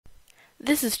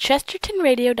This is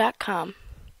ChestertonRadio.com.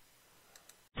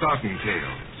 Talking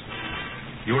Tales.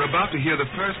 You are about to hear the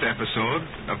first episode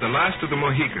of The Last of the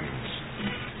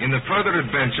Mohicans. In the further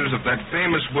adventures of that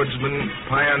famous woodsman,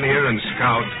 pioneer, and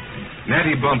scout,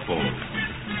 Natty Bumppo,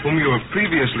 whom you have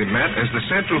previously met as the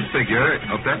central figure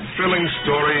of that thrilling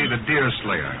story, The Deer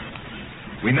Slayer.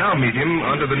 We now meet him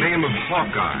under the name of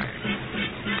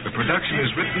Hawkeye. The production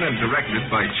is written and directed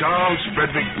by Charles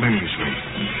Frederick Lindsley.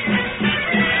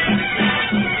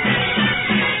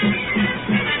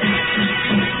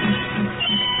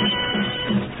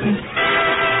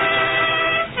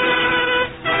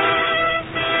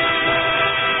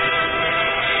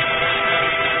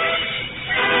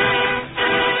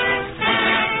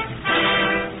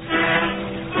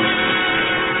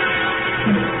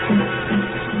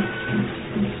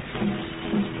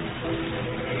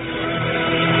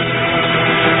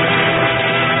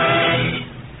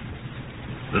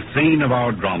 The scene of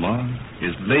our drama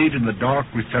is laid in the dark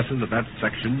recesses of that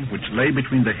section which lay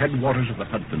between the headwaters of the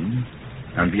Hudson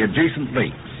and the adjacent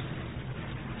lakes.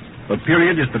 The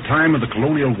period is the time of the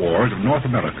colonial wars of North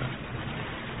America,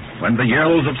 when the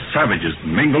yells of savages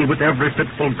mingle with every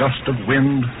fitful gust of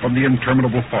wind from the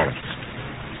interminable forest.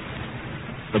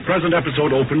 The present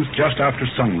episode opens just after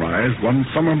sunrise one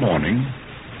summer morning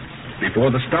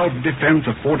before the stout defense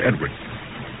of Fort Edward.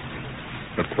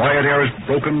 The quiet air is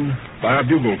broken by a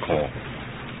bugle call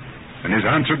and is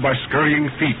answered by scurrying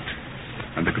feet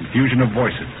and the confusion of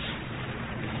voices.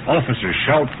 Officers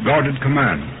shout guarded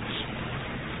commands.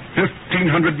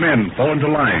 1,500 men fall into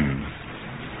line,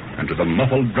 and to the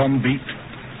muffled drum beat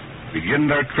begin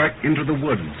their trek into the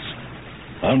woods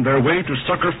on their way to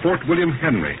succor Fort William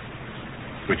Henry,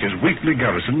 which is weakly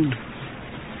garrisoned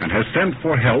and has sent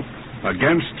for help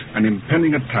against an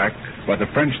impending attack by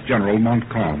the French General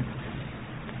Montcalm.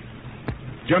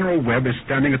 General Webb is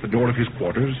standing at the door of his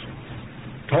quarters,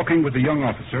 talking with a young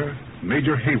officer,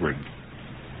 Major Heyward,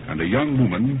 and a young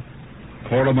woman,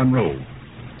 Cora Munro.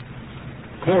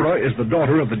 Cora is the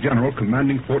daughter of the general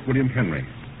commanding Fort William Henry.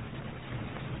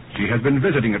 She has been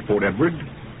visiting at Fort Edward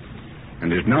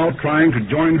and is now trying to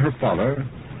join her father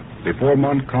before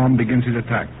Montcalm begins his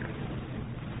attack.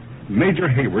 Major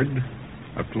Heyward,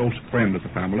 a close friend of the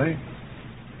family,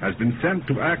 has been sent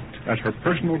to act as her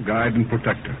personal guide and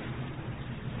protector.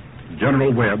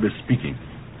 General Webb is speaking.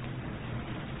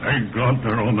 Thank God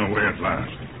they're on their way at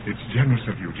last. It's generous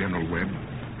of you, General Webb.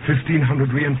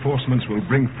 1,500 reinforcements will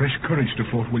bring fresh courage to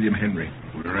Fort William Henry.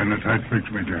 We're in a tight fix,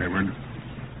 Major Heyward.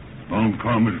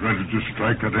 Montcalm is ready to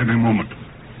strike at any moment.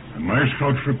 And my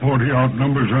scouts report he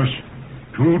outnumbers us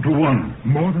 2 to 1.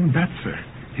 More than that, sir.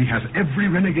 He has every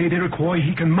renegade Iroquois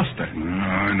he can muster.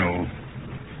 I know.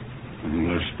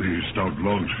 Unless these stout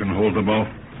logs can hold them off,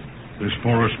 this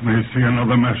forest may see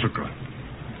another massacre.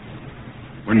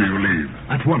 When do you leave?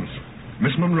 At once.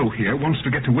 Miss Munro here wants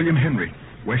to get to William Henry,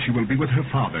 where she will be with her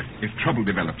father if trouble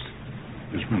develops.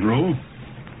 Miss Munro,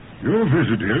 your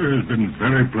visit here has been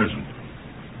very pleasant.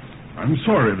 I'm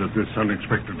sorry that this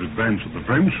unexpected advance of the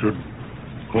French should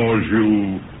cause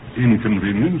you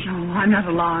inconvenience. Oh, I'm not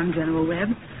alarmed, General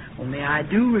Webb. Only I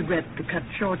do regret to cut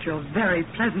short your very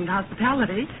pleasant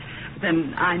hospitality.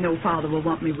 Then I know Father will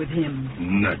want me with him.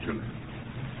 Naturally.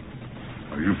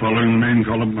 Are you following the main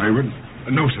column, Heyward?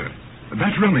 No, sir.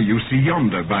 That runner you see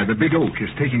yonder by the big oak is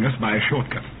taking us by a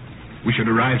shortcut. We should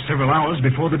arrive several hours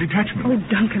before the detachment. Oh,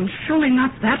 Duncan, surely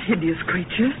not that hideous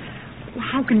creature.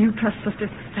 How can you trust such a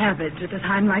savage at a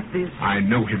time like this? I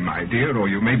know him, my dear, or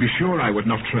you may be sure I would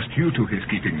not trust you to his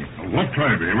keeping. What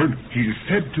tribe, Heyward? He's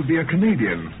said to be a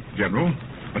Canadian, General,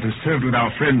 but has served with our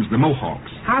friends, the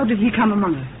Mohawks. How did he come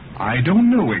among us? I don't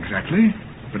know exactly,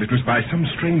 but it was by some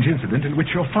strange incident in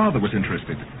which your father was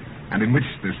interested, and in which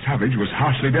the savage was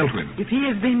harshly dealt with. If he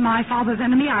has been my father's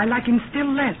enemy, I like him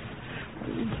still less.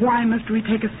 Why must we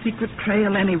take a secret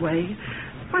trail anyway?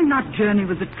 Why not journey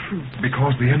with the truth?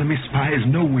 Because the enemy spies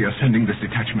know we are sending this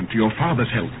detachment to your father's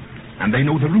help, and they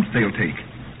know the route they'll take.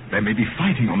 There may be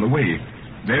fighting on the way.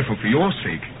 Therefore, for your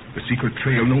sake, the secret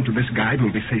trail known to this guide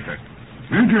will be safer.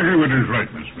 Major Heyward is right,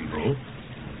 Miss Munro.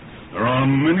 There are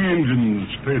many Indians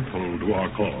faithful to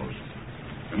our cause.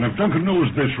 And if Duncan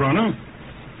knows this runner,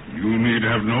 you need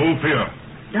have no fear.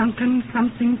 Duncan,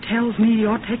 something tells me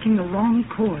you're taking the wrong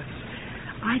course.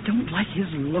 I don't like his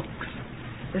looks.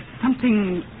 There's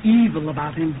something evil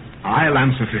about him. I'll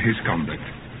answer for his conduct.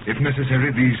 If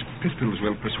necessary, these pistols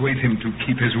will persuade him to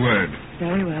keep his word.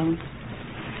 Very well.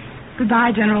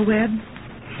 Goodbye, General Webb.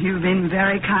 You've been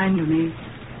very kind to me.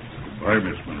 Goodbye,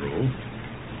 Miss Munro.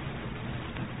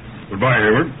 Goodbye,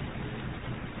 Heyward.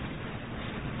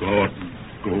 God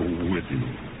go with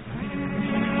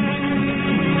you.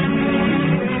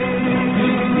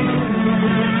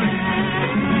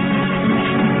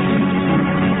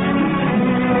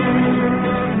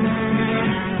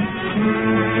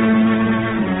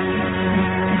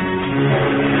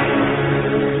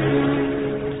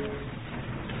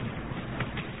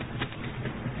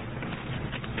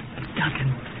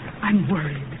 Duncan, I'm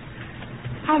worried.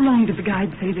 How long did the guide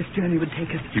say this journey would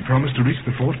take us? He promised to reach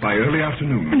the fort by early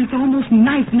afternoon. And it's almost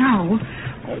night now.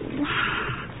 Oh,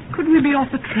 could we be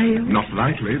off the trail? Not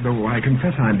likely, though I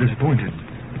confess I'm disappointed.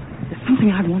 There's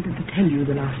something I wanted to tell you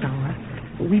the last hour.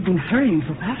 We've been hurrying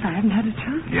so fast I haven't had a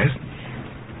chance. Yes?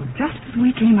 Well, just as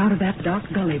we came out of that dark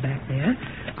gully back there,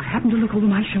 I happened to look over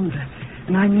my shoulder,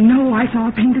 and I know I saw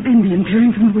a painted Indian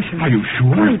peering from the bushes. Are you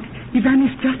sure? Quite. He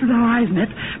vanished just as our eyes met,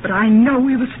 but I know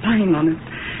he was spying on us.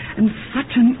 And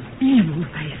such an evil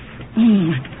face.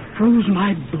 It froze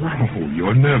my blood. Oh,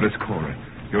 you're nervous, Cora.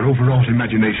 Your overwrought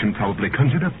imagination probably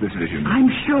conjured up this vision. I'm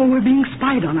sure we're being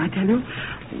spied on, I tell you.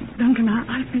 Oh, Duncan,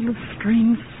 I feel a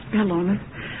strange spell on us.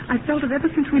 I felt it ever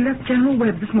since we left General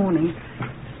Webb this morning.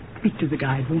 Speak to the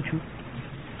guide, won't you?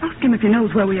 Ask him if he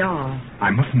knows where we are.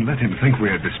 I mustn't let him think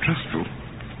we're distrustful.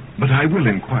 But I will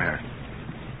inquire.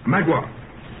 Magua!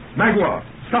 Magua!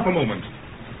 Stop a moment.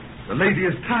 The lady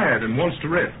is tired and wants to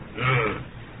rest.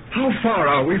 How far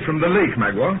are we from the lake,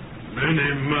 Magua? Many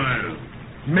miles.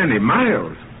 Many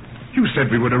miles? You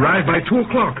said we would arrive by 2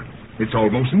 o'clock. It's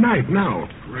almost night now.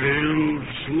 Trail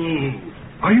slow.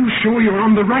 Are you sure you're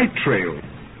on the right trail?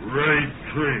 Right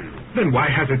trail. Then why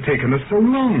has it taken us so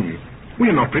long? We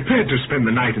are not prepared to spend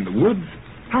the night in the woods.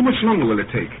 How much longer will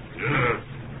it take?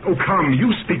 Oh, come, you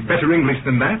speak better English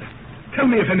than that. Tell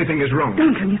me if anything is wrong.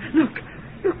 Duncan, look.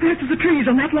 Look back to the trees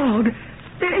on that log.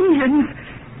 They're Indians.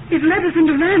 It led us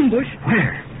into an ambush.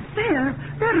 Where?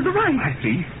 There to the right. I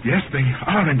see. Yes, they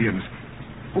are Indians.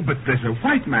 Oh, but there's a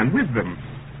white man with them.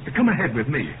 Come ahead with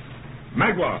me.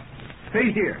 Magua,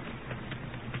 stay here.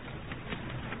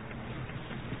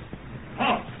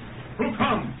 Halt! Who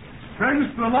comes? Friends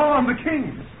to the law and the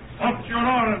king. What's your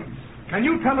errand? Can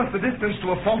you tell us the distance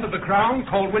to a fort of the crown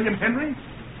called William Henry?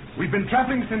 We've been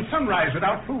traveling since sunrise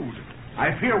without food.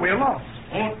 I fear we're lost.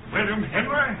 Fort William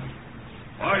Henry?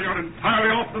 Why, you're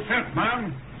entirely off the scent,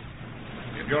 man.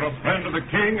 If you're a friend of the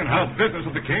king and have business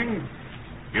with the king,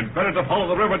 you'd better to follow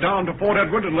the river down to Fort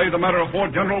Edward and lay the matter before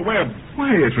General Webb.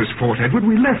 Why, it was Fort Edward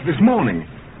we left this morning.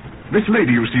 This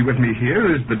lady you see with me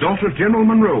here is the daughter of General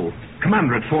Munro,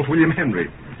 commander at Fort William Henry.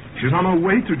 She's on her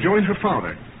way to join her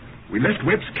father. We left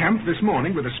Webb's camp this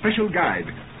morning with a special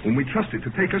guide, whom we trusted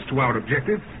to take us to our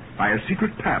objective by a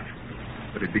secret path.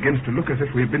 But it begins to look as if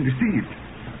we've been deceived.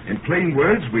 In plain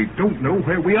words, we don't know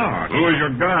where we are. Who is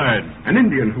your guide? An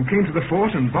Indian who came to the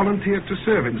fort and volunteered to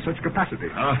serve in such capacity.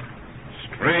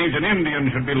 Strange an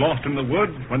Indian should be lost in the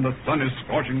woods when the sun is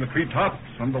scorching the treetops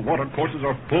and the water courses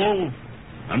are full,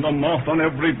 and the moth on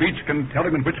every beach can tell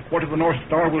him in which quarter the North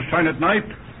Star will shine at night.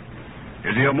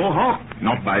 Is he a Mohawk?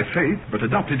 Not by faith, but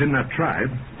adopted in that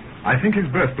tribe. I think his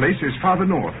birthplace is farther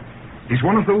north. He's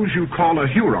one of those you call a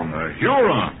Huron. A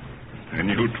Huron? And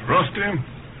you trust him?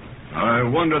 I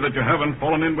wonder that you haven't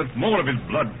fallen in with more of his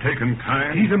blood-taken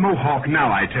kind. He's a Mohawk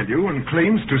now, I tell you, and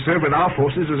claims to serve with our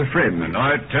forces as a friend. And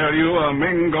I tell you, a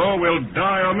Mingo will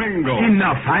die a Mingo.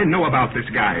 Enough. I know about this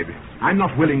guide. I'm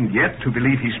not willing yet to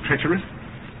believe he's treacherous.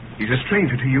 He's a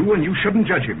stranger to you, and you shouldn't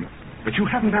judge him. But you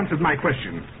haven't answered my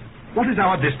question. What is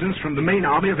our distance from the main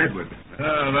army of Edward?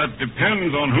 That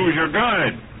depends on who's your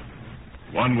guide.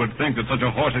 One would think that such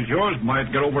a horse as yours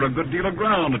might get over a good deal of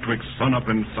ground betwixt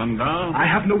sunup and sundown. I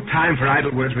have no time for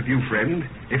idle words with you, friend.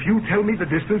 If you tell me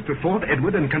the distance to Fort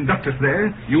Edward and conduct us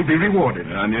there, you'll be rewarded.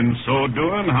 And in so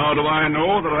doing, how do I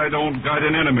know that I don't guide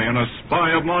an enemy and a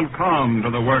spy of Montcalm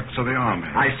to the works of the army?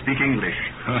 I speak English.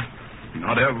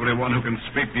 Not everyone who can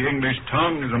speak the English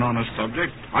tongue is an honest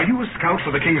subject. Are you a scout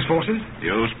for the king's forces?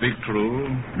 You speak true.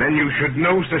 Then you should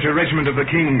know such a regiment of the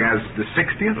king as the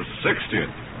 60th? The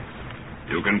 60th?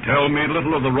 You can tell me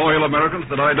little of the Royal Americans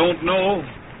that I don't know,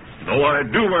 though I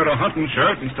do wear a hunting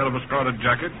shirt instead of a scarlet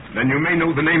jacket. Then you may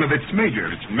know the name of its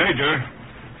major. Its major?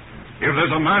 If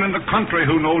there's a man in the country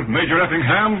who knows Major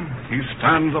Effingham, he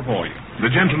stands before you.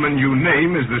 The gentleman you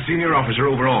name is the senior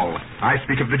officer over all. I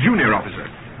speak of the junior officer,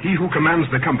 he who commands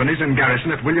the companies in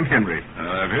garrison at William Henry.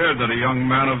 I've heard that a young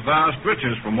man of vast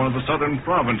riches from one of the southern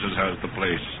provinces has the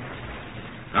place.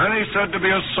 And he's said to be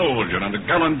a soldier and a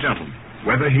gallant gentleman.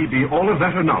 Whether he be all of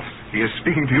that or not, he is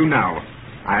speaking to you now.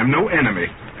 I am no enemy.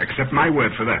 Accept my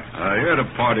word for that. I heard a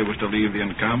party was to leave the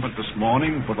encampment this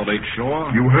morning for the lake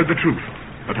shore. You heard the truth.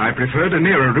 But I preferred a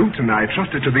nearer route, and I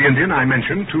trusted to the Indian I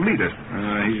mentioned to lead us.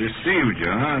 He deceived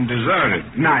you, and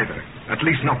deserted? Neither. At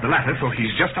least not the latter, for he's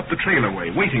just up the trail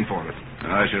away, waiting for us.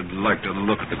 I should like to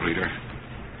look at the creature.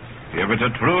 If it's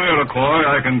a true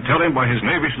Iroquois, I can tell him by his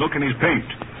knavish look and his paint.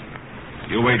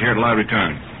 You wait here till I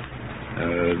return.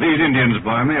 These Indians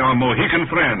by me are Mohican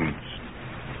friends.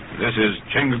 This is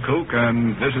Chingachgook,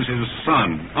 and this is his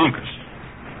son, Uncas.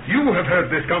 You have heard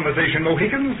this conversation,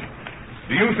 Mohicans.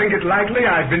 Do you think it likely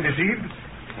I've been deceived?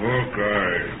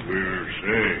 Hawkeye will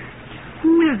say.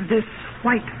 Who is this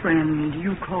white friend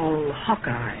you call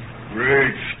Hawkeye?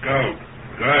 Great scout,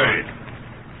 guide.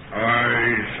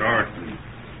 Eye sartain.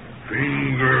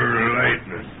 Finger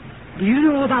lightning. Do you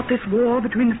know about this war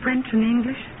between the French and the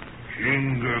English?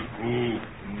 Chingachgook,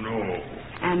 no.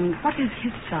 And what is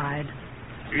his side?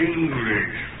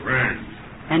 English friend.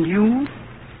 And you?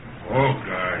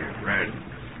 Hawkeye friend.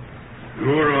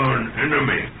 Huron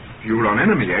enemy. Huron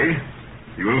enemy, eh?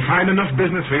 You will find enough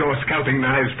business for your scouting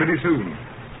knives pretty soon.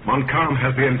 Montcalm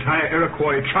has the entire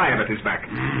Iroquois tribe at his back.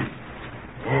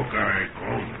 Hawkeye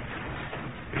come.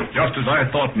 Just as I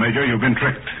thought, Major, you've been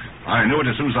tricked. I knew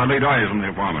it as soon as I laid eyes on the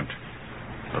apartment.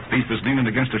 The thief is leaning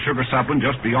against a sugar sapling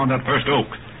just beyond that first oak.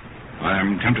 I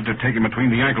am tempted to take him between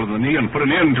the ankle and the knee and put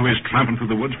an end to his tramping through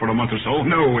the woods for a month or so.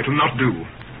 No, it'll not do.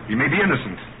 He may be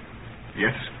innocent.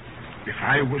 Yet, if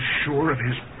I was sure of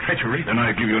his treachery... Then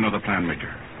I give you another plan, Major.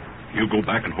 You go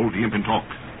back and hold the imp in talk.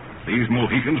 These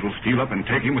Mohicans will steal up and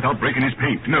take him without breaking his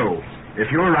paint. No. If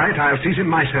you're right, I'll seize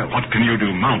him myself. What can you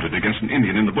do mounted against an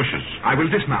Indian in the bushes? I will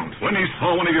dismount. When he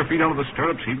saw one of your feet out of the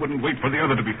stirrups, he wouldn't wait for the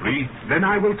other to be free. Then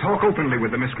I will talk openly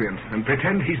with the miscreant and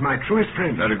pretend he's my truest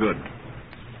friend. Very good.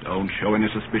 Don't show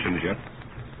any suspicions yet.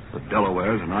 The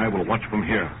Delawares and I will watch from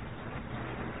here.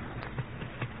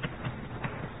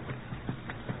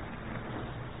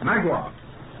 Magua,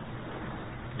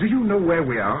 do you know where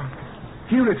we are?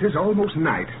 Here it is almost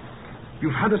night.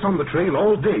 You've had us on the trail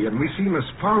all day, and we seem as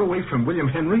far away from William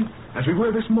Henry as we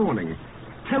were this morning.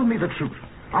 Tell me the truth.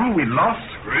 Are we lost?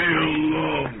 Trail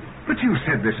long. But you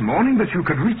said this morning that you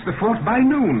could reach the fort by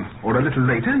noon, or a little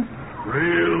later.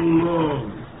 Trail long.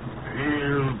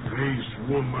 Pale-faced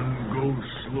woman goes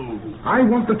slow. I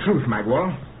want the truth,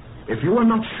 Magua. If you are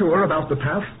not sure about the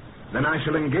path, then I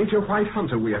shall engage a white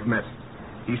hunter we have met.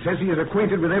 He says he is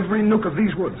acquainted with every nook of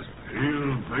these woods.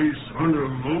 Pale-faced hunter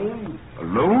alone?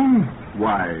 Alone?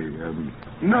 Why,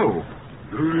 no.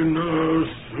 During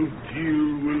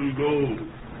Subtil will go.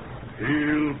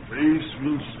 Pale-face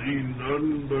will see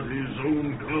none but his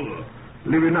own color.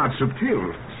 Lieutenant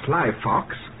Subtil, sly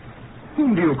fox.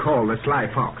 Whom do you call the sly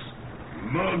fox?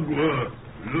 Magua,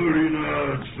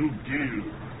 Lieutenant Subtil.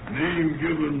 Name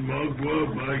given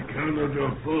Magua by Canada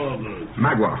fathers.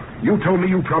 Magua, you told me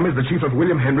you promised the chief of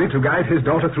William Henry to guide his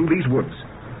daughter through these woods.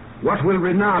 What will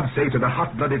Renaud say to the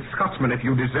hot-blooded Scotsman if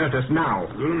you desert us now?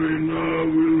 Renaud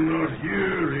will not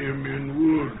hear him in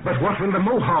wood. But what will the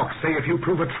Mohawks say if you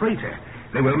prove a traitor?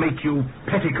 They will make you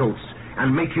petticoats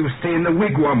and make you stay in the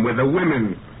wigwam with the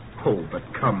women. Oh, but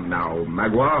come now,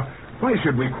 Magua. Why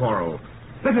should we quarrel?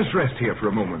 Let us rest here for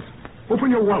a moment.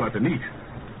 Open your wallet and eat.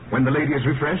 When the lady is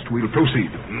refreshed, we'll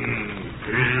proceed.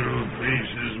 Pale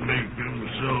faces make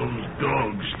themselves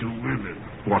dogs to women.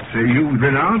 What say you,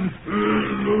 Renaud?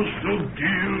 Los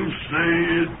Subtils say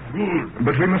it good.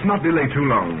 But we must not delay too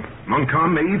long.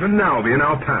 Montcalm may even now be in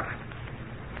our path.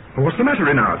 What's the matter,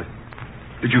 Renaud?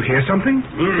 Did you hear something?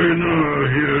 Renaud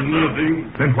hear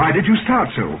nothing. Then why did you start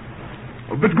so?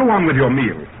 But go on with your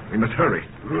meal. We must hurry.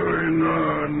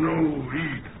 Renaud no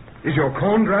eat. Is your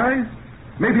corn dry?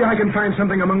 Maybe I can find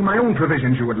something among my own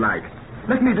provisions you would like.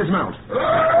 Let me dismount.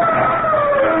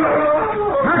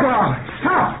 Magua,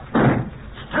 stop!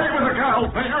 Stay with the gal,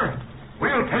 Major.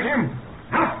 We'll take him.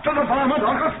 After the varmint,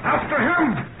 Uncas. After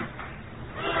him.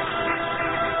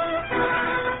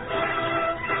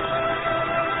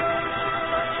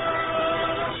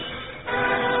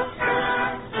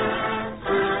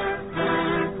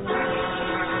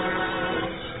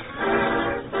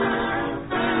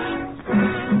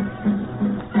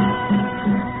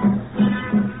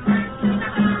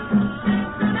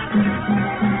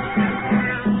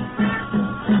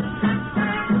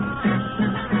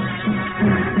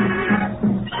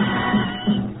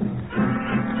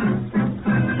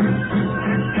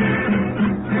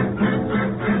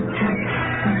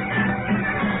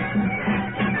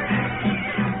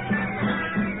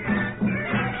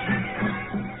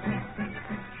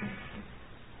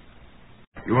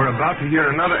 You are about to hear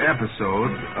another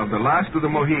episode of The Last of the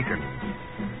Mohicans,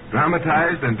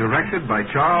 dramatized and directed by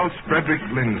Charles Frederick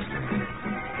Linston.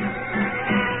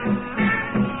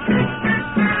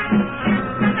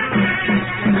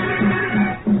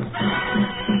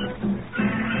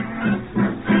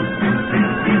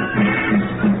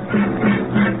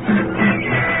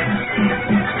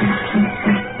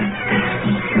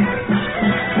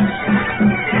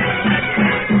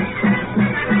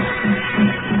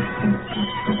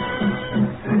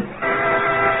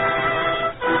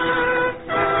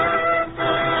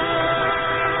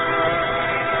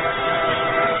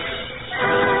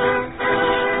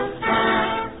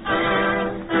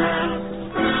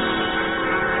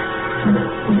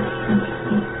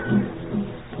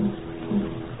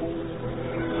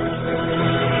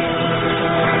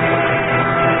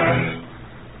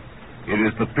 It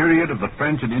is the period of the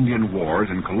French and Indian Wars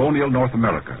in colonial North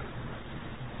America.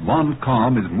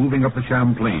 Montcalm is moving up the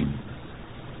Champlain.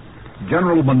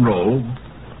 General Munro,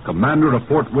 commander of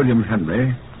Fort William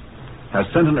Henry, has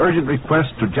sent an urgent request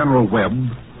to General Webb,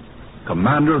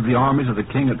 commander of the armies of the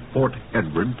King at Fort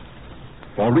Edward,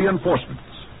 for reinforcements,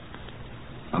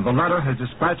 and the latter has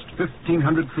dispatched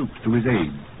 1,500 troops to his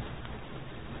aid.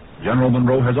 General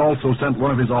Munro has also sent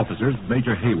one of his officers,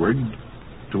 Major Heyward,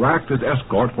 to act as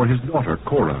escort for his daughter,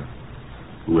 Cora,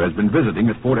 who has been visiting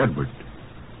at Fort Edward.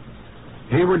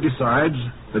 Heyward decides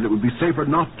that it would be safer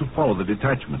not to follow the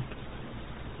detachment,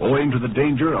 owing to the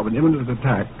danger of an imminent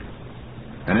attack,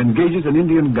 and engages an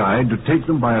Indian guide to take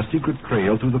them by a secret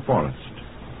trail through the forest.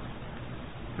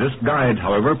 This guide,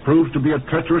 however, proves to be a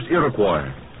treacherous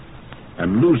Iroquois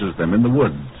and loses them in the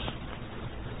woods.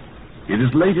 It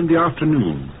is late in the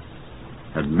afternoon,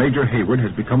 and Major Heyward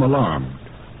has become alarmed.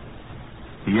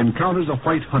 He encounters a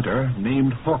white hunter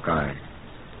named Hawkeye,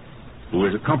 who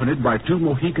is accompanied by 2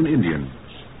 Mohican Indians.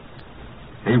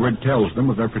 Heyward tells them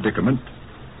of their predicament,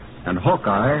 and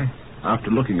Hawkeye, after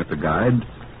looking at the guide,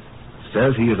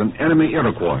 says he is an enemy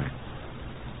Iroquois.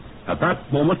 At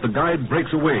that moment, the guide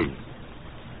breaks away.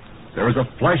 There is a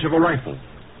flash of a rifle,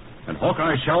 and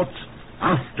Hawkeye shouts,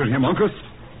 "After him, Uncas!"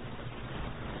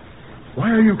 Why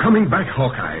are you coming back,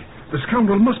 Hawkeye? The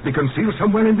scoundrel must be concealed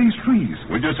somewhere in these trees.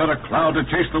 We just had a cloud to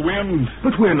chase the wind.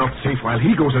 But we're not safe while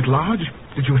he goes at large.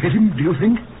 Did you hit him, do you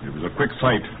think? It was a quick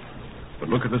sight. But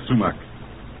look at the sumac.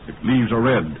 Its leaves are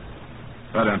red.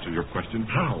 That answers your question.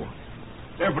 How?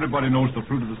 Everybody knows the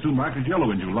fruit of the sumac is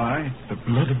yellow in July. The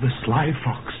blood of the sly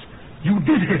fox. You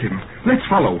did hit him. Let's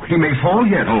follow. He may fall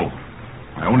yet. No.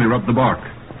 I only rubbed the bark.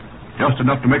 Just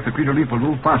enough to make the creature leap a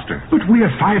little faster. But we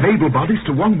are 5 able bodies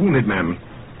to 1 wounded man.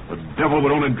 The devil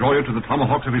would only draw you to the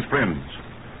tomahawks of his friends.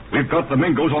 We've got the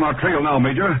Mingos on our trail now,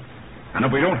 Major. And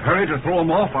if we don't hurry to throw them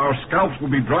off, our scalps will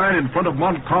be drying in front of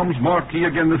Montcalm's marquee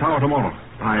again this hour tomorrow.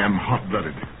 I am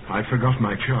hot-blooded. I forgot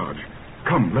my charge.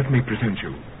 Come, let me present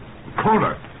you.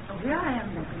 Cora. Oh, here I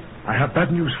am, Duncan. I have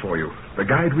bad news for you. The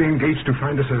guide we engaged to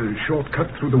find us a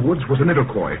shortcut through the woods was an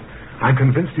Iroquois. I'm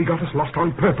convinced he got us lost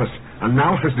on purpose, and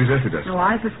now has deserted us. No,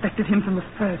 I suspected him from the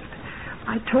first.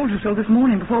 I told you so this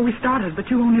morning before we started, but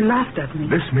you only laughed at me.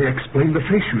 This may explain the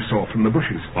face you saw from the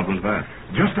bushes. What was that?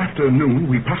 Just after noon,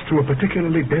 we passed through a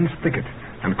particularly dense thicket,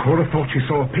 and Cora thought she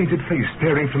saw a painted face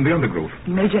staring from the undergrowth.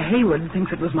 Major Heyward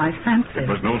thinks it was my fancy. It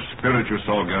was no spirit you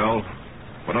saw, gal,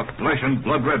 but a flesh and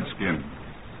blood redskin.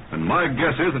 And my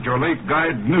guess is that your late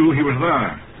guide knew he was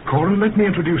there. Cora, let me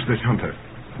introduce this hunter,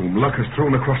 whom luck has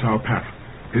thrown across our path.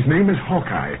 His name is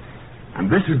Hawkeye, and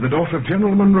this is the daughter of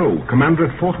General Munro, commander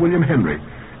at Fort William Henry.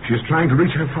 She is trying to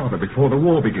reach her father before the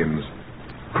war begins.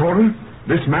 Cora,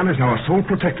 this man is our sole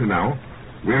protector now.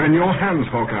 We're in your hands,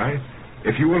 Hawkeye.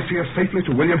 If you will see us safely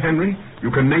to William Henry,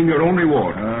 you can name your own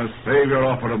reward. Save your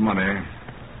offer of money.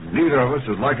 Neither of us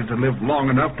is likely to live long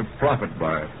enough to profit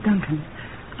by it. Duncan,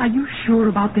 are you sure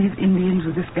about these Indians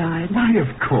with this guide? Why,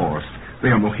 of course. They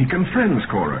are Mohican friends,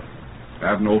 Cora.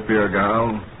 Have no fear,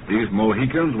 gal. These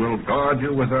Mohicans will guard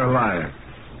you with their lives.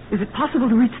 Is it possible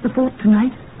to reach the fort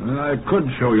tonight? I could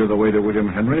show you the way to William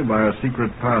Henry by a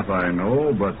secret path I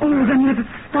know, but... Oh, then let us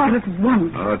start at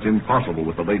once. It's impossible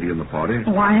with the lady in the party.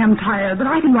 Oh, I am tired, but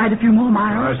I can ride a few more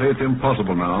miles. I say it's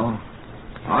impossible now.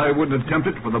 I wouldn't attempt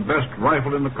it for the best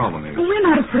rifle in the colony. We're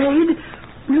not afraid.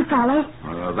 We'll follow.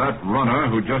 That runner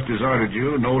who just deserted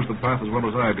you knows the path as well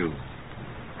as I do.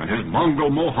 And his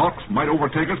Mongol Mohawks might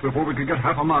overtake us before we could get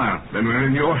half a mile. Then we're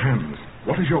in your hands.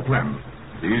 What is your plan?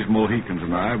 These Mohicans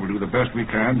and I will do the best we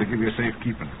can to give you safe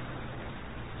keeping.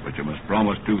 But you must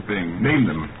promise 2 things. Name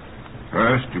them.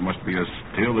 First, you must be as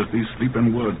still as these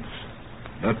sleeping woods.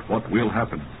 That's what will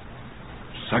happen.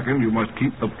 Second, you must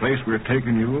keep the place we're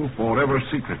taking you forever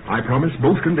secret. I promise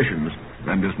both conditions.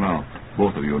 Then dismount,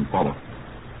 both of you, and follow.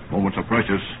 Moments are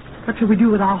precious. What shall we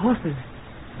do with our horses?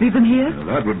 Leave them here?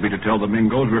 That would be to tell the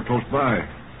Mingos we're close by.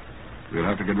 We'll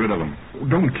have to get rid of them.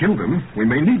 Don't kill them. We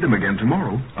may need them again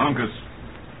tomorrow. Uncas,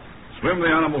 swim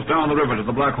the animals down the river to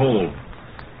the Black Hole.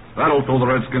 That'll throw the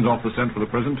Redskins off the scent for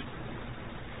the present.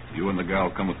 You and the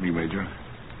gal come with me, Major.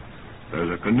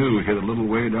 There's a canoe hid a little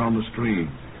way down the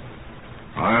stream.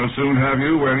 I'll soon have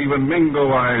you where even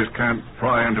Mingo eyes can't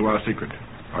pry into our secret.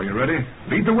 Are you ready?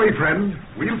 Lead the way, friend.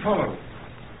 We'll follow.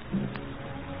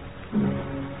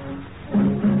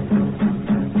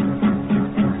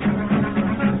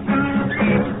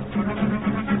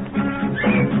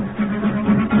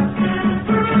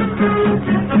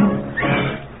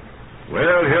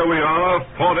 Well, here we are,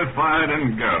 fortified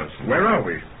and garrisoned. Where are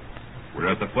we?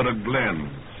 We're at the foot of Glens,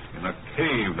 in a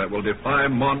cave that will defy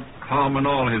Montcalm and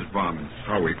all his varmints.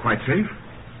 Are we quite safe?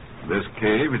 This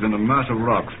cave is in a mass of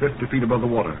rocks 50 feet above the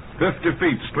water. 50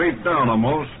 feet straight down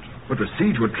almost. But the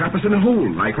siege would trap us in a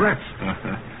hole, like rats.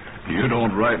 You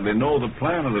don't rightly know the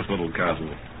plan of this little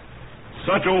castle.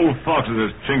 Such old foxes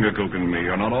as Chingachgook and me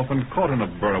are not often caught in a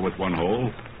burrow with one hole.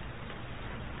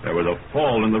 There was a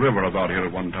fall in the river about here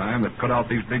at one time that cut out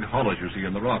these big hollows you see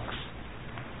in the rocks.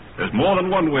 There's more than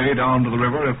one way down to the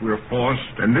river if we're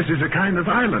forced. And this is a kind of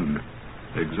island.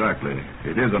 Exactly.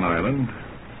 It is an island,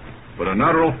 but a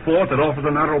narrow fort that offers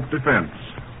a narrow defense.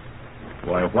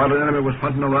 Why, while an enemy was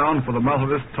hunting around for the mouth of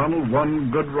this tunnel,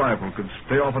 one good rifle could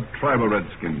stay off a tribe of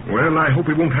redskins. Well, I hope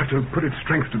we won't have to put its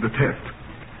strength to the test.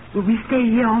 Will we stay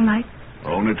here all night?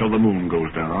 Only till the moon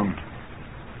goes down.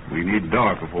 We need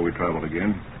dark before we travel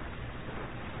again.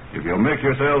 If you'll make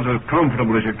yourselves as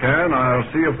comfortable as you can, I'll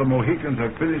see if the Mohicans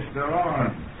have finished their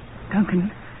arms.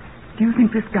 Duncan, do you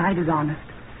think this guide is honest?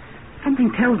 Something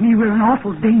tells me we're in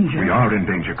awful danger. We are in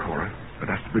danger, Cora. But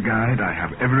as to the guide, I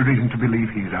have every reason to believe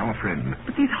he's our friend.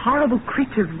 But these horrible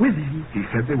creatures with him. He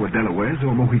said they were Delawares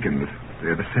or Mohicans.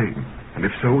 They're the same. And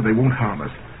if so, they won't harm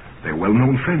us. They're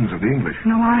well-known friends of the English.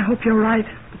 No, I hope you're right.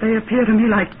 But they appear to me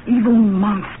like evil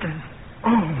monsters.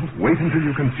 Oh, wait until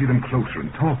you can see them closer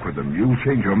and talk with them. You'll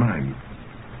change your mind.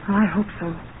 I hope so.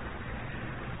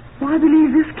 Well, I believe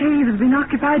this cave has been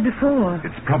occupied before.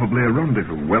 It's probably a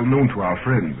rendezvous well known to our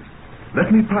friends.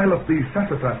 Let me pile up these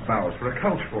sassafras boughs for a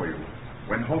couch for you.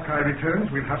 When Hawkeye returns,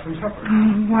 we'll have some supper.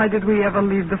 Why did we ever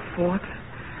leave the fort?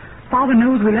 Father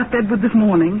knows we left Edward this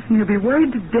morning, and he'll be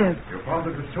worried to death. Your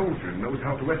father's a soldier and knows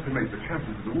how to estimate the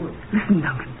chances of the world. Listen,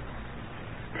 Duncan.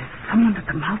 There's someone at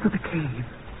the mouth of the cave.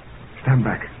 Stand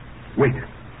back. Wait.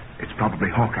 It's probably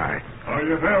Hawkeye. Are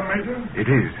you there, Major? It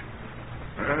is.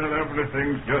 Well,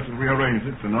 everything's just as we arranged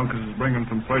it, and Uncas is bringing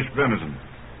some fresh venison.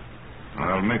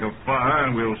 I'll make a fire,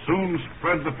 and we'll soon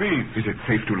spread the feast. Is it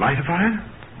safe to light a fire?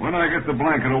 When I get the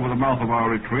blanket over the mouth of our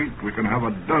retreat, we can have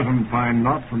a dozen pine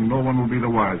knots, and no one will be the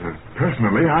wiser.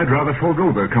 Personally, I'd rather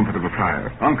forego the comfort of a fire.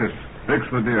 Uncas, fix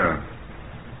the deer.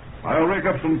 I'll rake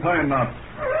up some pine knots.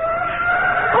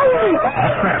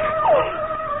 What's that?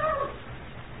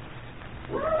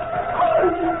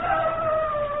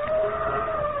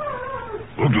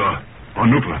 Ugla,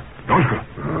 Onukla, Donska.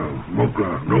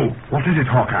 Mokla, no. What is it,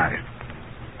 Hawkeye?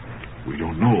 We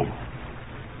don't know.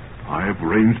 I've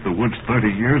ranged the woods 30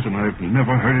 years, and I've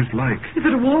never heard its like. Is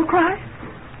it a war cry?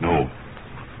 No.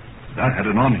 That had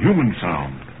an unhuman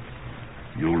sound.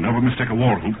 You'll never mistake a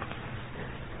war whoop.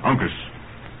 Uncas,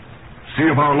 see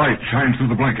if our light shines through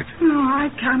the blanket. No,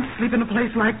 I can't sleep in a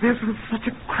place like this with such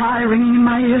a cry ringing in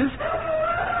my ears.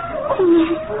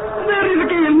 Oh, there it is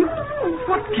again.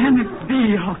 What can it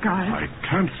be, Hawkeye? I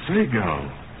can't say, gal.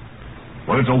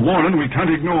 But it's a warning we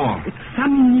can't ignore. It's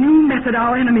some new method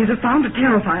our enemies have found to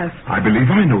terrify us. I believe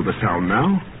I know the sound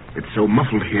now. It's so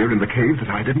muffled here in the cave that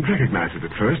I didn't recognize it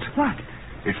at first. What?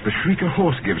 It's the shriek a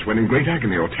horse gives when in great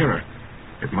agony or terror.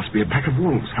 It must be a pack of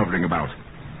wolves hovering about.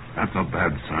 That's a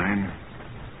bad sign.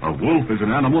 A wolf is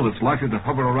an animal that's likely to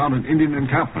hover around an Indian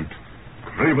encampment,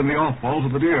 craving the offalls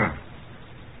of the deer.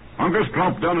 Uncas,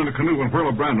 drop down in a canoe and whirl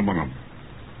a brand among them.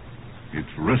 It's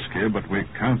risky, but we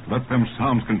can't let them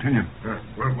sounds continue.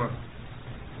 Well.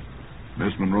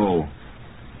 Miss Munro,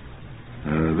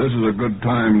 this is a good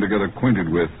time to get acquainted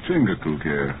with Chingachgook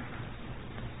here.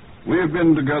 We've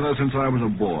been together since I was a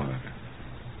boy.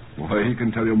 Why, he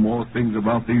can tell you more things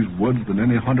about these woods than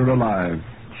any hunter alive.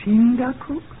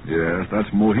 Chingachgook? Yes, that's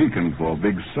Mohican for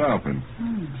big serpent,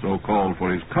 so called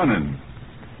for his cunning.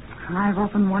 I've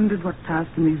often wondered what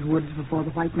passed in these woods before the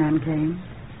white man came.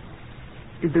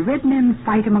 Did the red men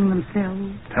fight among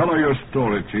themselves? Tell her your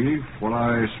story, Chief, while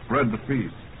I spread the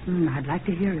feast. I'd like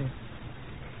to hear it.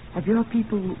 Have your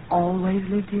people always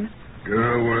lived here?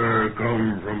 Delaware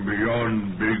come from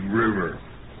beyond Big River,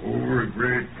 over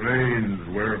great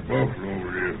plains where buffalo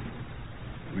live.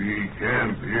 We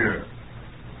camp here.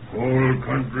 Whole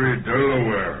country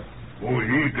Delaware,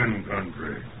 Mohican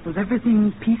country. Was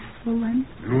everything peaceful then?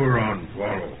 Huron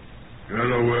follow.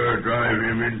 Delaware drive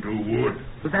him into wood.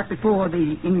 Was that before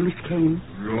the English came?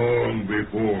 Long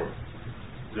before.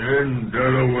 Then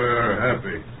Delaware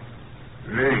happy.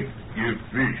 Lake give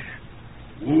fish.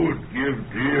 Wood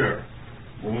give deer.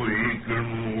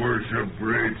 Mohican worship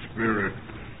Great Spirit.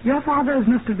 Your fathers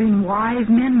must have been wise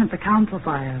men at the council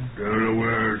fire.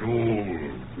 Delaware's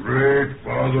old. Great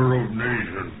father of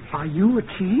nations. Are you a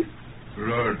chief?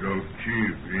 Blood of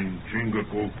chief in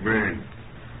Chingachgook vein.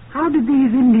 How did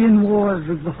these Indian wars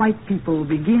with the white people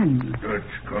begin?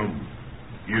 Dutch come.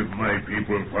 Give my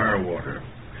people firewater.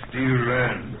 Steal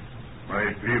land.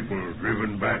 My people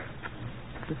driven back.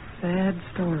 a sad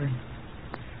story.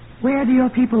 Where do your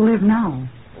people live now?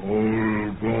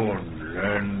 All gone,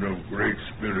 land of great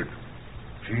spirit.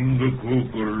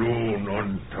 Chingachgook alone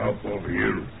on top of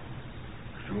hill.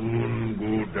 Soon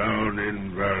go down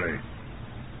in valley.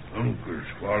 Uncas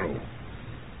follow.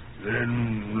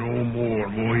 Then no more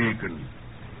Mohican.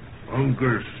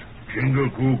 Uncas,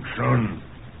 Chingachgook's son.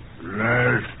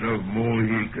 Last of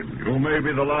Mohican. You may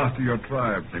be the last of your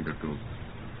tribe, Chingachgook.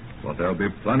 But there'll be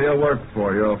plenty of work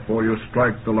for you before you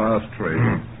strike the last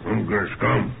trail. Uncas,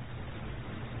 come.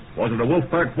 Was it a wolf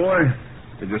pack, boy?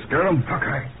 Did you scare him?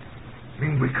 Hawkeye.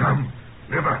 Mean we come?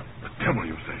 Never. The devil,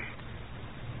 you say.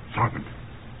 Sergeant,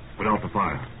 put out the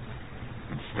fire.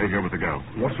 And stay here with the gal.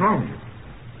 What's wrong?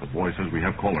 The boy says we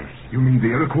have callers. You mean the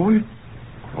Iroquois?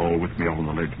 Crawl with me out on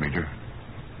the ledge, Major.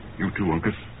 You too,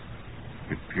 Uncas.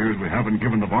 It appears we haven't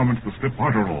given the varmints the slip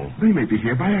after all. They may be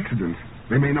here by accident.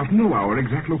 They may not know our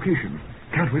exact location.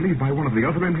 Can't we leave by one of the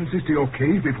other entrances to your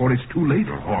cave before it's too late?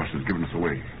 Your horse has given us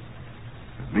away.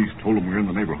 At least told them we're in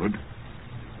the neighborhood.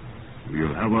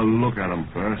 We'll have a look at them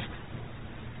first.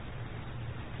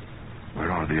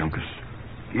 Where are they, Uncas?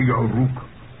 Chingachgook,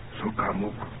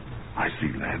 Sokamuk. I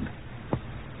see, lad.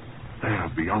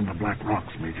 There, beyond the black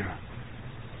rocks, Major.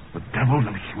 The devils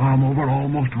have swum over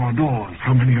almost to our doors.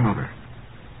 How many are there?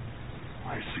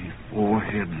 I see 4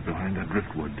 heads behind that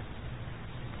driftwood.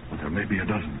 But there may be a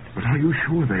dozen. But are you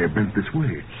sure they are bent this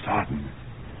way? Certain.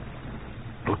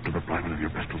 Look to the priming of your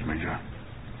pistols, Major.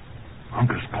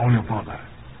 Uncas, call your father.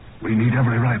 We need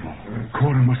every rifle.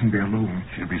 Cora mustn't be alone.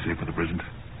 She'll be safe with the present.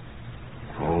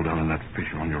 Crawl down in that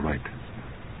fissure on your right.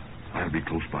 I'll be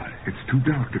close by. It's too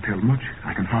dark to tell much.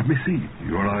 I can hardly see.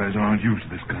 Your eyes aren't used to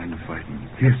this kind of fighting.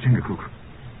 Here's Chingachgook.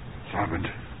 Sergeant.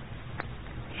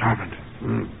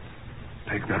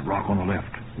 Take that rock on the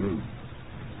left.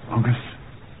 Uncas,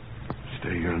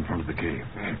 stay here in front of the cave.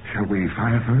 Shall we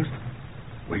fire first?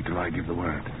 Wait till I give the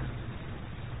word.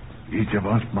 Each of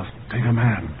us must take a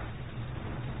man.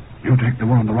 You take the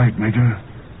one on the right, Major.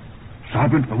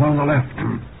 Sergeant, the one on the left.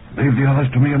 Leave the others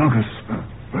to me and Uncas.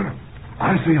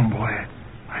 I see 'em, boy.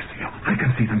 I see 'em. I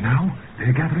can see them now.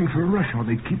 They're gathering for a rush, or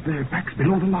they'd keep their backs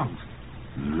below the logs.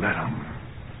 Let 'em.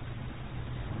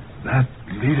 That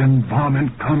leading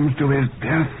varmint comes to his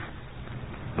death,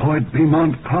 though it be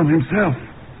Montcalm himself.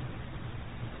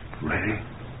 Ready?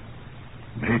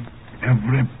 Make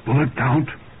every bullet count.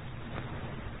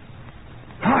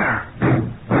 Fire!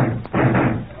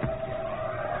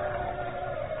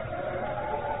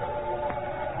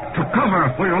 To cover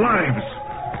for your lives.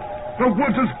 The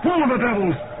woods is full of the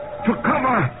devils. To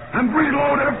cover and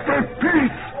reload every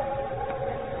piece.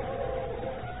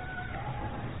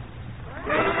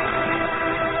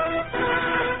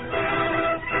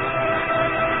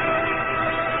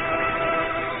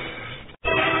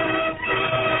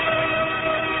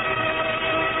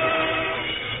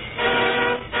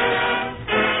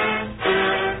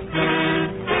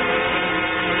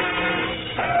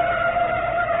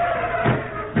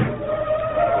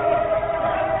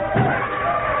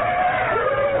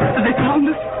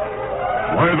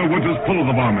 Full of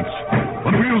the varmints.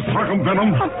 But we'll circumvent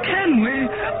them. How can we?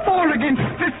 4 against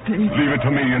 50. Leave it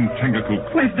to me and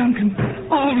Chingachgook. Where's Duncan?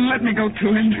 Oh, let me go to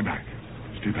him. Stay back.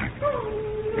 Stay back.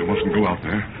 You mustn't go out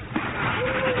there.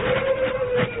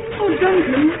 Oh,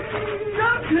 Duncan.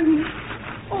 Duncan.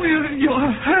 Oh,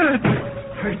 you're hurt.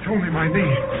 It's only my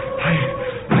knee.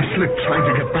 I slipped trying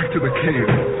to get back to the cave.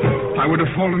 I would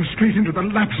have fallen straight into the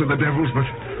laps of the devils, but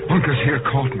Uncas here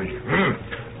caught me.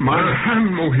 My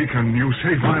hand, Mohican, you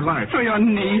saved my life. For your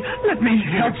knee. Let me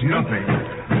help It's you. nothing.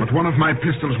 But one of my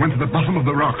pistols went to the bottom of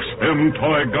the rocks. Them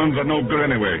toy guns are no good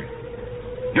anyway.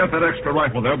 Get that extra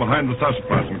rifle there behind the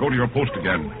sassafras and go to your post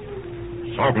again.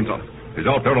 Sergeant is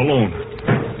out there alone.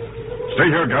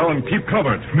 Stay here, gal, and keep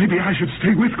covered. Maybe I should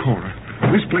stay with Cora.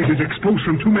 This place is exposed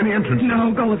from too many entrances. No,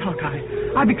 go with Hawkeye.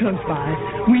 I'll be close by.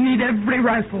 We need every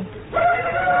rifle.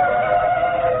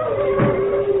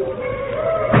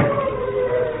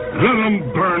 Let them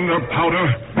burn their powder.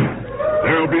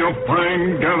 There'll be a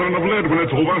fine gathering of lead when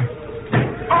it's over.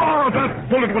 Oh, that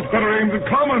bullet was better aimed than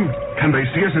common. Can they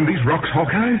see us in these rocks,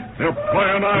 Hawkeye? Their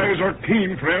prying eyes are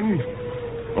keen, friend.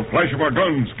 The flash of our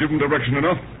guns give them direction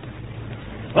enough.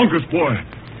 Uncas, boy,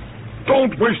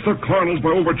 don't waste the colonels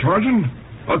by overcharging.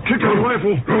 I'll kick your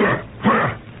rifle.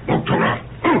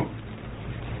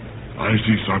 I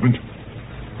see, Sergeant.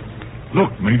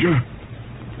 Look, Major,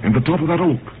 in the top of that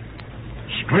oak.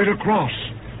 Straight across.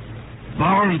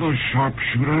 There's the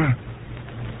sharpshooter.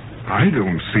 I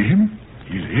don't see him.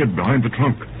 He's hid behind the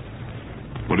trunk.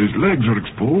 But his legs are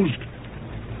exposed.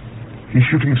 He's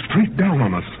shooting straight down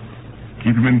on us.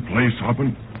 Keep him in place,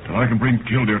 Sergeant, till I can bring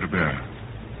Killdeer to bear.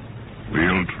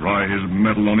 We'll try his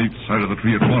metal on each side of the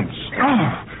tree at once.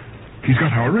 Ah! He's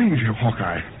got our range,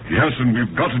 Hawkeye. Yes, and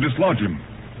we've got to dislodge him.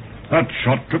 That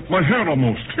shot took my hair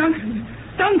almost.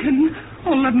 Duncan!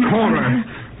 Oh, let me... Cora,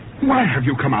 why have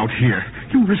you come out here?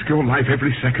 You risk your life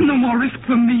every second. No more risk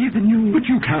for me than you. But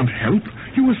you can't help.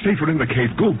 You were safer in the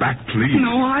cave. Go back, please.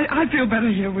 No, I feel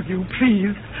better here with you,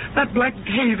 please. That black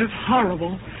cave is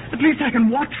horrible. At least I can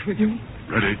watch with you.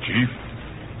 Ready, Chief?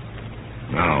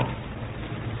 Now.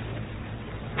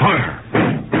 Fire!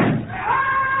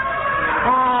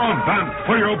 Oh, that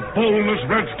for your boldness,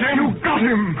 Redskin! You got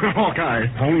him, Hawkeye.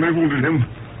 Only wounded him,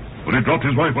 but he dropped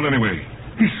his rifle anyway.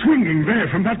 He's swinging there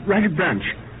from that ragged branch.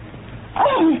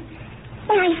 Oh,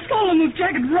 I'll fall on those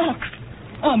jagged rocks.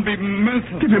 Oh, be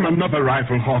merciful. Give him another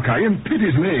rifle, Hawkeye, and pit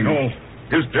his name. No,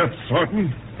 his death's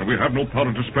certain, and we have no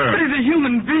powder to spare. But he's a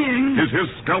human being. Is his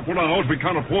scalpel ours? We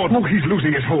can't afford... Oh, he's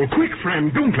losing his hold. Quick,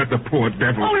 friend, don't let the poor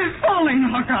devil... Oh, he's falling,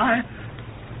 Hawkeye.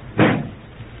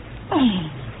 Oh,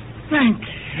 thank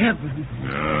heaven.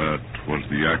 That was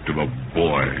the act of a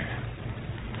boy.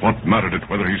 What mattered it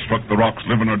whether he struck the rocks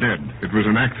living or dead? It was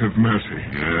an act of mercy.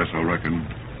 Yes, I reckon.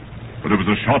 But it was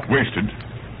a shot wasted.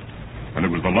 And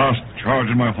it was the last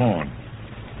charge in my horn.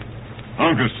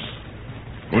 Uncas,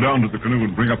 go down to the canoe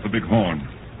and bring up the big horn.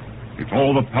 It's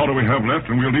all the powder we have left,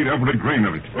 and we'll need every grain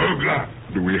of it.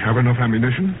 Do we have enough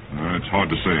ammunition? It's hard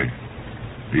to say.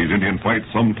 These Indian fights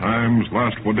sometimes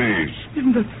last for days.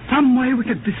 Isn't there some way we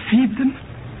could deceive them?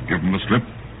 Give them the slip?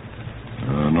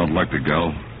 Not likely,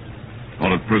 gal.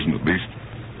 Not at present, at least.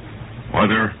 Why,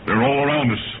 they're all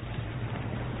around us.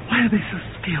 Why are they so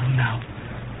still now?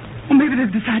 Or maybe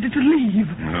they've decided to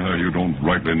leave. You don't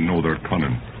rightly know their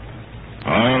cunning.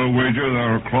 I'll wager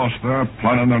they're across there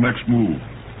planning their next move.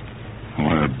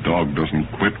 Why, a dog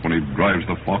doesn't quit when he drives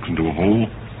the fox into a hole.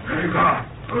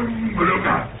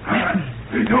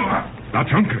 That's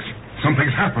Uncas.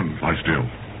 Something's happened. Lie still.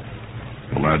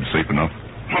 The lad's safe enough.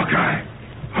 Hawkeye.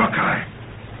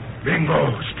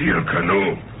 Bingo, steel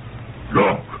canoe.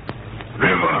 Look,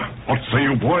 river. What say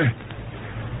you, boy?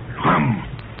 Come,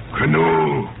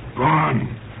 canoe, gone.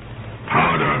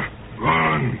 Powder,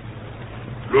 gone.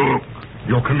 Look.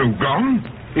 Your canoe gone?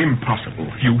 Impossible.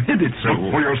 You hid it so.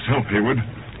 Look for yourself, Heyward.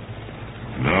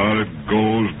 There it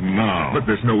goes now. But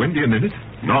there's no Indian in it.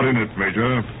 Not in it,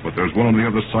 Major, but there's one on the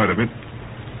other side of it,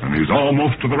 and he's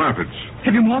almost to the rapids.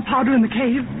 Have you more powder in the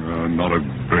cave? Not a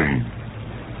grain.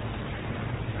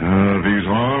 These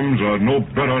arms are no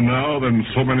better now than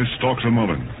so many stalks of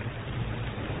mullein.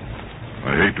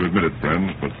 I hate to admit it,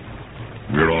 friends, but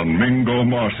we're on Mingo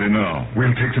Marcy now.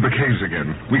 We'll take to the caves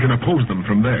again. We can oppose them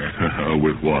from there.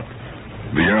 With what?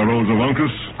 The arrows of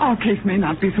Uncas? Our case may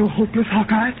not be so hopeless,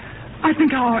 Hawkeye. I think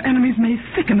our enemies may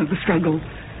sicken of the struggle.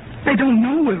 They don't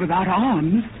know we're without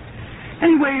arms.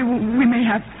 Anyway, we may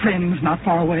have friends not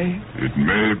far away. It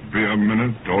may be a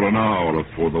minute or an hour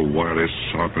before the wily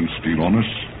serpents steal on us.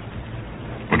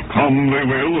 But come they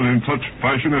will, and in such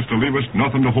fashion as to leave us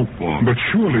nothing to hope for. But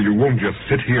surely you won't just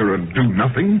sit here and do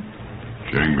nothing?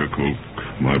 Chingachgook,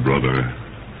 my brother,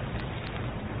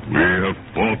 we have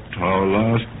fought our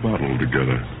last battle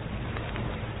together.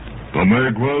 The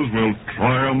Maguas will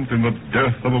triumph in the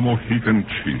death of a Mohican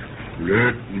chief.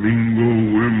 Let Mingo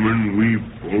women weep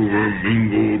over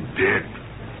Mingo death.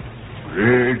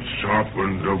 Great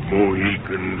serpent of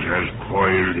Mohicans has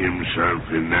coiled himself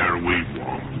in their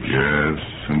wigwams. Yes,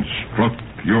 and struck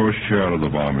your share of the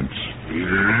varmints.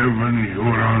 11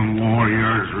 Huron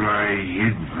warriors lie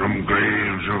hid from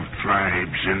graves of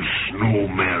tribes in snow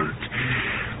melt.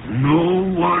 No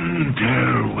one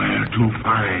tell where to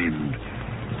find.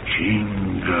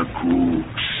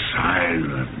 Chingachgook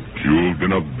silent. You've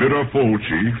been a bitter foe,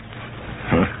 Chief.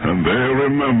 And they'll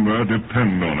remember,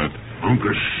 depend on it.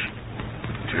 Uncas,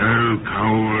 tell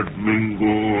coward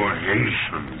Mingo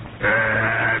hasten.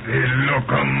 They look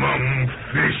among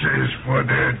fishes for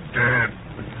their dead.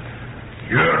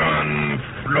 Huron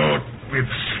float with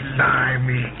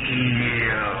slimy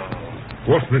eel.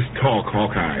 What's this talk,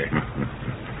 Hawkeye?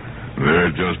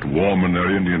 They're just warming their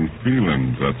Indian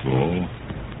feelings, that's all.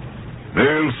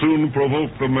 They'll soon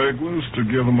provoke the Maguas to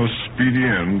give them a speedy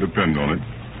end, depend on it.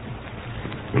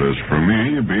 But as for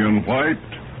me, being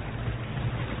white,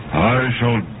 I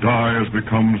shall die as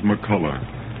becomes McCullough,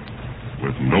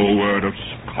 with no word of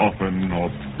scoffing or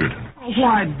bitter.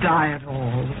 Why die at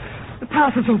all? The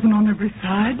path is open on every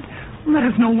side. Let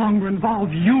us no longer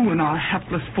involve you in our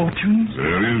hapless fortunes.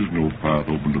 There is no path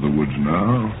open to the woods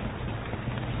now.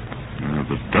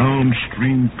 The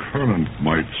downstream current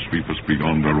might sweep us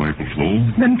beyond our rifle flow.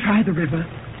 Then try the river.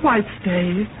 Why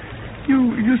stay?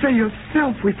 You say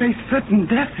yourself we face certain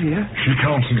death here. She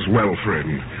counsels well,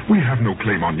 friend. We have no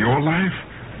claim on your life.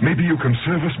 Maybe you can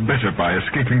serve us better by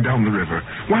escaping down the river.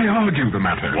 Why argue the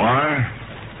matter? Why?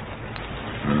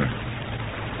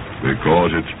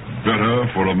 Because it's better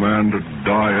for a man to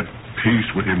die at peace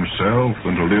with himself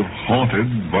than to live haunted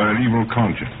by an evil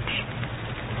conscience.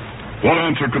 What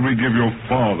answer could we give your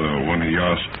father when he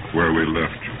asked where we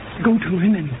left you? Go to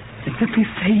him and simply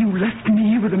say you left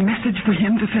me with a message for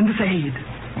him to send us aid.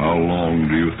 How long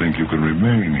do you think you can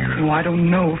remain here? Oh, I don't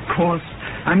know, of course.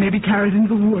 I may be carried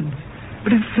into the woods.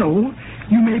 But if so,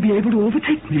 you may be able to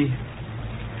overtake me.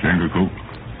 Chingachgook,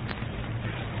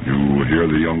 you hear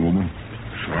the young woman?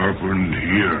 Sharpened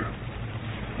here.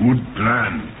 Good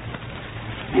plan.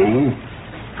 Go,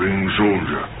 bring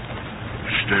soldier.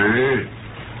 Stay,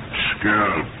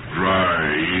 scalp dry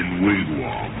in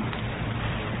wigwam.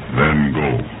 Then go.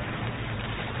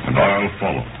 And I'll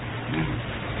follow.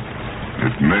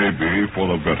 It may be for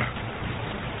the better.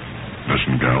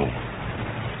 Listen, gal.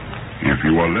 If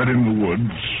you are led in the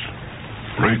woods,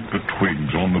 break the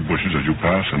twigs on the bushes as you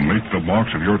pass and make the marks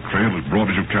of your trail as broad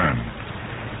as you can.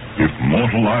 If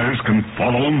mortal eyes can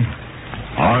follow them,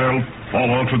 I'll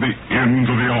follow to the ends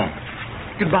of the earth.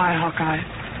 Goodbye, Hawkeye.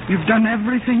 You've done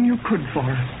everything you could for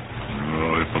us.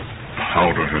 If the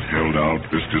powder had held out,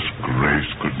 this disgrace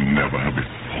could never have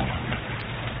befallen.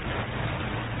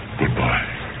 Goodbye.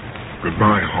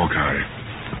 Goodbye, Hawkeye.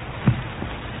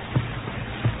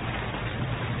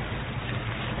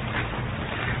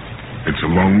 It's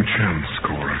a long chance,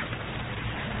 Cora.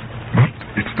 But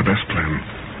it's the best plan.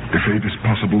 If aid is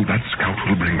possible, that scout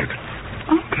will bring it.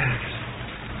 Uncas,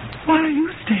 why are you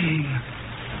staying?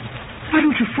 Why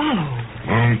don't you follow?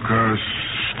 Uncas,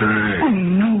 stay. Oh,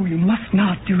 no, you must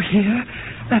not, do you hear?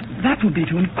 That would be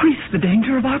to increase the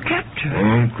danger of our capture.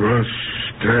 Uncas,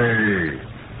 stay.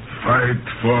 Fight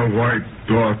for white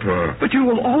daughter. But you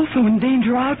will also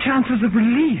endanger our chances of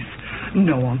release.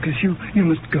 No, Uncas, you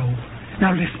must go.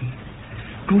 Now listen.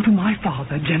 Go to my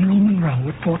father, General Munro,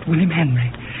 at Fort William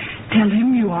Henry. Tell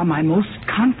him you are my most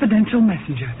confidential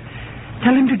messenger.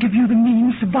 Tell him to give you the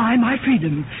means to buy my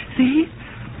freedom. See?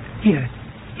 Here,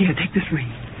 take this ring.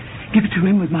 Give it to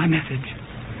him with my message.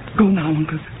 Go now,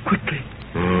 Uncas, quickly.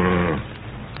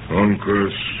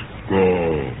 Uncas,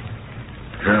 go.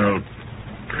 Help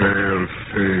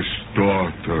pale-faced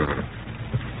daughter.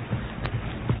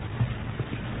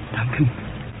 Duncan,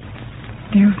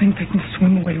 do you think they can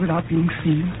swim away without being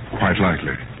seen? Quite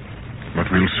likely.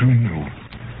 But we'll soon know.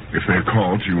 If they're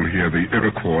caught, you'll hear the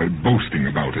Iroquois boasting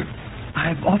about it.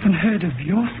 I've often heard of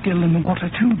your skill in the water,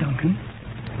 too, Duncan.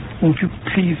 Won't you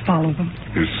please follow them?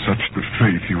 Is such the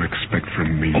faith you expect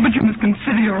from me? Oh, but you must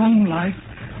consider your own life.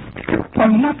 I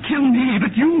will not kill me,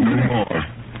 but you... No more.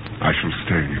 I shall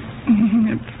stay.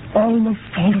 It's all the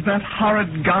fault of that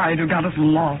horrid guide who got us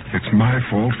lost. It's my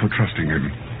fault for trusting him.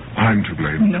 I'm to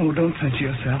blame. No, don't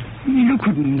censure yourself. You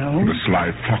couldn't know. The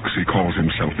sly fox he calls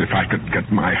himself, if I could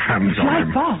get my hands on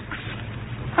him. Sly fox?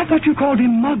 I thought you called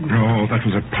him Magua. No, that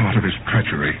was a part of his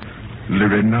treachery. Le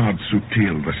Renard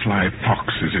Subtil, the sly fox,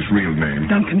 is his real name.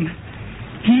 Duncan,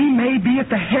 he may be at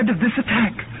the head of this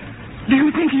attack. Do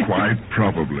you think he... Quite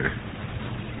probably.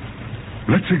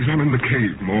 Let's examine the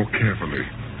cave more carefully.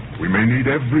 We may need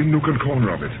every nook and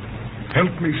corner of it.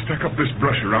 Help me stack up this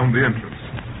brush around the entrance.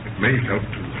 It may help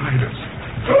to hide us.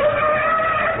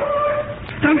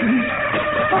 Duncan,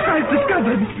 Hawkeye's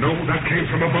discovered. No, that came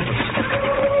from above us.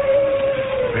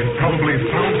 They probably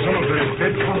found some of their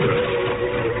dead comrades.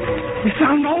 We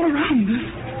sound all around us.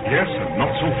 Yes, and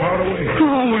not so far away.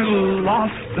 Oh, we're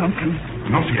lost, Duncan.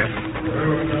 Not yet.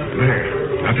 There,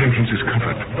 that entrance is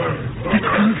covered. Let's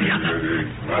close the other.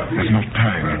 There's not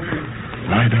time.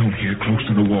 Lie down here close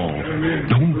to the wall.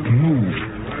 Don't move.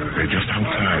 They're just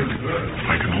outside.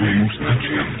 I can almost touch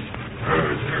them.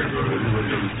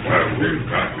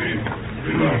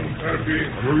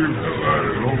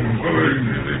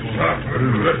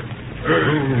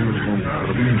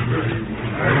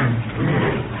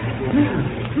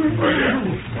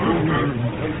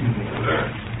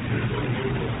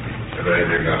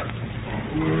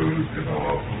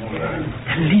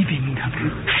 They're leaving,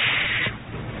 Duncan.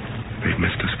 They've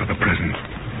missed us for the present,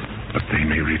 but they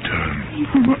may return.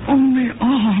 We're only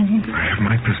armed. I have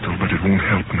my pistol, but it won't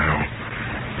help now.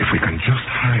 If we can just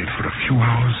hide for a few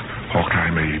hours,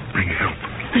 Hawkeye may bring help.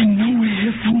 They know we're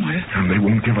here somewhere. And they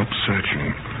won't give up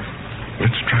searching.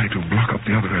 Let's try to block up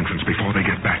the other entrance before they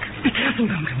get back. Be careful,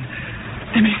 Duncan.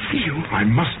 They may see you. I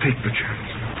must take the chance.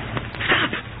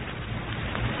 Stop!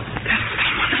 There's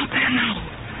someone out there now.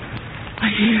 I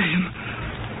hear him.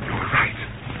 You're right.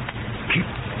 Keep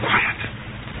quiet.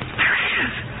 There he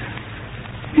is.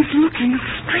 He's looking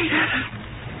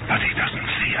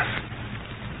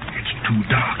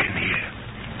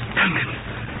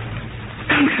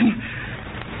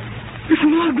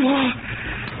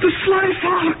The sly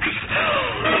fox!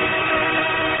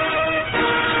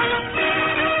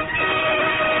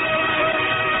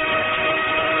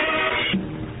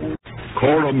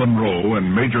 Cora Munro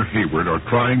and Major Heyward are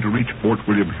trying to reach Fort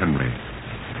William Henry.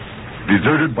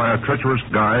 Deserted by a treacherous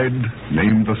guide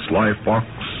named the Sly Fox,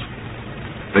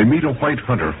 they meet a white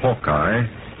hunter, Hawkeye,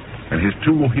 and his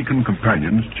two Mohican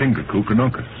companions, Chingachgook and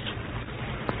Uncas.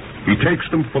 He takes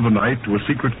them for the night to a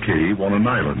secret cave on an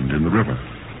island in the river.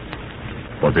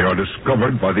 But they are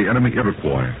discovered by the enemy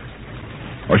Iroquois.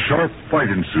 A sharp fight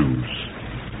ensues,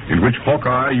 in which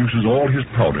Hawkeye uses all his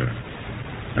powder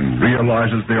and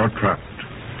realizes they are trapped.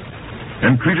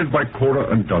 Entreated by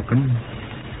Cora and Duncan,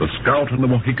 the scout and the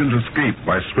Mohicans escape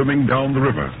by swimming down the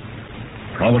river,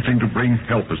 promising to bring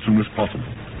help as soon as possible.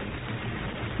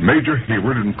 Major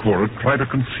Heyward and Cora try to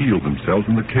conceal themselves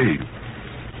in the cave,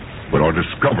 but are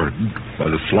discovered by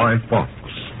the Sly Fox.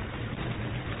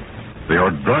 They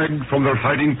are dragged from their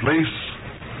hiding place,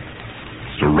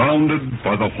 surrounded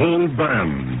by the whole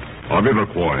band of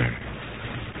Iroquois.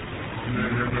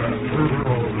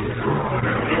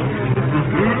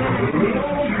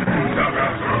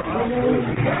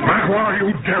 Magua,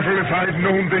 you devil, if I'd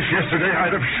known this yesterday,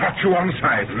 I'd have shot you on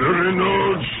sight.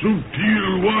 Renaud subtil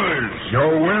wise.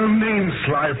 You're well named,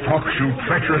 Sly Fox, you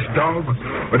treacherous dog.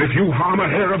 But if you harm a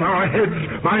hair of our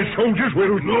heads, my soldiers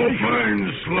will... No fine,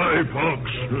 Sly Fox.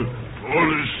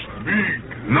 Forest big.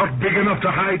 Not big enough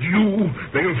to hide you.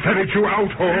 They'll ferret you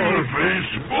out, or...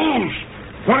 Face boast.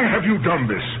 Why have you done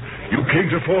this? You came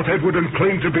to Fort Edward and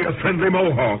claimed to be a friendly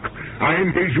Mohawk. I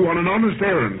engaged you on an honest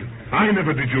errand. I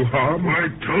never did you harm. My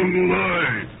tongue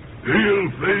lie.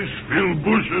 Pale-face fill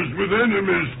bushes with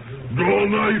enemies. Draw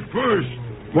knife first.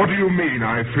 What do you mean,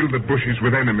 I fill the bushes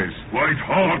with enemies? White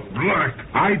heart black.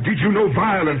 I did you no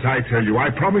violence, I tell you.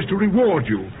 I promised to reward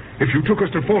you if you took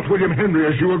us to Fort William Henry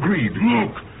as you agreed.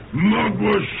 Look,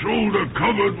 Magua's shoulder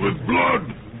covered with blood.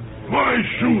 Why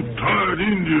shoot tired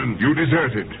Indians? You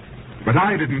deserted. But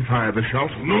I didn't fire the shot.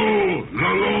 No,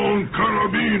 la long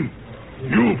carabine.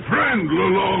 You friend la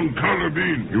long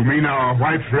carabine. You mean our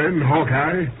white friend,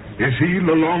 Hawkeye? Is he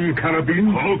la long carabine?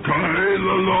 Hawkeye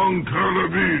la long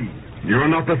carabine. You're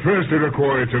not the first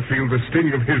Iroquois to feel the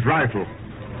sting of his rifle.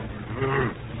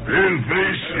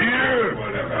 Pale-face here?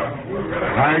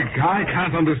 I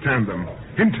can't understand them.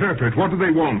 Interpret. What do they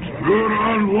want?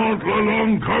 Huron want la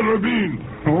long carabine.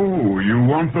 Oh, you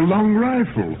want the long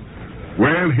rifle.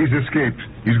 Well, he's escaped.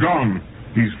 He's gone.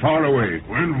 He's far away.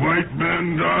 When white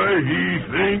man die, he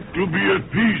think to be at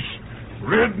peace.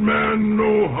 Red man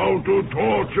know how to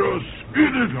torture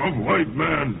spirit of white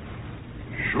man.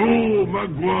 Show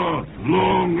Magua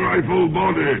long rifle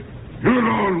body.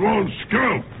 Huron won't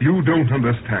scalp. You don't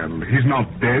understand. He's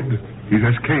not dead. He's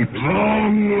escaped.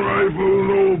 Long rifle,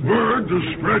 no bird to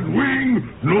spread wing,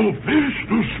 no fish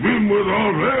to swim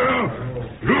without air.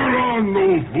 Huron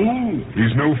no fool.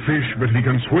 He's no fish, but he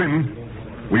can swim.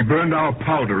 We burned our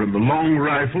powder and the long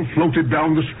rifle floated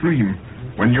down the stream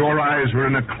when your eyes were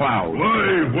in a cloud.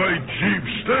 Why, white chief,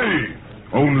 stay.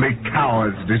 Only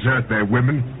cowards desert their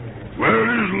women. Where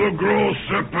is Le Gros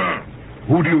Sepin?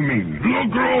 Who do you mean? Le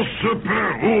Gros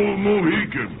Sepin, old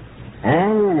Mohican.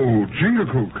 Oh,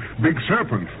 Chingachgook, big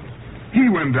serpent. He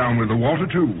went down with the water,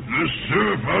 too. Le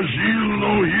Surf Agile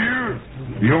no here?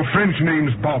 Your French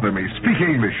names bother me. Speak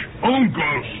English.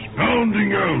 Uncas,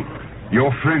 pounding out.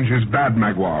 Your French is bad,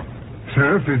 Magua.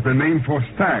 Surf is the name for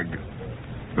stag.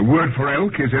 The word for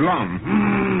elk is elan.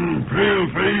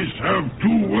 Pale-face have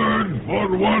two words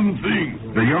for one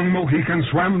thing. The young Mohican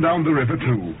swam down the river,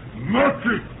 too.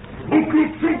 Magic!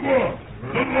 Ukutsupa!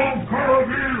 The long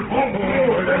carabine!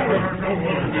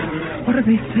 What are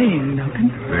they saying, Duncan?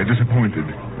 They're disappointed.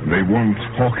 They want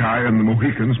Hawkeye and the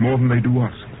Mohicans more than they do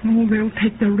us. Oh, they'll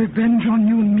take their revenge on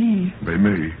you and me. They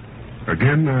may.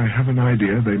 Again, I have an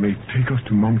idea they may take us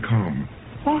to Montcalm.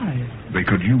 Why? They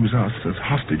could use us as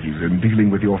hostages in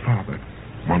dealing with your father.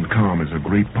 Montcalm is a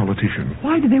great politician.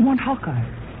 Why do they want Hawkeye?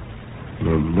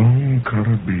 The long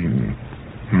carabine.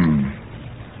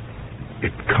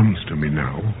 It comes to me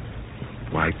now.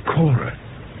 Why, Cora.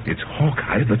 It's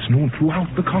Hawkeye that's known throughout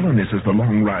the colonies as the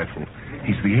long rifle.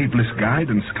 He's the ablest guide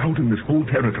and scout in this whole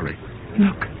territory.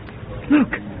 Look.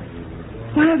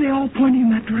 Why are they all pointing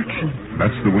in that direction?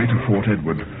 That's the way to Fort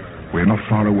Edward. We're not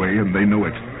far away, and they know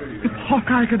it. If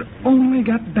Hawkeye could only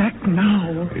get back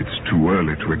now. It's too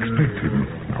early to expect him.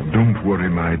 Now, don't worry,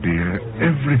 my dear.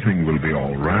 Everything will be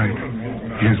all right.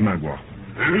 Here's Magua.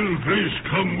 Pale-face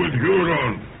come with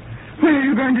Huron. Where are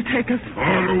you going to take us?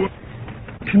 Far away.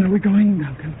 Where are we going,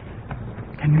 Duncan?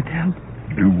 Can you tell?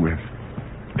 Due west.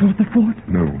 Toward the fort?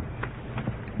 No.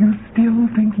 You still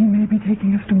think he may be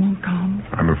taking us to Montcalm?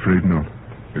 I'm afraid not.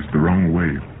 It's the wrong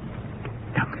way.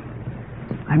 Duncan,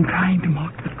 I'm trying to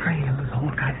mark the trail, as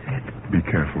Hawkeye said. Be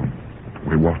careful.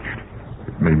 We're watched.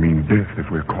 It may mean death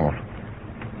if we're caught.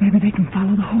 Maybe they can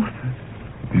follow the horses.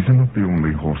 These are not the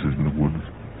only horses in the woods.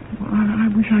 Well, I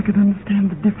wish I could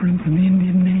understand the difference in the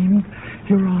Indian names.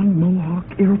 Huron, Mohawk,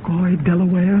 Iroquois,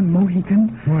 Delaware, and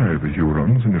Mohican. Why, the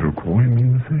Hurons and Iroquois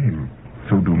mean the same.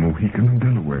 So do Mohican and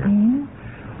Delaware. Oh?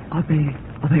 Are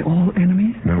they all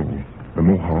enemies? No. The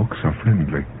Mohawks are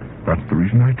friendly. That's the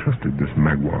reason I trusted this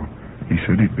Magua. He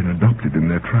said he'd been adopted in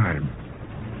their tribe.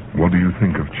 What do you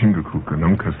think of Chingachgook and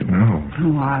Uncas now?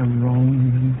 Oh, I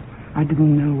wronged them. I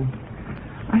didn't know.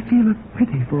 I feel a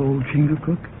pity for old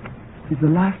Chingachgook. He's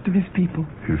the last of his people.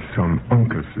 His son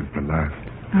Uncas is the last.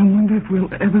 I wonder if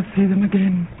we'll ever see them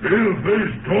again.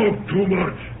 Paleface talk too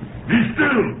much. Be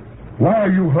still. Why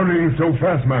are you hurrying so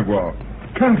fast, Magua?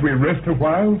 Can't we rest a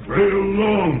while? Trail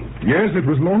long. Yes, it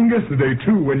was long yesterday,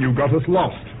 too, when you got us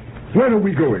lost. Where are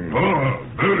we going? Far,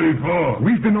 very far.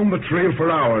 We've been on the trail for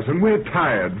hours, and we're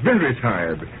tired, very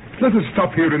tired. Let us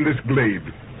stop here in this glade.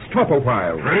 Stop a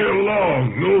while. Trail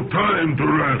long. No time to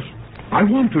rest. I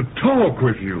want to talk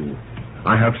with you.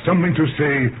 I have something to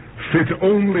say fit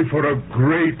only for a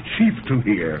great chief to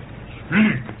hear.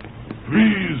 Speak.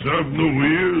 Please have no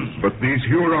ears. But these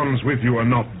Hurons with you are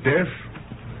not deaf.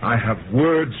 I have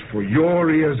words for your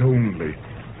ears only.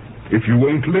 If you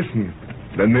won't listen,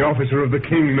 then the officer of the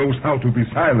king knows how to be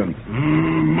silent.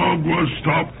 Magua,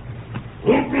 stop.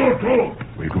 Talk.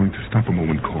 We're going to stop a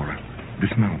moment, Cora.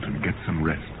 Dismount and get some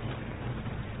rest.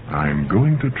 I'm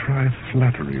going to try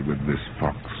flattery with this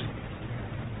fox.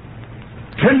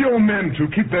 Tell your men to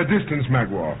keep their distance,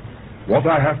 Magua. What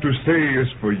I have to say is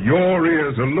for your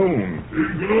ears alone.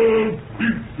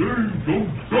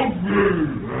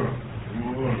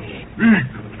 Speak.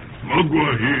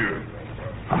 Magua here.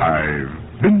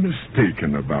 I've been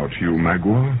mistaken about you,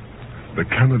 Magua. The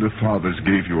Canada fathers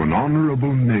gave you an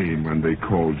honorable name when they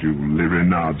called you Le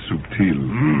Renard Subtil.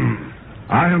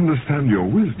 I understand your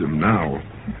wisdom now.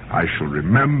 I shall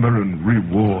remember and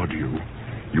reward you.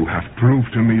 You have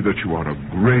proved to me that you are a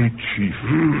great chief.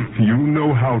 You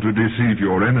know how to deceive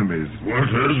your enemies. What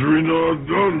has Renard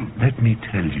done? Let me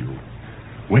tell you.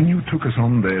 When you took us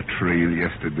on their trail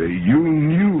yesterday, you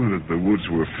knew that the woods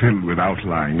were filled with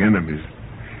outlying enemies.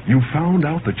 You found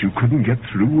out that you couldn't get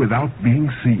through without being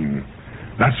seen.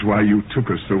 That's why you took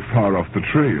us so far off the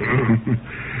trail.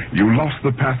 You lost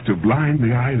the path to blind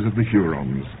the eyes of the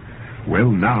Hurons. Well,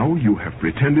 now you have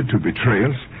pretended to betray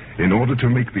us in order to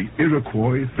make the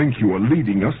Iroquois think you are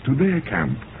leading us to their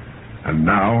camp. And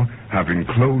now, having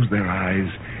closed their eyes,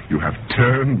 you have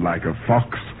turned like a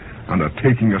fox and are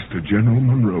taking us to General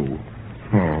Munro.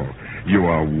 Oh, you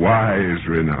are wise,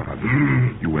 Renard.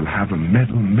 You will have a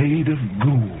medal made of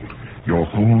gold. Your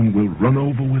horn will run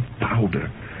over with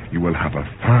powder. You will have a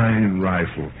fine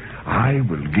rifle. I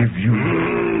will give you...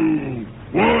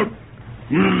 What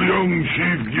will young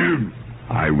chief give?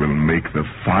 I will make the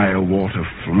fire water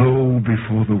flow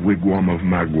before the wigwam of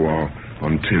Magua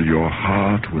until your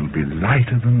heart will be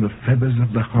lighter than the feathers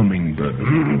of the hummingbird.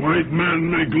 White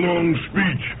men make long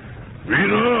speech.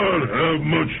 Renard have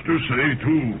much to say,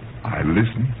 too. I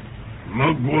listen.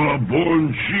 Magua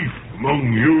born chief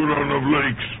among Huron of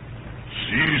lakes.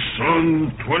 See sun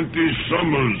 20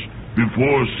 summers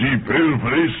before see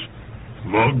paleface.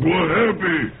 Magua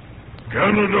happy.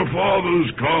 Canada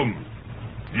fathers come.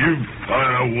 Give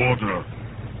fire water.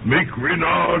 Make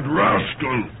Renard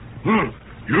rascal.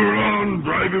 Huron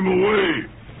drive him away.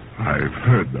 I've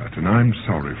heard that, and I'm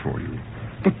sorry for you.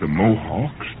 But the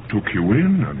Mohawks took you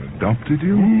in and adopted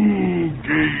you? Who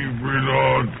gave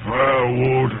Renard fire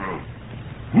water?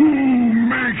 Who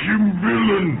make him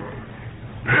villain?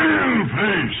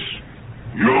 Paleface.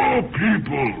 Your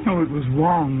people. Oh, it was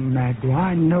wrong, Magua.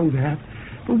 I know that.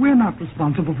 But we're not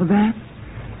responsible for that.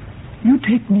 You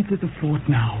take me to the fort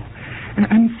now,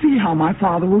 and see how my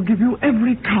father will give you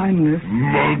every kindness.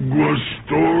 Magua's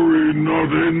story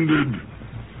not ended.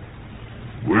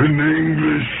 When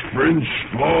English-French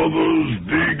fathers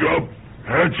dig up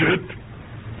hatchet,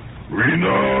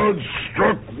 Renard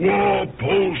struck war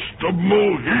post of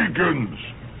Mohicans.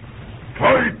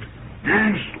 Fight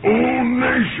against own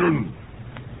nation.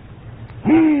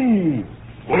 Who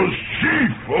was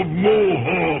chief of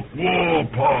Mohawk war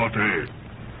party?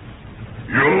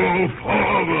 Your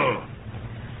father.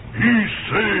 He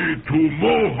say to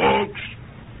Mohawks,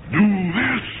 do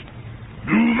this,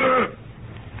 do that.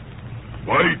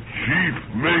 White chief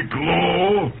make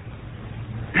law.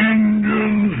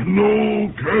 Indians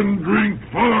no can drink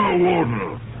fire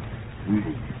water.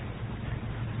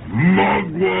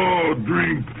 Magua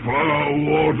drink fire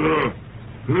water.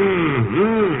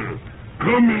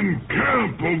 Come coming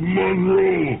camp of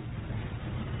Munro.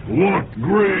 What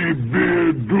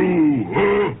Greybeard do,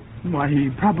 huh? Why, he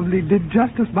probably did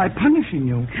justice by punishing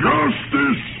you.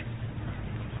 Justice?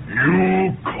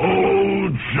 You call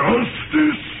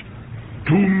justice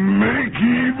to make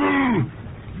evil,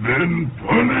 then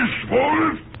punish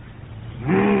for it?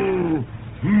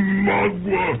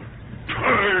 Magua,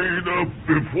 tied up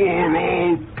before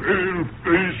all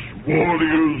pale-faced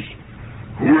warriors,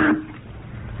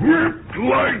 whipped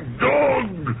like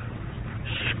dog,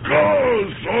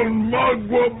 scars on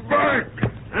Magua back,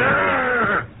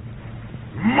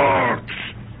 marks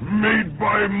made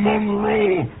by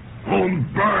Munro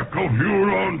on back of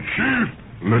Huron chief.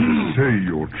 Let's say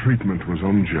your treatment was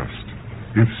unjust.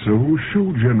 If so,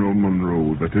 show General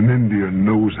Munro that an Indian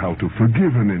knows how to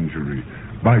forgive an injury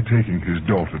by taking his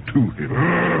daughter to him.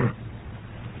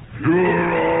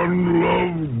 Huron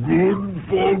love good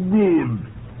for good,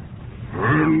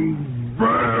 and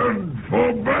bad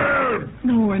for bad.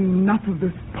 No, enough of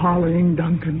this parleying,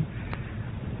 Duncan.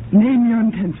 Name your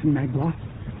intention, Magua.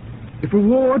 If a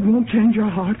ward won't change your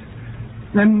heart,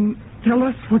 then tell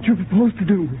us what you propose to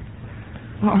do.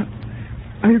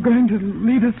 Are you going to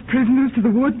lead us prisoners to the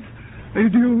woods? Or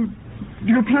do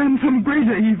you plan some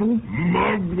greater evil?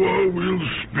 Magua will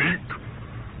speak.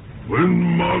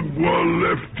 When Magua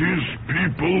left his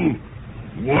people,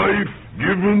 wife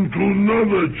given to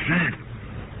another chief.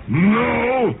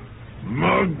 Now,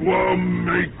 Magua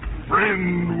make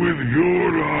friend with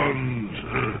Hurons.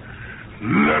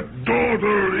 Let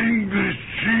daughter English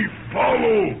chief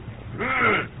follow.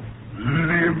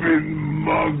 Live in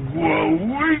Magua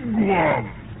wigwam.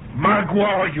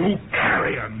 Magua, you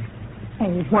carrion!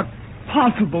 Oh, what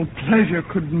possible pleasure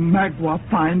could Magua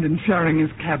find in sharing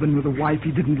his cabin with a wife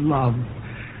he didn't love?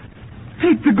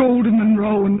 Take the golden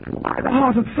Munro and the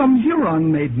heart of some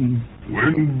Huron maiden.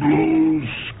 Wind blows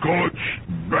scorched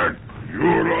back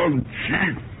Huron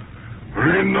chief.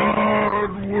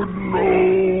 Renard would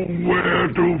know where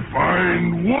to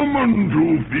find woman to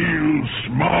feel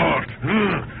smart.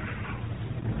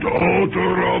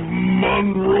 Daughter of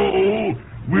Munro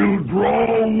will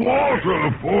draw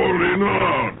water for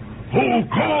Renard. Whole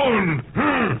corn,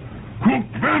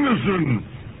 cooked venison.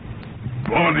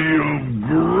 Body of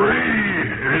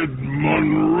Greyhead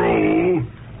Munro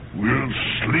will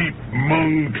sleep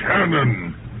 'mong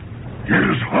cannon.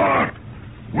 His heart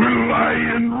will lie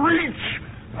in reach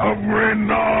of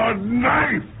Renard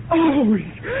knife. Oh,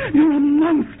 you're a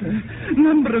monster.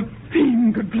 Number of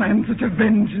fiend could plan such a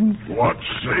vengeance. What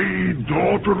say,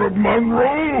 daughter of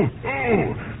Munro?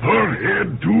 Oh, her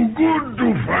head too good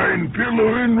to find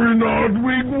pillow in Renard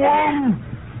wigwam.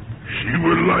 She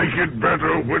will like it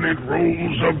better when it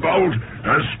rolls about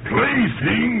as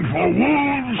plaything for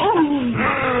wolves.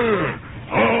 Oh.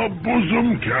 Our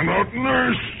bosom cannot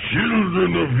nurse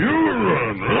children of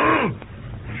Huron, huh?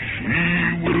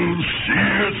 She will see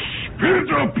it spit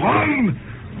upon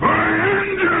by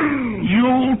Indians.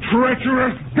 You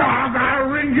treacherous dog, I'll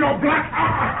wring your black...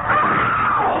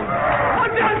 Oh,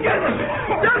 Duncan!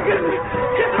 Duncan!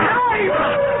 He's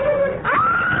alive!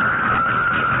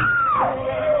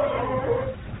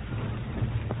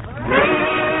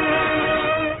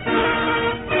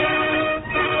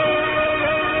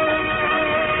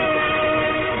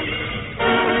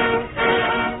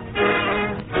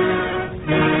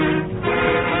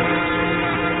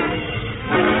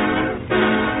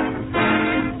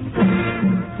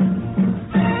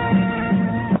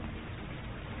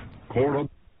 Cora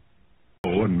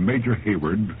and Major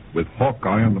Heyward, with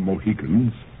Hawkeye and the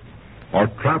Mohicans, are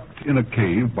trapped in a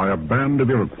cave by a band of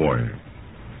Iroquois.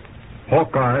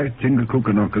 Hawkeye, Chingachgook,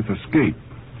 and Uncas escape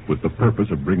with the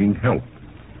purpose of bringing help.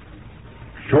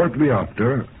 Shortly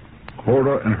after,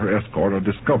 Cora and her escort are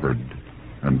discovered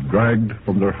and dragged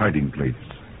from their hiding place.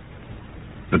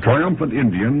 The triumphant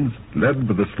Indians, led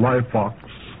by the sly fox,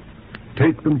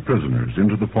 take them prisoners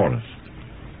into the forest.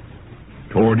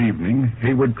 Toward evening,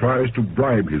 Heyward tries to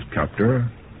bribe his captor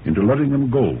into letting them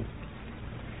go.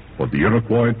 But the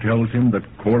Iroquois tells him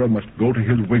that Cora must go to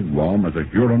his wigwam as a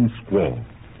Huron squaw.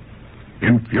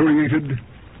 Infuriated,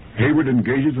 Heyward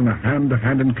engages in a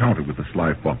hand-to-hand encounter with the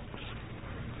sly fox.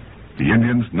 The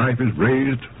Indian's knife is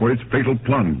raised for its fatal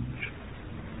plunge,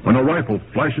 when a rifle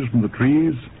flashes from the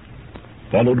trees,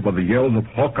 followed by the yells of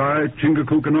Hawkeye,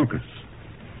 Chingachgook, and Uncas.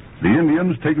 The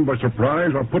Indians, taken by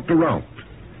surprise, are put to rout,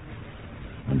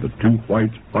 and the two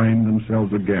whites find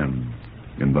themselves again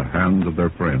in the hands of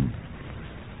their friends.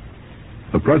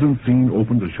 The present scene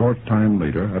opens a short time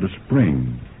later at a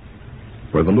spring,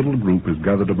 where the little group is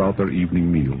gathered about their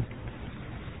evening meal.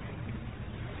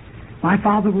 My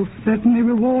father will certainly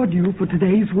reward you for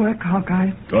today's work, Hawkeye.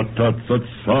 Tut, such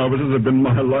services have been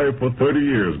my life for 30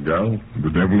 years, gal. The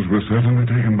devils were certainly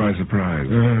taken by surprise.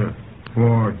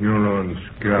 Poor Huron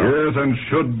scout. Yes, and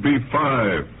should be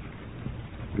 5.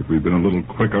 If we'd been a little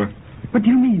quicker. What do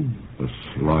you mean? The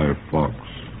sly fox.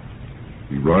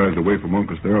 He writhed away from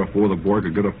Uncas there before the boy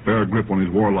could get a fair grip on his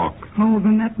warlock. Oh,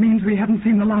 then that means we haven't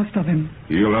seen the last of him.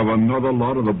 He'll have another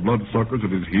lot of the bloodsuckers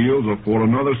at his heels before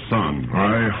another son.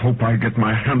 I hope I get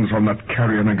my hands on that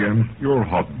carrion again. You're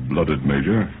hot-blooded,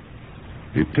 Major.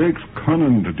 It takes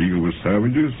cunning to deal with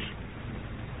savages.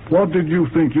 What did you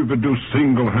think you could do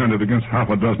single-handed against half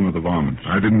a dozen of the varmints?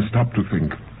 I didn't stop to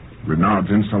think. Renard's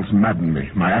insults maddened me.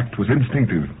 My act was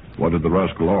instinctive. What did the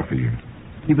rascal offer you?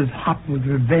 He was hot with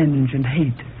revenge and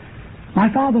hate.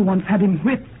 My father once had him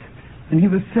whipped, and he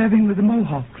was serving with the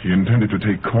Mohawks. He intended to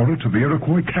take Cora to the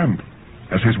Iroquois camp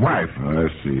as his wife. I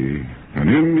see. An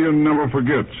Indian never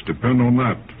forgets. Depend on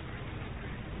that.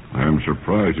 I am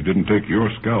surprised he didn't take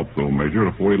your scalp, though, Major,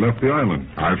 before he left the island.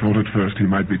 I thought at first he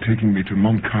might be taking me to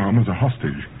Montcalm as a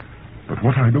hostage. But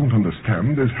what I don't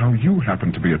understand is how you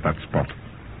happened to be at that spot.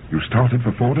 You started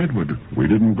for Fort Edward. We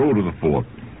didn't go to the fort.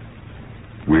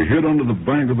 We hid under the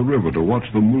bank of the river to watch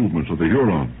the movements of the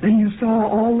Huron. Then you saw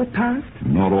all that passed?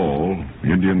 Not all.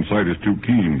 The Indian sight is too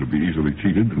keen to be easily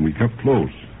cheated, and we kept close.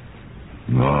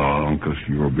 No, Uncas,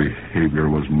 your behavior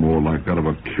was more like that of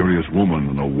a curious woman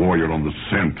than a warrior on the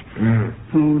scent.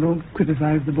 Oh, don't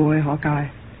criticize the boy, Hawkeye.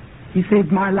 He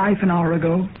saved my life an hour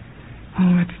ago.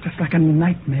 Oh, it's just like a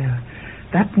nightmare.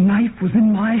 That knife was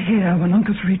in my hair when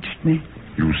Uncas reached me.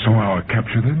 You saw our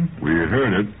capture then? We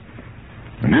heard it.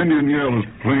 An Indian yell is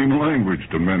plain language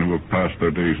to men who have passed their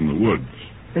days in the woods.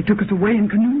 They took us away in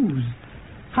canoes.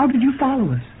 How did you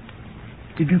follow us?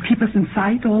 Did you keep us in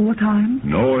sight all the time?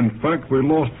 No, in fact, we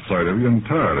lost sight of you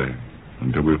entirely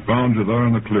until we found you there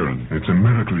in the clearing. It's a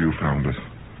miracle you found us.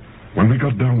 When we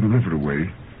got down the river away,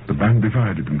 the band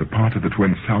divided, and the party that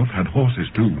went south had horses,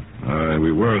 too. Aye,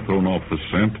 we were thrown off the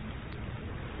scent.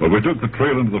 But we took the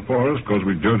trail into the forest because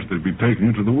we judged they'd be taking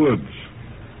you to the woods.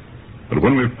 But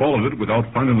when we followed it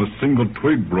without finding a single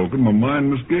twig broken, my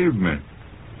mind misgave me.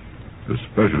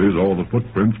 Especially as all the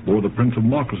footprints bore the prints of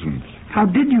moccasins. How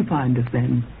did you find us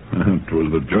then? It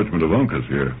was the judgment of Uncas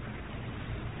here.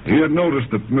 He had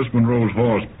noticed that Miss Monroe's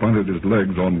horse planted his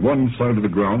legs on one side of the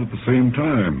ground at the same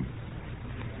time.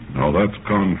 Now that's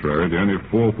contrary to any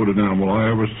 4-footed animal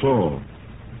I ever saw,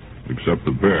 except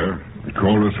the bear.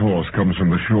 Cora's horse comes from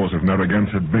the shores of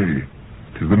Narragansett Bay.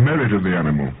 'Tis the merit of the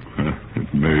animal.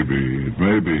 It may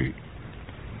be.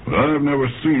 But I've never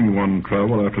seen one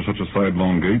travel after such a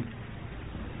sidelong gait.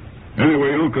 Anyway,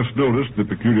 Uncas noticed the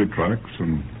peculiar tracks,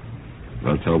 and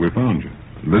that's how we found you.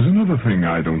 There's another thing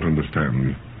I don't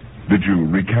understand. Did you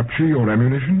recapture your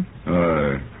ammunition?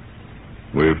 Aye.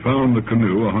 We found the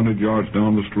canoe 100 yards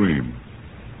down the stream.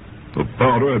 The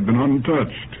powder had been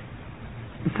untouched.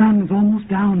 The sun is almost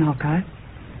down, Hawkeye.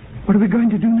 What are we going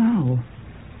to do now?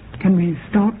 Can we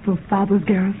start for Father's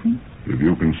garrison? If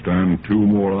you can stand 2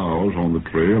 more hours on the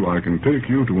trail, I can take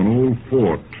you to an old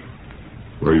fort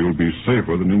where you'll be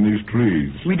safer than in these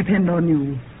trees. We depend on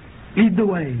you. Lead the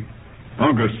way.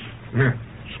 Uncas,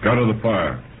 scatter the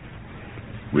fire.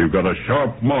 We've got a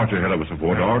sharp march ahead of us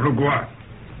before dark.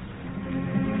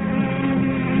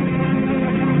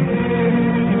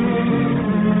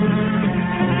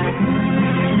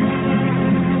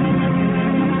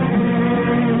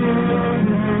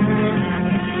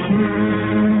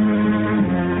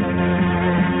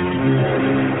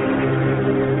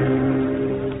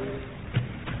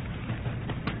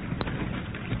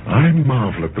 I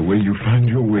marvel at the way you find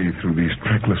your way through these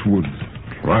trackless woods.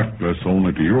 Trackless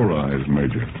only to your eyes,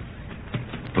 Major.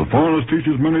 The forest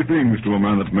teaches many things to a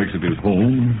man that makes it his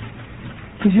home.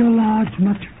 Is your lodge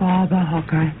much farther,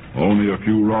 Hawkeye? Only a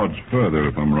few rods further,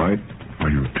 if I'm right. Are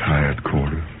you tired,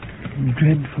 Cora?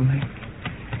 Dreadfully.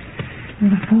 Is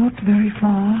the fort very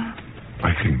far?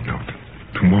 I think not.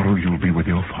 Tomorrow you'll be with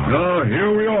your father. Ah,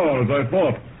 here we are, as I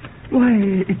thought.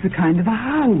 Why, it's a kind of a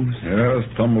house. Yes,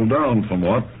 tumbled down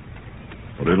somewhat.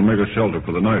 But it'll make a shelter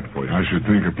for the night for you. I should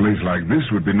think a place like this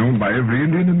would be known by every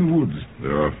Indian in the woods.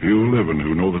 There are few living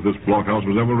who know that this blockhouse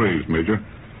was ever raised, Major.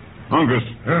 Uncas,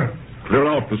 clear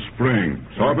out the spring.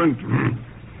 Sergeant,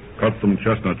 cut some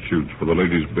chestnut shoots for the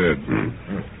lady's bed.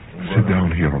 Sit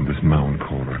down here on this mound,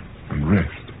 Cora, and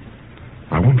rest.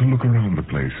 I want to look around the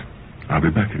place. I'll be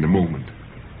back in a moment.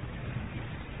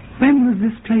 When was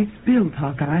this place built,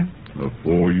 Hawkeye?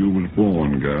 Before you was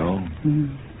born, gal.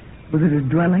 Was it a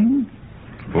dwelling?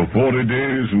 For 40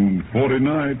 days and 40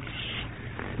 nights.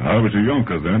 I was a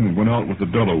younker then and went out with the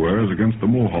Delawares against the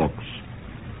Mohawks.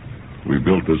 We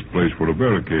built this place for a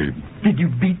barricade. Did you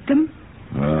beat them?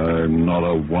 Not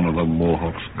a one of the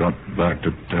Mohawks got back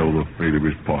to tell the fate of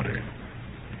his party.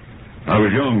 I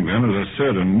was young then, as I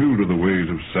said, and new to the ways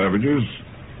of savages.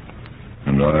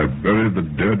 And I buried the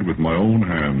dead with my own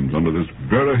hands under this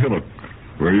very hillock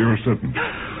where you're sitting.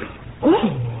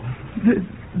 Oh,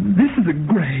 this is a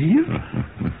grave?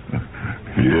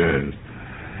 Yes.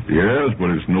 Yes,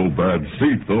 but it's no bad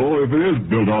seat, though, if it is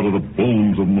built out of the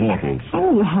bones of mortals.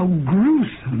 Oh, how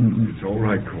gruesome. It's all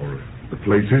right, Cora. The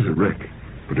place is a wreck,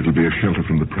 but it'll be a shelter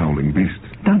from the prowling beast.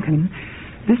 Duncan,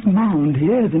 this mound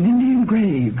here is an Indian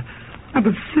grave. I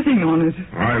was sitting on it.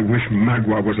 I wish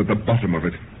Magua was at the bottom of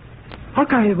it.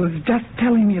 Hawkeye was just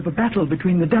telling me of a battle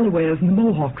between the Delawares and the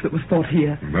Mohawks that was fought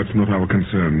here. That's not our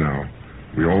concern now.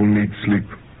 We all need sleep.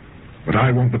 But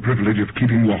I want the privilege of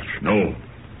keeping watch. No.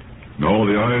 No,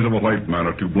 the eyes of a white man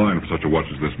are too blind for such a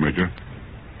watch as this, Major.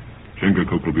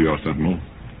 Chingachgook will be our sentinel.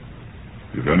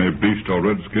 If any beast or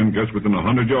redskin gets within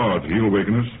 100 yards, he'll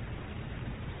waken us.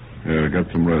 Here, get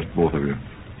some rest, both of you.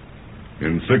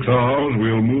 In 6 hours,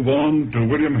 we'll move on to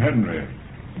William Henry.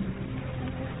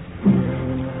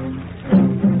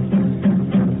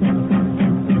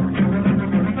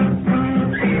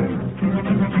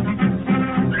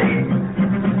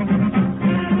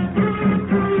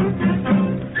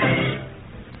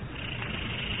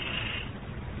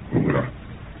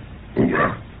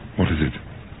 What is it?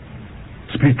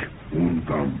 Speak.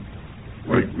 Uncas.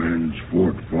 White man's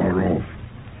fort far off.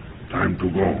 Time to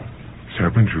go.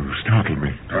 Serpent, you startled me.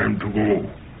 Time to go.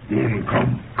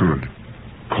 Uncas. Good.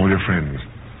 Call your friends.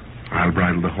 I'll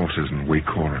bridle the horses and wake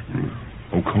Cora.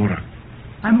 Oh, Cora.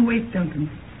 I'm awake, Duncan.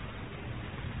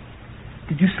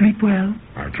 Did you sleep well?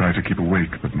 I tried to keep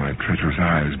awake, but my treacherous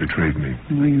eyes betrayed me.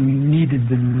 Well, you needed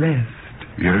the rest.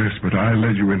 Yes, but I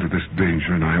led you into this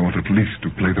danger, and I ought at least to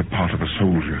play the part of a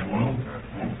soldier.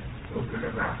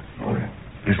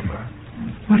 Listen.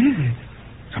 What is it?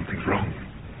 Something's wrong.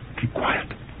 Keep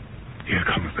quiet. Here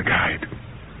comes the guide.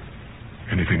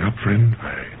 Anything up, friend?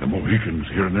 The Mohicans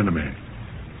hear an enemy.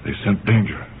 They scent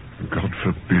danger. God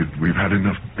forbid. We've had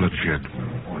enough bloodshed.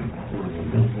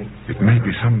 It may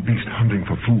be some beast hunting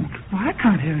for food. Oh, I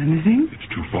can't hear anything. It's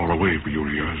too far away for your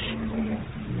ears.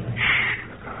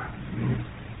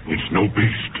 It's no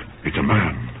beast. It's a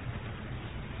man.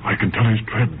 I can tell his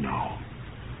tread now.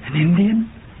 An Indian?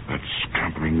 That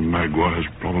scampering Magua has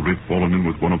probably fallen in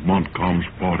with one of Montcalm's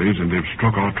parties, and they've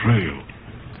struck our trail.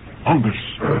 Uncas.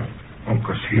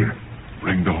 Uncas here.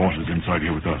 Bring the horses inside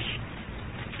here with us.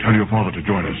 Tell your father to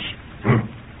join us.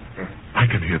 I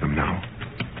can hear them now.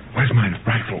 Where's my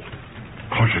rifle?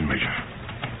 Caution, Major.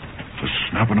 The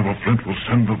snapping of a flint will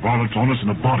send the varlets on us in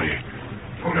a body.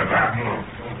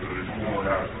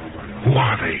 Who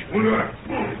are they?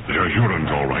 They're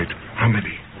Hurons, all right. How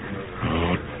many?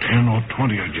 10 or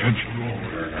 20, I judge.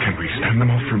 Can we stand them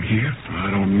off from here?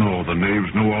 I don't know. The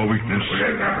knaves know our weakness.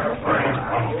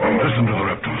 Listen to the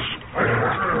reptiles.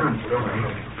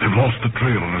 They've lost the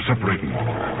trail and are separating.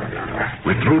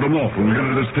 We threw them off when we got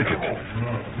into this thicket.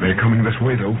 They're coming this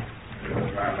way, though.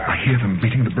 I hear them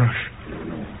beating the brush.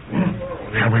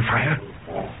 Shall we fire?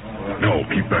 No,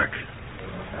 keep back.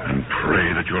 And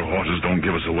pray that your horses don't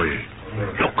give us away.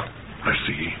 Look, I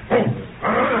see.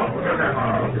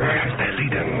 There's their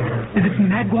leader. Is it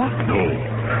Magua? No.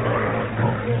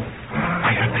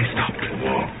 I heard they stopped.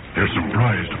 They're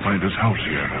surprised to find this house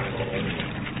here.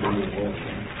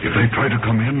 If they try to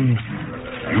come in,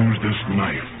 use this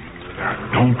knife.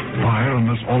 Don't fire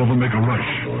unless all of them make a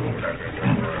rush.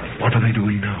 What are they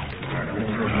doing now?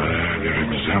 They're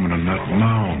examining that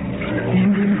mound. The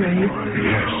Indian grave?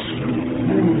 Yes.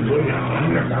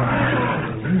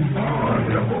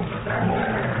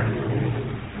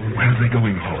 Where are they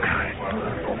going, Hawkeye?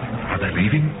 Are they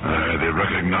leaving? They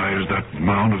recognize that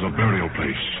mound as a burial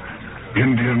place.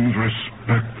 Indians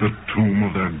respect the tomb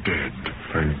of their dead.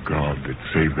 Thank God it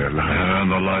saved their lives.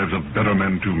 And the lives of better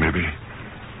men, too, maybe.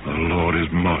 The Lord is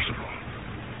merciful.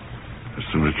 As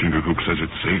soon as Chingachgook says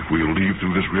it's safe, we'll leave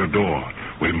through this rear door.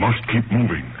 We must keep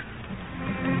moving.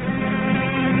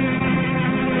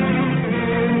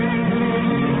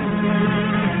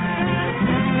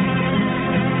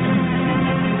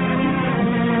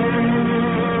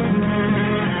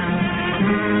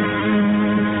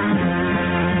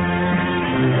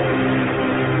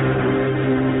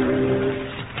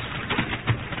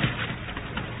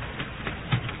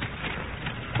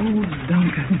 Oh,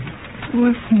 Duncan.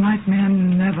 This nightmare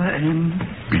never ends.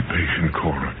 Be patient,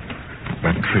 Cora.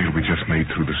 That trail we just made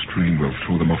through the stream will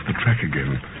throw them off the track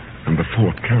again, and the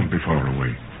fort can't be far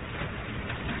away.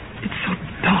 It's so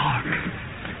dark.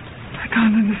 I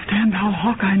can't understand how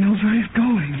Hawkeye knows where he's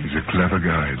going. He's a clever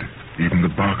guide. Even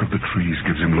the bark of the trees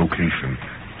gives him location.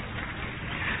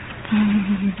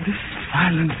 Oh, this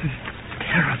silence is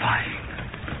terrifying.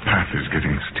 The path is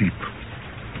getting steep.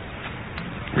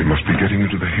 We must be getting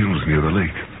into the hills near the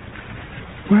lake.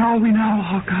 Where are we now,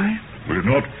 Hawkeye? We're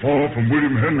not far from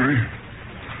William Henry,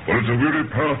 but it's a weary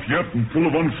path yet and full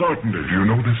of uncertainty. Do you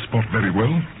know this spot very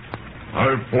well?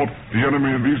 I've fought the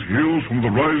enemy in these hills from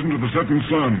the rising to the setting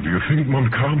sun. Do you think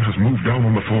Montcalm has moved down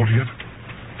on the fort yet?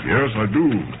 Yes, I do.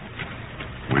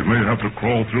 We may have to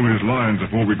crawl through his lines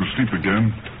before we go sleep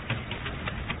again.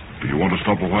 Do you want to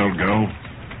stop a while, gal?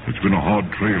 It's been a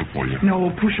hard trail for you. No,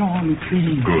 push on,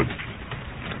 please. Good.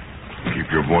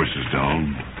 Keep your voices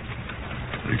down.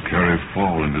 They carry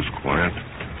fall in this quiet.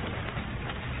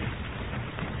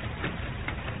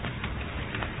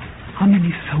 How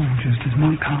many soldiers does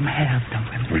Montcalm have,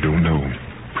 Duncan? We don't know.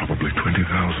 Probably 20,000.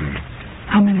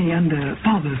 How many under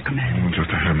Father's command? Just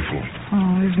a handful.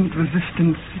 Oh, isn't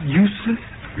resistance useless?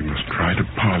 We must try to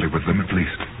parley with them at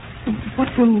least. What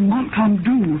will Montcalm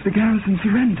do if the garrison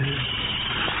surrenders?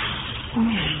 Oh.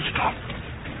 Stop.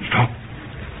 Stop.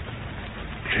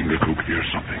 Chingachgook hears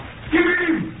something. Get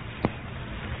in!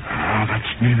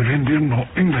 That's neither Indian nor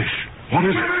English. What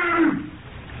is it?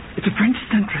 It's a French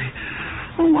sentry.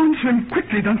 Oh, answer him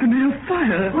quickly, Duncan. He'll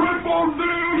fire.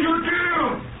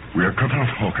 We are cut off,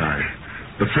 Hawkeye.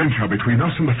 The French are between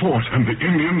us and the fort, and the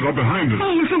Indians are behind us.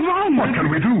 Oh, it's around. What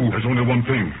can we do? There's only one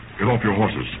thing. Get off your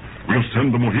horses. We'll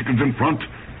send the Mohicans in front,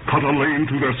 cut a lane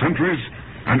through their sentries,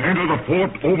 and enter the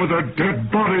fort over their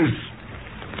dead bodies.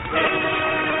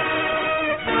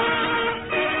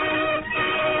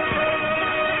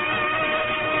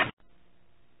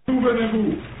 Où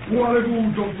venez-vous? Où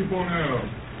allez-vous, gentil bonheur?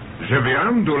 Je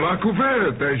viens de la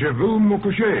couverte et je veux me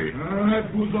coucher.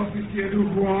 Êtes-vous officier du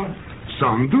roi?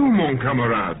 Sans doute, mon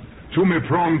camarade. Tu me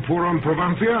prends pour un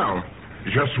provincial.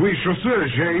 Je suis chasseur.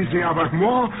 J'ai ici avec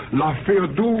moi la fille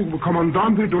du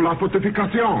commandant de la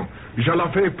fortification. Je la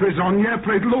fais prisonnière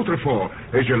près de l'autre fort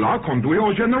et je la conduis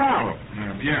au général.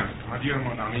 Bien. Adieu,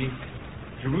 mon ami.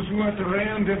 Je vous souhaiterais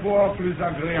un devoir plus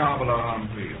agréable à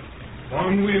remplir.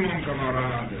 Bonne nuit, mon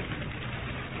camarade.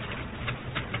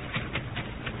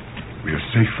 We are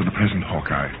safe for the present,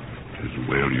 Hawkeye. As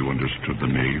well you understood the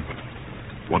knave.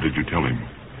 What did you tell him?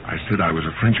 I said I was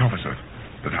a French officer,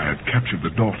 that I had captured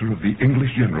the daughter of the English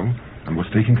general and was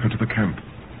taking her to the camp.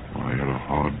 I had a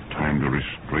hard time to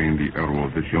restrain the arrow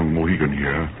of this young Mohican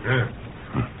here. Yeah.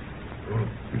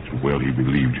 It's well he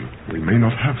believed you. We may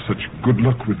not have such good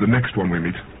luck with the next one we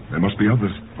meet. There must be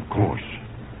others. Of course.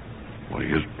 Why,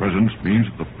 his presence means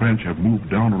that the French have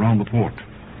moved down around the fort.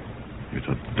 It's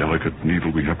a delicate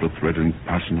needle we have to thread in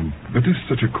passing them. But is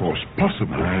such a course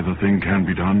possible? The thing can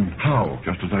be done. How?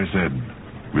 Just as I said.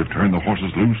 We'll turn the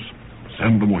horses loose,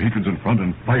 send the Mohicans in front,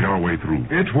 and fight our way through.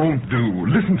 It won't do.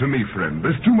 Listen to me, friend.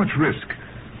 There's too much risk.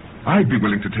 I'd be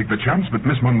willing to take the chance, but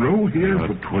Miss Munro here...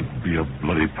 That would be a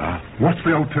bloody path. What's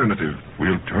the alternative?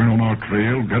 We'll turn on our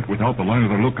trail, get without the line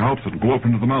of the lookouts, and go up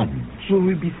into the mountains. Will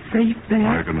we be safe there?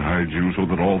 I can hide you so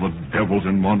that all the devils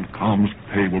in Montcalm's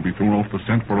pay will be thrown off the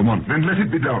scent for a month. Then let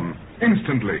it be done.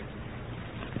 Instantly.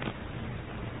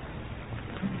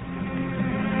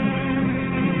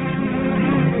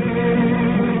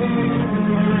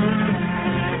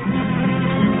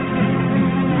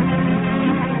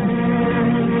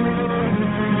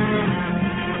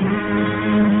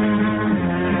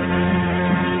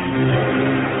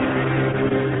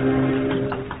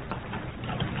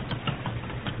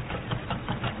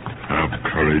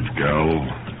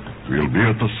 We'll be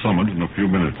at the summit in a few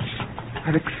minutes.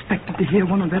 I've expected to hear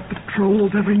one of their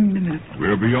patrols every minute.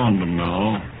 We're beyond them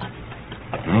now.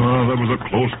 That was a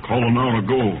close call an hour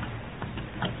ago.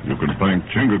 You can thank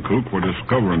Chingachgook for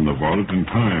discovering the varlet in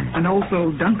time. And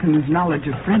also Duncan's knowledge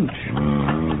of French.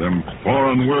 Them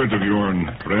foreign words of yours,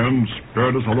 friend,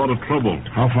 spared us a lot of trouble.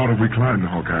 How far have we climbed,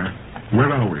 Hawkeye?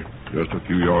 Where are we? Just a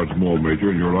few yards more, Major,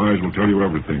 and your eyes will tell you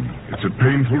everything. It's a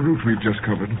painful route we've just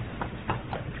covered.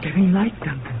 It's getting light,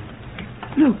 Duncan.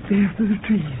 Look, there through the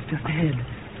trees just ahead.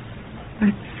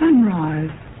 At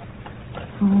sunrise.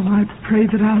 Oh, I pray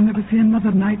that I'll never see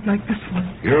another night like this one.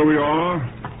 Here we are.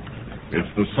 It's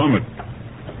the summit.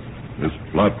 This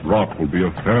flat rock will be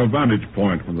a fair vantage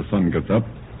point when the sun gets up.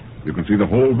 You can see the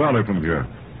whole valley from here.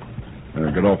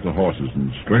 Get off the horses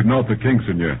and straighten out the kinks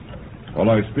in you while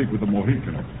I speak with the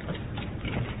Mohican.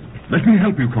 Let me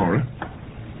help you, Cora.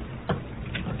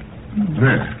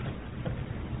 There.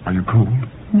 Are you cold?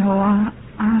 No,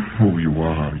 Oh, you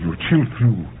are. You're chilled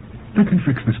through. Let me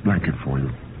fix this blanket for you.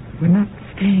 We're not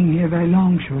staying here very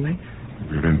long, surely.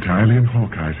 We're entirely in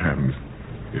Hawkeye's hands.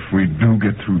 If we do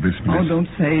get through this mess... Oh, don't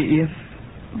say if.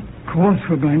 course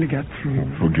we're going to get through.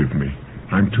 Forgive me.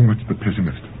 I'm too much the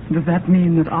pessimist. Does that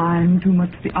mean that I'm too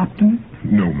much the optimist?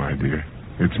 No, my dear.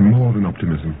 It's more than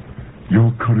optimism.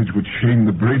 Your courage would shame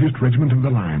the bravest regiment of the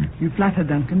line. You flatter,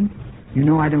 Duncan. You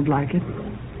know I don't like it.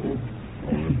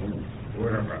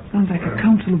 Sounds like a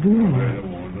council of war.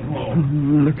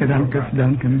 Look at Uncas,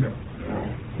 Duncan.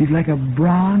 He's like a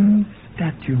bronze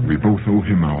statue. We both owe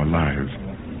him our lives.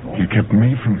 He kept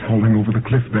me from falling over the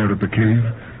cliff there at the cave,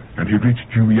 and he reached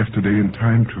you yesterday in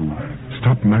time to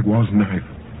stop Magua's knife.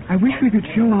 I wish we could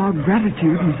show our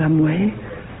gratitude in some way.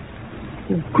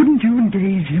 Oh, couldn't you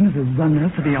engage him as a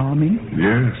runner for the army?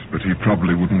 Yes, but he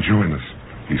probably wouldn't join us.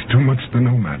 He's too much the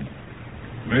nomad.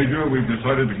 Major, we've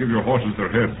decided to give your horses their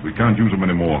heads. We can't use them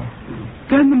anymore.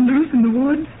 Turn them loose in the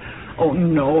woods? Oh,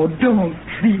 no, don't,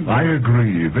 please. I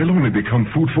agree. They'll only become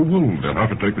food for wolves. They'll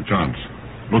have to take the chance.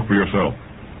 Look for yourself.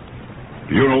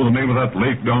 Do you know the name of that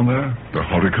lake down there? The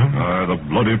Hurricane? The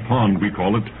Bloody Pond, we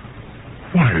call it.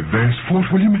 Why, there's Fort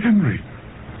William Henry.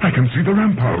 I can see the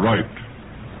rampart. Right.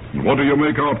 And what do you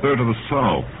make out there to the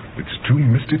south? It's too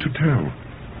misty to tell.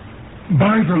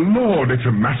 By the Lord, it's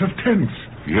a mass of tents.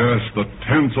 Yes, the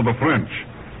tents of the French.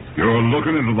 You're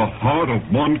looking into the heart of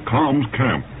Montcalm's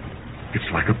camp. It's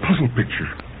like a puzzle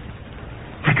picture.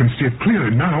 I can see it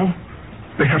clearly now.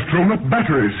 They have thrown up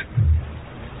batteries.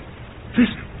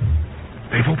 Listen.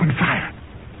 They've opened fire.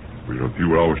 We're a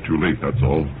few hours too late, that's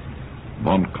all.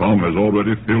 Montcalm has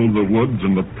already filled the woods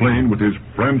and the plain with his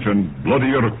French and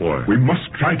bloody Iroquois. We must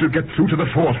try to get through to the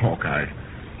fort, Hawkeye.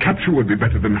 Capture would be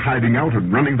better than hiding out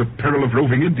and running the peril of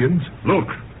roving Indians. Look,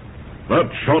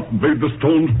 that shot made the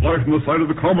stones fly from the side of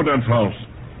the commandant's house.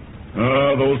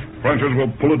 Those Frenchers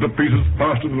will pull it to pieces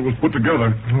faster than it was put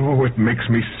together. Oh, it makes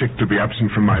me sick to be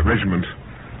absent from my regiment.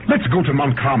 Let's go to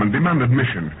Montcalm and demand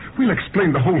admission. We'll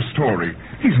explain the whole story.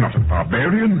 He's not a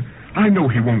barbarian. I know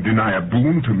he won't deny a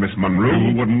boon to Miss Munro.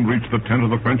 You wouldn't reach the tent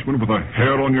of the Frenchman with a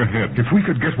hair on your head. If we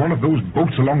could get one of those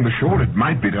boats along the shore, it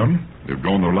might be done. They've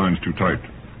drawn their lines too tight.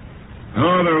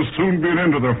 There'll soon be an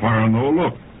end to their firing, though.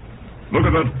 Look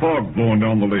at that fog blowing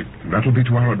down the lake. That'll be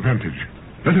to our advantage.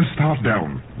 Let us start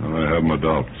down. I have my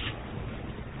doubts.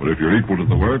 But if you're equal to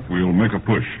the work, we'll make a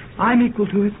push. I'm equal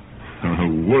to it.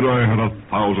 Would I had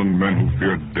 1,000 men who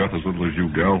feared death as little as you,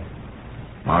 gal.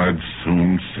 I'd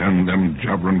soon send them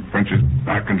jabbering Frenchies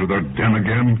back into their den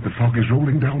again. The fog is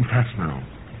rolling down fast now.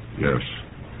 Yes.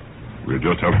 We'll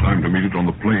just have time to meet it on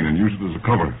the plain and use it as a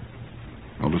cover.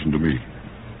 Now listen to me.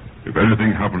 If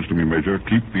anything happens to me, Major,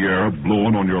 keep the air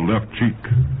blowing on your left cheek.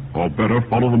 Or better,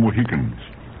 follow the Mohicans.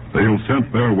 They'll scent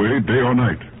their way day or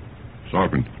night.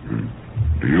 Sergeant,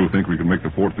 do you think we can make the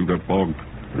fort through that fog?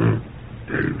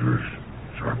 Dangerous.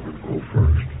 Sergeant, go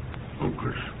first.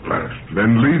 Uncas, last.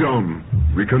 Then lead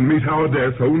on. We can meet our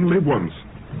death only once.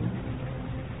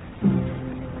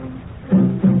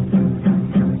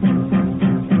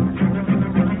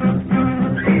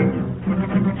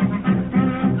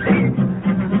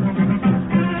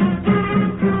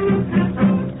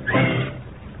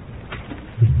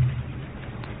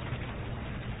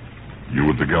 You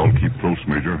and the gal keep close,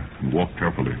 Major, and walk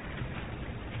carefully.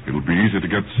 It'll be easy to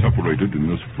get separated in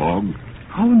this fog.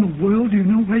 How in the world do you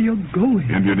know where you're going?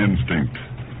 Indian instinct,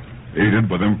 aided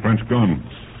by them French guns.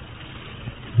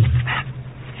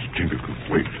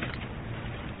 Chingachgook, wait.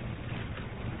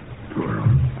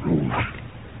 Close.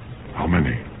 How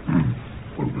many?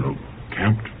 Well, look.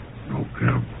 Camped? No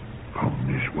camp. Come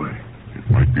this way.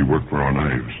 It might be work for our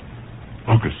knives.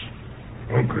 Uncas.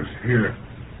 Uncas, here.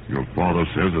 Your father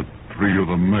says that 3 of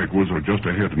the Maguas are just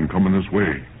ahead and coming this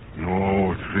way.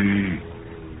 No, 3.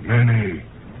 Many.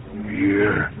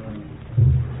 Here.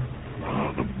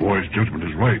 The boy's judgment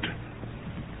is right.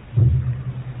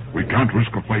 We can't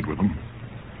risk a fight with them.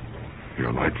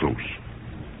 Here, lie close.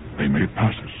 They may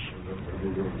pass us.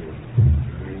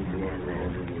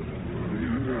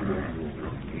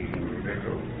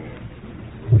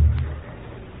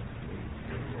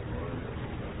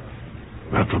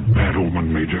 That's a bad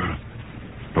omen, Major.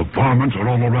 The varmints are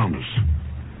all around us.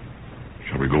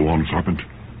 Shall we go on, Sergeant?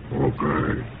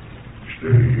 Okay.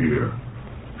 Stay here.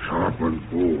 Sharpen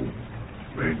bull.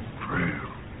 Make trail.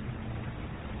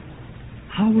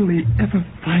 How will he ever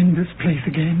find this place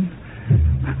again?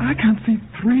 I can't see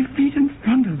 3 feet in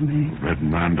front of me. Red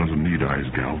man doesn't need eyes,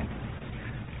 gal.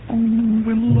 Oh,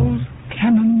 will those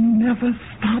cannon never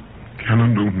stop?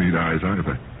 Cannon don't need eyes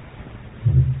either.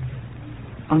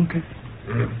 Uncas,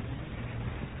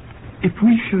 if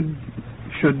we should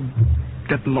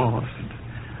get lost,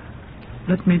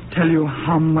 let me tell you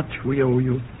how much we owe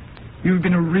you. You've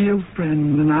been a real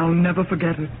friend, and I'll never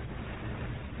forget it.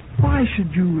 Why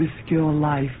should you risk your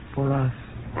life for us?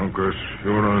 Uncas,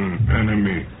 you're an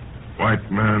enemy.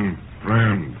 White man,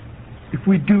 friend. If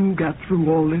we do get through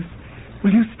all this,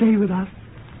 will you stay with us?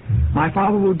 My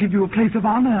father will give you a place of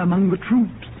honor among the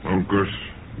troops. Uncas,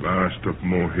 last of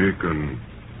Mohican,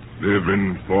 live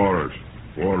in forest,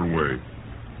 Galway.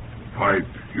 Fight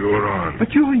Huron.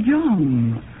 But you're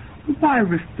young. Why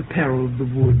risk the peril of the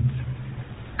woods?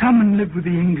 Come and live with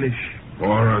the English.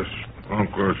 Forest,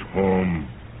 Uncas home.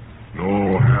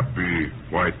 No happy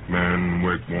white man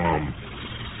wigwam.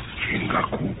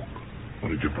 Chingachgook. What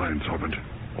did you find, Sergeant?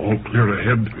 All clear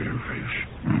ahead? Paleface.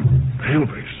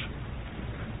 Paleface.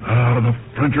 The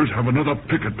Frenchers have another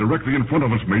picket directly in front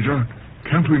of us, Major.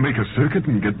 Can't we make a circuit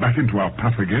and get back into our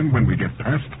path again when we get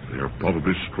past? They're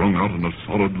probably strung out in a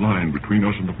solid line between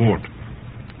us and the fort.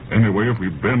 Anyway, if we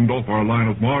bend off our line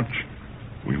of march,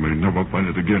 we may never find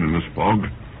it again in this fog.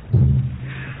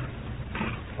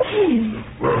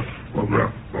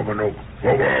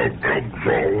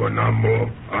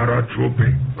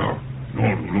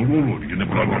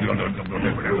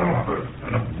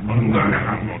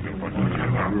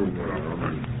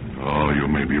 Oh, you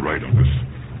may be right on this.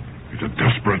 It's a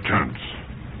desperate chance.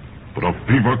 But a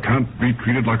fever can't be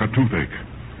treated like a toothache.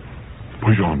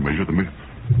 Push on, Major.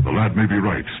 The lad may be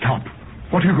right. Stop.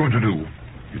 What are you going to do?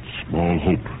 It's small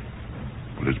hope,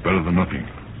 but it's better than nothing.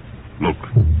 Look.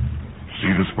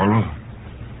 See this furrow?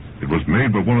 It was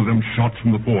made by one of them shots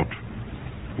from the fort.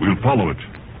 We'll follow it.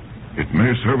 It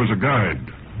may serve as a guide.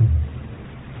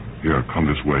 Here, come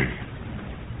this way.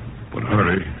 But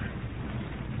hurry.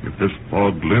 If this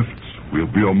fog lifts,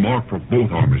 we'll be a mark for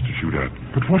both armies to shoot at.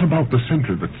 But what about the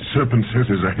sentry that Serpent says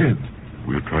is ahead?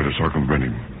 We'll try to circumvent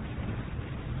him.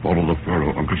 Follow the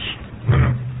furrow, Uncas.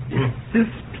 This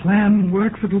plan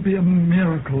works, it'll be a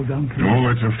miracle, Duncan. No,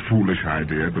 it's a foolish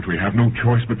idea, but we have no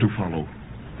choice but to follow.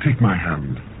 Take my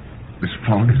hand. This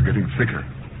fog is getting thicker.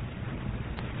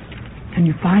 Can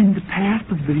you find the path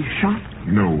of the shot?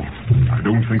 No, I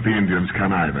don't think the Indians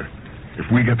can either. If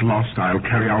we get lost, I'll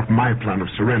carry out my plan of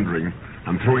surrendering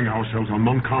and throwing ourselves on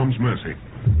Montcalm's mercy.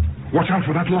 Watch out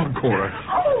for that log, Cora.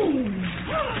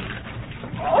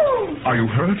 Are you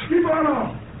hurt?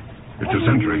 It's a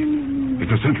sentry.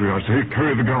 It's a sentry, I say.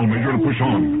 Carry the gal, Major, and push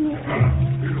on.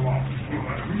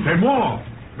 C'est moi!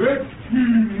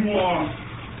 Moi!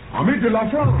 Ami de la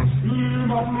France! Il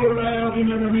m'a l'air d'un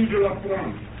ennemi de la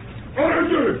France.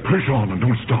 Arrêtez! Push on and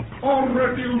don't stop.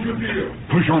 Arrêtez où je tire!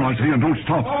 Push on, I say, and don't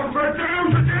stop. Arrêtez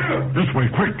où je tire! This way,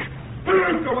 quick.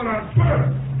 Feu, camarade, feu!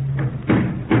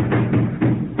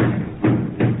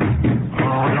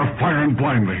 Oh, they're firing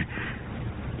blindly.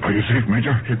 Are you safe,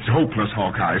 Major? It's hopeless,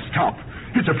 Hawkeye. Stop.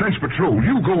 It's a French patrol.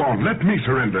 You go on. Let me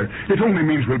surrender. It only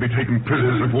means we'll be taken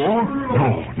prisoners of war.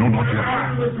 No, not yet.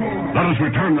 Let us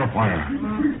return their fire.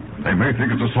 They may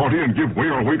think it's a sortie and give way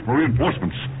or wait for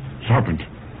reinforcements. Serpent,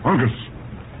 Uncas,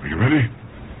 are you ready?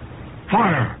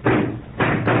 Fire!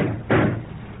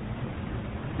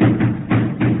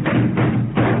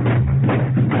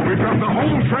 We've got the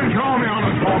whole French army on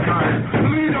us, Hawkeye.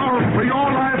 Lead on for your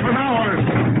life and ours.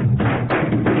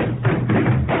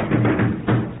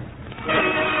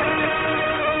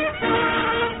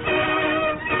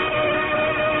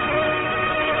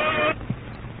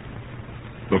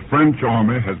 The French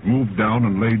army has moved down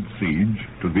and laid siege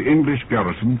to the English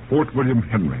garrison, Fort William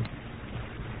Henry.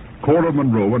 Cora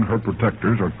Munro and her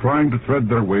protectors are trying to thread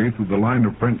their way through the line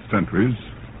of French sentries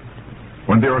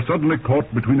when they are suddenly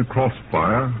caught between a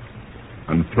crossfire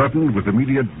and threatened with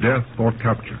immediate death or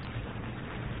capture.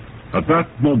 At that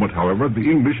moment, however, the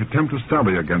English attempt to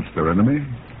sally against their enemy,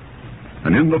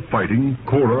 and in the fighting,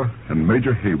 Cora and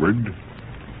Major Heyward,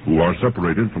 who are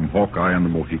separated from Hawkeye and the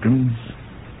Mohicans,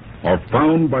 are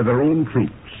found by their own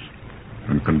troops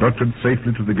and conducted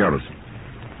safely to the garrison.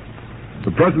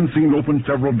 The present scene opened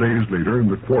several days later in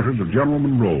the quarters of General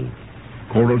Munro,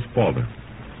 Cora's father,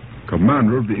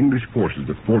 commander of the English forces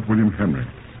at Fort William Henry.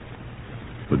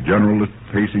 The general is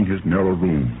pacing his narrow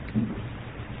room.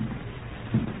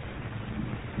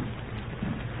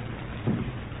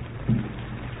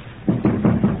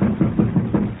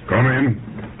 Come in.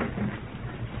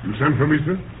 You sent for me,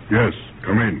 sir? Yes,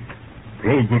 come in.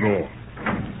 Close the door.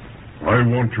 I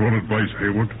want your advice,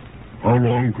 Heyward. How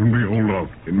long can we hold out?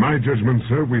 In my judgment,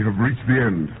 sir, we have reached the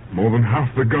end. More than half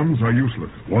the guns are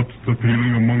useless. What's the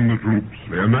feeling among the troops?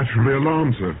 They are naturally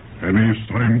alarmed, sir. Any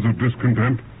signs of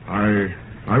discontent?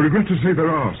 I regret to say there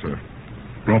are, sir.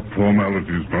 Drop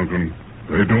formalities, Duncan.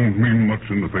 They don't mean much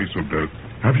in the face of death.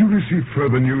 Have you received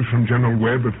further news from General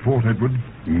Webb at Fort Edward?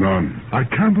 None. I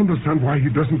can't understand why he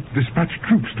doesn't dispatch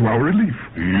troops to our relief.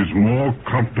 He's more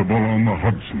comfortable on the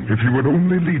Hudson. If he would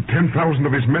only lead 10,000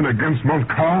 of his men against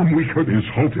Montcalm, we could... It's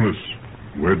hopeless.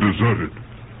 We're deserted.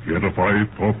 Yet if I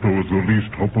thought there was the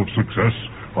least hope of success,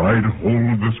 I'd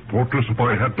hold this fortress if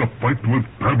I had to fight with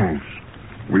pebbles.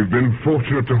 We've been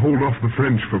fortunate to hold off the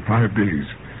French for 5 days.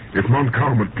 If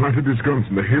Montcalm had planted his guns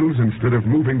in the hills instead of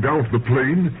moving down to the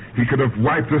plain, he could have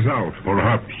wiped us out.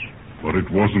 Perhaps, but it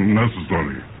wasn't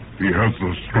necessary. He has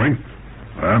the strength,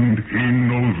 and he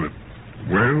knows it.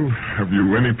 Well, have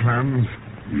you any plans?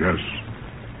 Yes.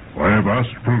 I have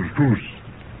asked for a truce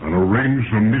and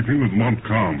arranged a meeting with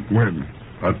Montcalm. When?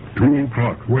 At 2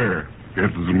 o'clock. Where?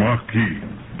 Get the Marquis.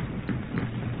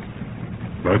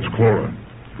 That's Cora.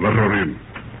 Let her in.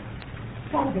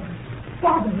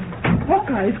 Father,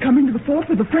 Hawkeye is coming to the fort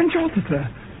with a French officer.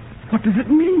 What does it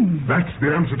mean? That's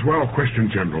the answer to our question,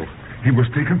 General. He was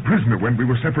taken prisoner when we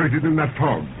were separated in that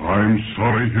fog. I'm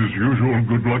sorry his usual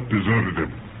good luck deserted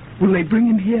him. Will they bring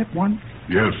him here at once?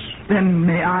 Yes. Then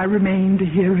may I remain to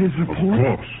hear his report?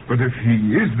 Of course. But if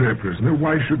he is their prisoner,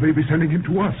 why should they be sending him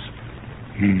to us?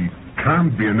 He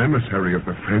can't be an emissary of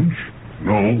the French.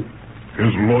 No.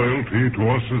 His loyalty to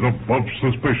us is above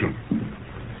suspicion.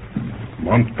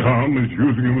 Montcalm is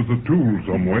using him as a tool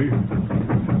some way.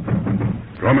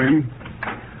 Come in.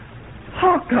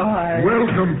 Hawkeye!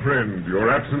 Welcome, friend. Your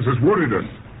absence has worried us.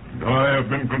 I have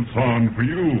been concerned for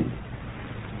you.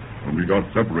 When we got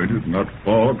separated in that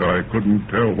fog, I couldn't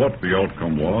tell what the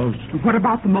outcome was. What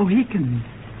about the Mohicans?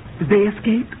 Did they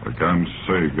escape? I can't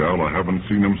say, gal. I haven't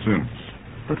seen them since.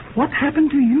 But what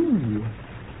happened to you?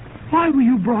 Why were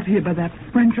you brought here by that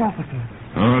French officer?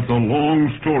 It's a long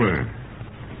story.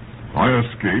 I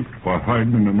escaped by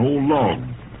hiding in an old log.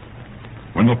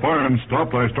 When the firing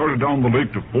stopped, I started down the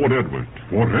lake to Fort Edward.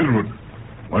 Fort Edward?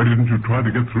 Why didn't you try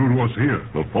to get through to us here?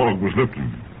 The fog was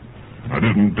lifting. I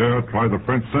didn't dare try the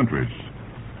French sentries.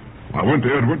 I went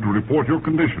to Edward to report your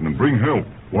condition and bring help.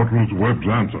 What was Webb's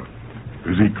answer?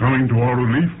 Is he coming to our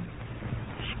relief?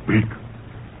 Speak.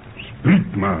 Speak,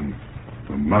 man.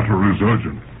 The matter is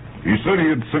urgent. He said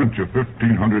he had sent you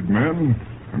 1,500 men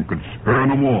and could spare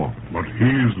no more. But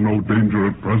he's no danger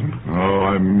at present.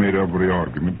 Oh, I made every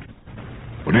argument.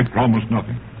 But he promised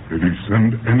nothing. Did he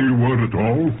send any word at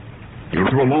all? He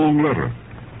wrote a long letter,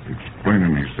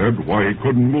 explaining, he said, why he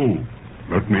couldn't move.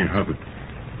 Let me have it.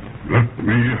 Let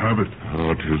me have it.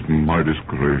 Oh, 'tis my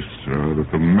disgrace, sir,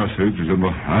 that the message is in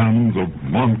the hands of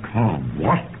Montcalm.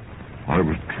 What? I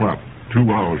was trapped 2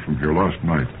 hours from here last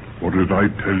night. What did I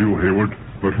tell you, Heyward?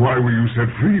 But why were you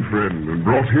set free, friend, and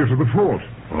brought here to the fort?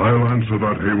 I'll answer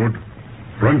that, Heyward.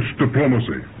 French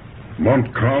diplomacy.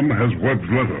 Montcalm has Webb's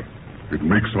letter. It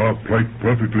makes our plight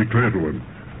perfectly clear to him.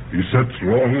 He sets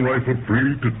Long Rifle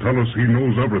free to tell us he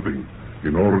knows everything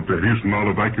in order to hasten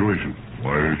our evacuation.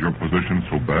 Why is your position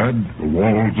so bad? The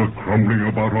walls are crumbling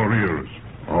about our ears.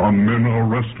 Our men are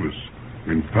restless.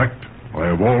 In fact, I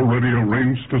have already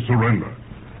arranged to surrender.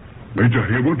 Major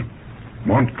Heyward,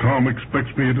 Montcalm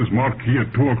expects me at his marquee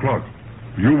at 2 o'clock.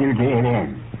 You will go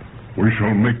along. We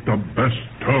shall make the best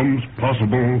terms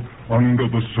possible under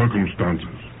the circumstances.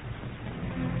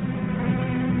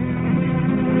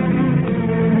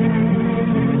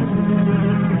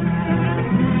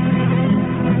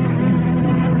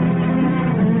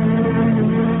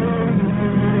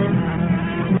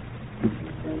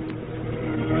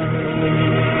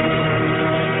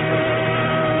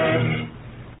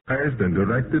 And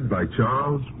directed by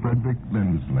Charles Frederick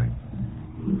Lindsley.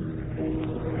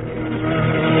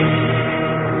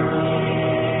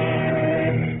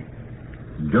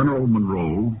 General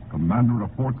Munro, commander of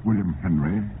Fort William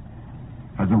Henry,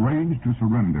 has arranged to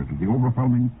surrender to the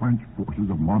overwhelming French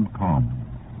forces of Montcalm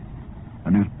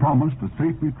and has promised a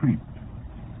safe retreat.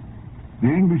 The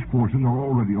English forces are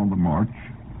already on the march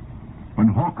when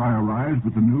Hawkeye arrives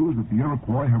with the news that the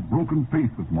Iroquois have broken faith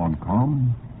with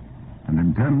Montcalm and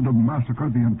intend to massacre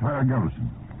the entire garrison.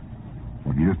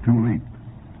 But he is too late.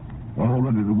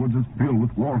 Already the woods is filled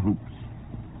with war whoops.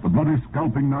 The bloody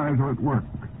scalping knives are at work.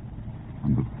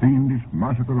 And the fiendish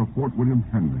massacre of Fort William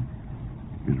Henry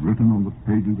is written on the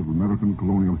pages of American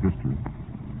colonial history.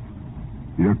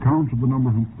 The accounts of the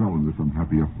number who fell in this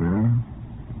unhappy affair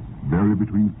vary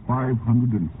between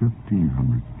 500 and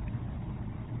 1,500.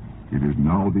 It is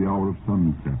now the hour of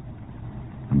sunset,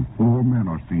 and 4 men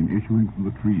are seen issuing from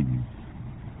the trees,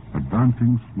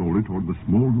 advancing slowly toward the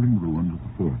smoldering ruins of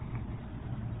the fort.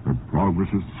 Their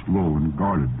progress is slow and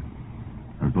guarded,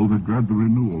 as though they dread the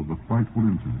renewal of the frightful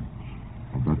incidents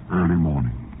of that early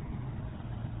morning.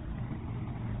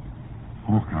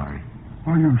 Hawkeye,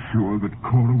 are you sure that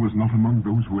Cora was not among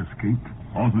those who escaped?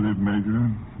 Positive, Major.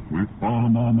 We've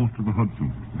followed them almost to the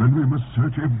Hudson. Then we must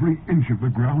search every inch of the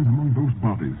ground among those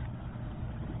bodies.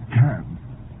 Cad,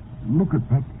 look at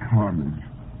that carnage.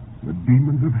 The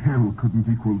demons of hell couldn't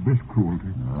equal this cruelty.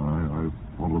 I've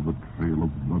followed the trail of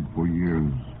blood for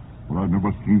years, but I've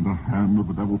never seen the hand of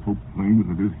the devil so plain as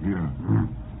it is here.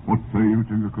 What say you,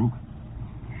 Chingachgook?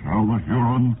 Shall the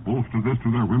Hurons boast of this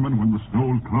to their women when the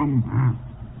snows come?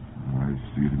 I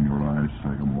see it in your eyes,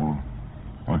 Sagamore.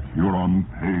 A Huron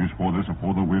pays for this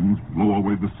afore the winds blow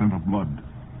away the scent of blood.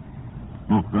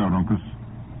 Look there, Uncas.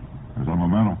 As I'm a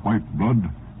man of white blood,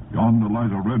 yonder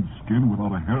lies a red skin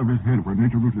without a hair of his head where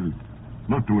nature rooted it.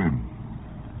 Look to him.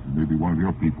 He may be one of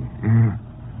your people.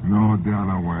 No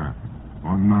Delaware,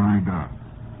 or neither.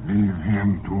 Leave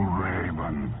him to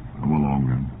Raven. Come along,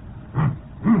 then.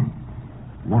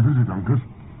 What is it, Uncas?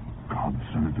 God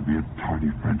sent it to be a tardy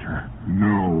Frencher.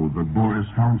 No, the boys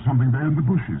found something there in the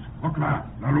bushes. Look there,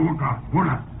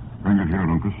 Hurra. Bring it here,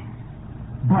 Uncas.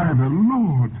 By the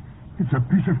Lord, it's a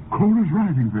piece of Cora's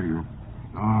riding veil.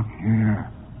 Look here.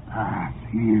 Pass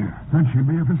here. Then she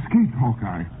may have escaped,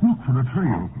 Hawkeye. Look for the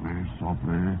trail.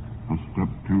 Softly. A step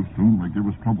too soon may give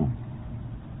us trouble.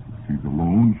 If she's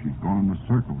alone, she's gone in the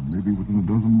circle, maybe within a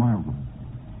dozen miles of us.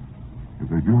 If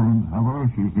the Hurons have her,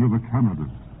 she's near the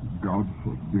Canadas. God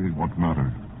forbid. What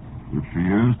matter? If she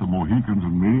is, the Mohicans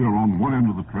and me are on one end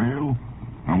of the trail,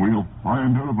 and we'll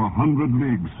find her of 100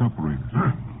 leagues separated.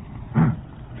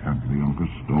 Gently,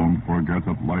 Uncas. Don't forget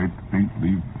that light feet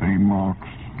leave plain marks.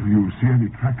 Do you see any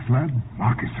tracks, lad?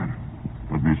 Moccasin.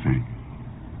 Let me see.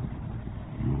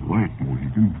 You're right,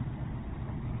 Mohican.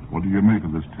 What do you make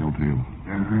of this telltale?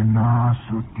 Renard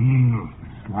Sutil.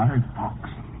 Sly fox.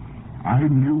 I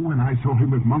knew when I saw him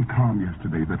with Montcalm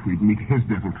yesterday that we'd meet his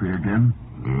deviltry again.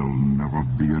 There'll never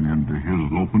be an end to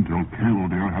his lope until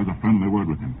Kildare has a friendly word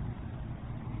with him.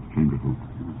 Chingachgook.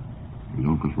 Is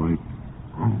Uncas right?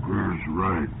 Uncas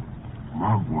right.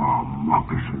 Magua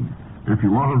moccasin. If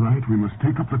you are right, we must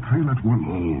take up the trail at once.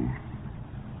 Hold.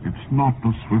 It's not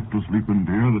the swiftest leaping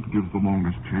deer that gives the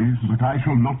longest chase. But I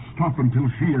shall not stop until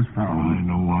she is found. I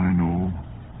know.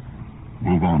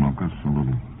 Move on, Uncas, a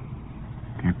little.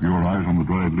 Keep your eyes on the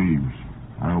dried leaves.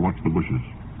 I'll watch the bushes.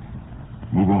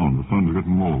 Move on. The sun's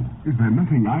getting low. Is there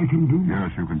nothing I can do? Yes,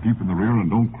 you can keep in the rear and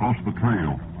don't cross the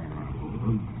trail.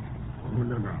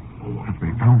 Have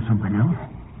they found something else?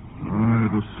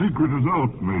 The secret is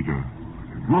out, Major.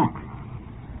 Look.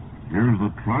 Here's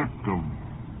the track of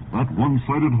that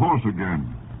one-sided horse again.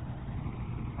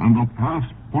 And the path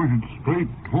pointed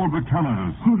straight toward the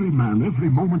Canadas. Hurry, man. Every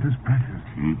moment is precious.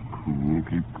 Keep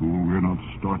cool. We're not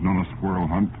starting on a squirrel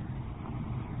hunt.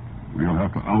 We'll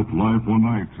have to outlie for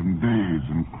nights and days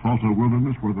and cross a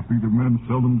wilderness where the feet of men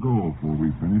seldom go before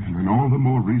we finish. And all the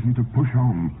more reason to push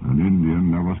on. An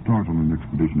Indian never starts on an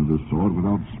expedition of this sort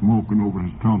without smoking over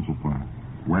his council fire.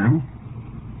 Well?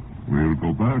 We'll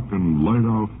go back and light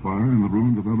our fire in the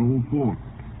ruins of that old fort.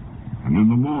 And in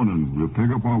the morning, we'll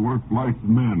take up our work like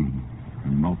men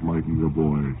and not like your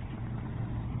boys.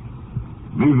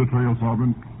 Leave the trail,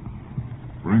 Sergeant.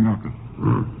 Bring Uncas.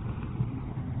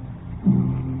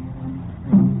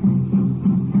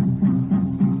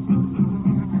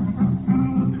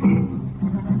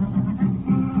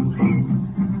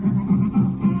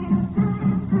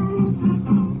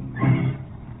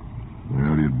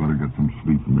 Well, you'd better get some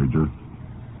sleep, Major.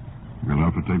 We'll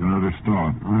have to take an early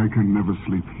start. I can never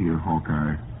sleep here,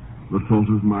 Hawkeye. The thought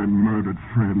of my murdered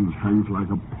friends hangs like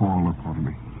a pall upon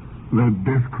me. Their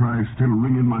death cries still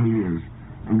ring in my ears.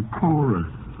 And Cora,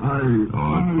 it's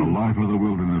the life of the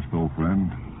wilderness, though,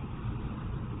 friend.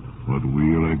 But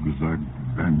we'll exact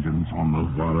vengeance on the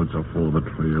varlets afore the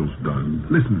trail's done.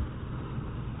 Listen.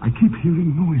 I keep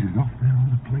hearing noises off there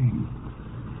on the plain.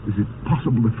 Is it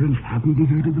possible the French haven't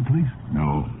deserted the place?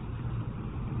 No.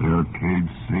 They're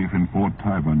caged safe in Fort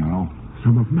Tiber now.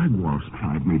 Some of Magua's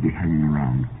tribe may be hanging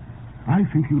around. I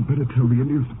think you'd better tell the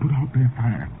Indians to put out their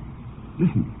fire.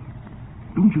 Listen.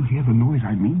 Don't you hear the noise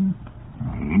I mean?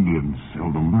 An Indian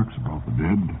seldom lurks about the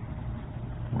dead.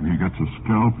 When he gets a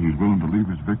scalp, he's willing to leave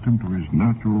his victim to his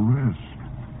natural rest.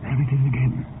 There it is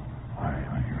again.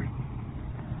 I hear it.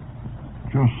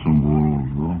 Just some wolves,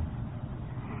 though.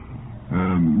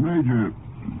 Major,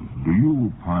 do you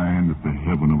opine that the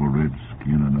heaven of a red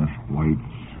skin and us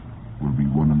whites will be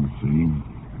one and the same?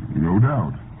 No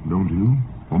doubt. Don't you?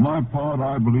 For my part,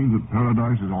 I believe that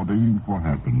paradise is ordained for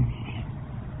happiness,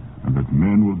 and that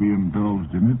men will be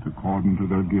indulged in it according to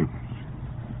their gifts.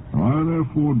 I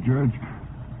therefore judge...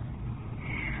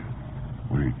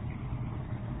 Wait.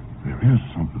 There is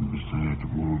something besides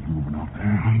wolves moving out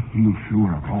there. I feel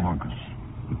sure of it. Call Uncas.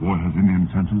 The boy has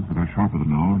Indian senses that are sharper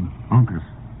than ours. Uncas.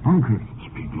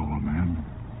 Speak lower, man.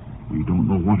 We don't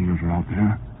know what ears are out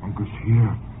there. Uncas,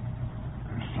 here.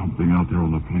 There's something out there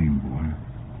on the plain, boy.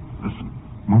 Listen.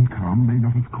 Montcalm may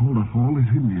not have called us all his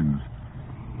Indians.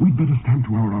 We'd better stand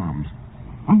to our arms.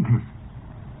 Uncas!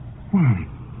 Why,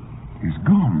 he's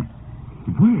gone.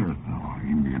 Where? Oh,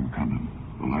 Indian cannon.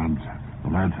 The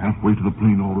lad's halfway to the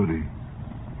plain already.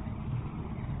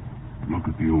 Look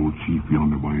at the old chief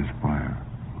yonder by his fire.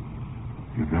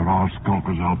 If there are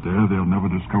skulkers out there, they'll never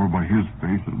discover by his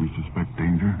face that we suspect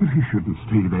danger. But he shouldn't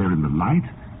stay there in the light.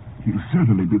 He'll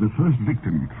certainly be the first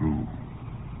victim. True.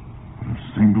 But a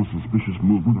single suspicious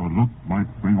movement or look might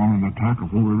bring on an attack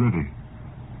before we're ready.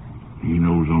 He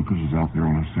knows Uncas is out there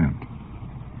on a scent.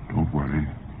 Don't worry.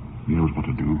 He knows what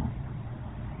to do.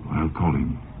 I'll call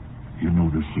him. He'll know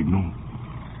this signal.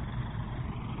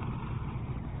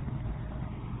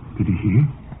 Did he hear?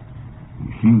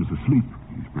 He seems asleep.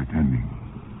 He's pretending.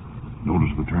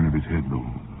 Notice the turn of his head, though.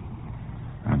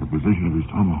 And the position of his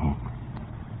tomahawk.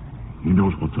 He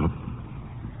knows what's up.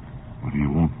 But he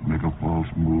won't make a false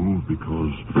move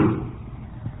because...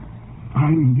 I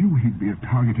knew he'd be a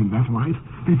target in that light.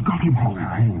 They've got him,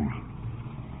 Hawkeye. Hold.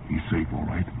 He's safe, all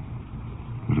right.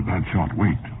 It was a bad shot.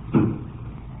 Wait.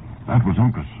 That was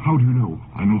Uncas. How do you know?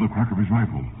 I know the crack of his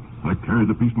rifle. I carried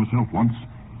the piece myself once.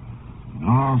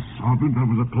 Ah, Sergeant, that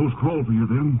was a close call for you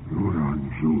then.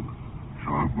 Huron shoot.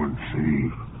 Sergeant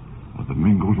safe. Are the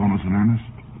Mingos on us in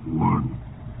earnest? One.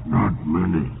 Not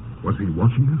many. Was he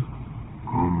watching us?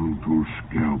 Come to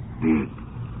scalp dead.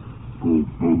 Go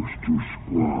boast to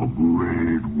squaw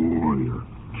great warrior.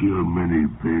 Kill many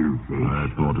paleface. I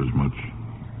thought as much.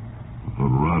 The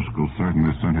rascal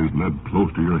certainly sent his lead close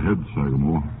to your head,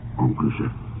 Sagamore. Uncle, sir.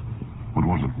 What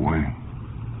was it, boy?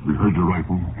 We heard your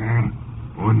rifle.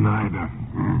 Oneida.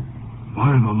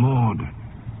 By the Lord.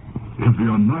 If the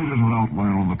Oneidas are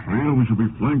outlying on the trail, we shall be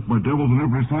flanked by devils on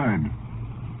every side.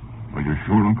 Are you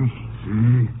sure, Uncas?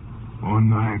 See?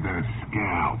 Oneida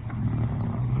scalp.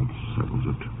 That settles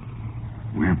it.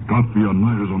 We've got the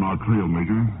Oneidas on our trail,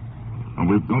 Major. And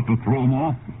we've got to throw them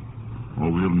off, or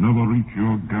we'll never reach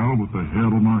your gal with the hair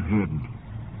on our head.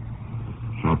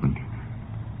 Sergeant,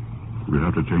 we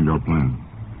have to change our plan.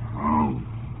 How?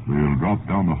 We'll drop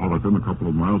down the Hurricane a couple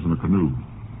of miles in a canoe.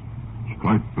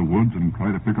 Strike the woods and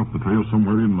try to pick up the trail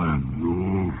somewhere inland.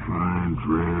 You'll find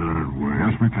trail that way.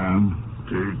 Yes, we can.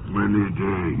 Take many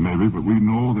days. Maybe, but we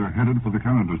know they're headed for the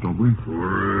Canadas, don't we?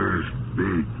 Forest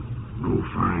big. No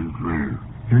fine trail.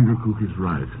 Chingachgook is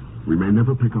right. We may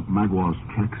never pick up Magua's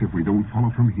tracks if we don't follow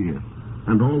from here.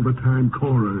 And all the time,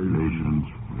 Cora is... Patience,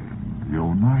 friend. The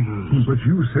Oneidas. But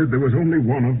you said there was only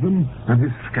one of them, and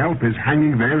his scalp is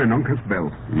hanging there in Uncas'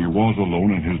 belt. He was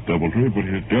alone in his deviltry, but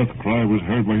his death cry was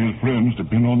heard by his friends.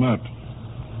 Depend on that.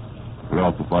 Put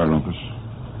out the fire, Uncas.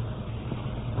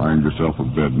 Find yourself a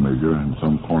bed, Major, in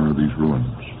some corner of these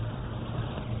ruins.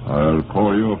 I'll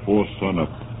call you afore sunup.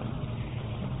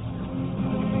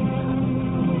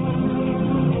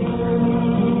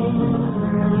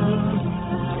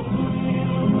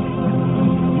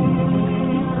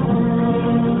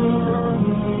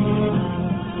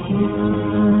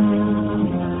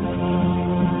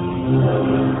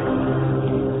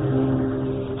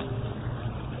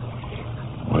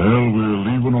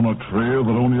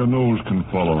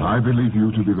 I believe you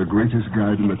to be the greatest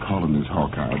guide in the colonies,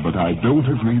 Hawkeye, but I don't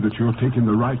agree that you're taking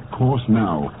the right course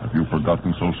now. Have you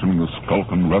forgotten so soon the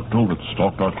skulking reptile that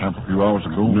stalked our camp a few hours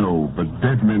ago? No, but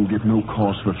dead men give no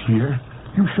cause for fear.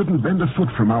 You shouldn't bend a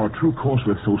foot from our true course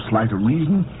with so slight a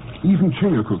reason. Even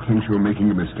Chingachgook thinks you're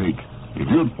making a mistake. If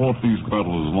you'd fought these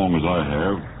battles as long as I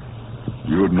have,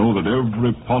 you'd know that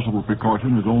every possible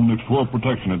precaution is only for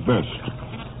protection at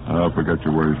best. Forget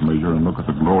your worries, Major, and look at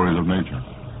the glories of nature.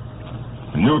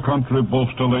 In your country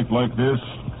boasts a lake like this,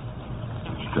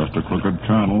 it's just a crooked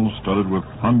channel studded with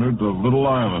hundreds of little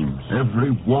islands.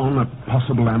 Every one a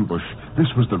possible ambush. This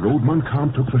was the road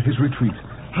Montcalm took for his retreat.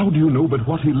 How do you know but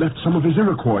what he left some of his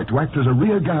Iroquois to act as a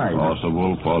rear guide?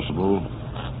 Possible.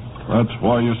 That's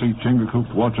why you see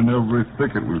Chingachgook watching every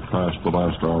thicket we've passed the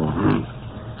last hour.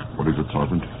 What is it,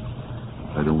 Sergeant?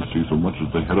 I don't see so much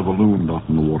as the head of a loon out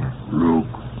in the water.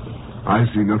 Look. I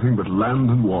see nothing but land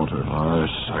and water.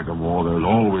 Sagamore, there's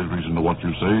always reason to what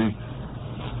you say.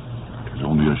 It's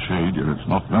only a shade, yet it's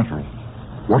not natural.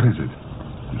 What is it?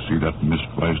 You see that mist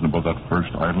rising above that first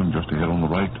island just ahead on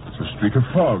the right? It's a streak of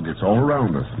fog. It's all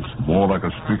around us. It's more like a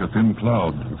streak of thin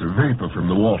cloud. It's a vapor from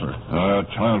the water. A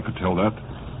child could tell that.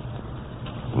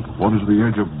 But what is the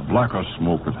edge of blacker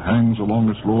smoke that hangs along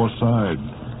its lower side?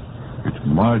 It's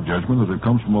my judgment that it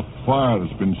comes from a fire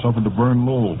that's been suffered to burn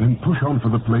low. Then push on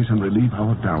for the place and relieve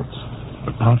our doubts.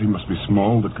 The party must be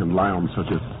small that can lie on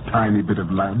such a tiny bit of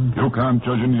land. You can't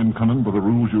judge Indian cunning by the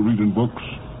rules you read in books.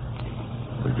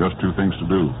 There's just two things to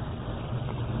do.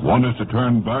 One is to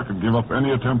turn back and give up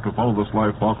any attempt to follow the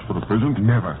Sly Fox for the present?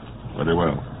 Never. Very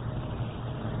well.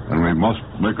 And we must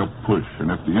make a push, and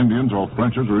if the Indians or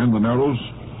Frenchers are in the Narrows,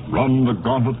 run the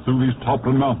gauntlet through these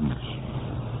toppling mountains.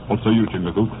 What say you,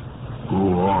 Chingachgook? Go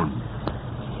on.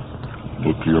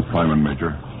 Look to your pieman,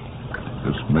 Major.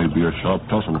 This may be a sharp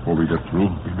tussle before we get through.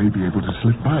 We may be able to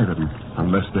slip by them,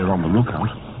 unless they're on the lookout.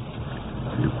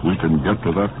 If we can get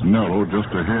to that narrow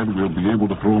just ahead, we'll be able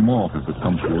to throw them off if it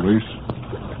comes to a race.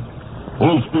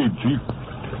 Full speed, Chief.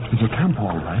 It's a camp,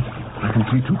 all right. I can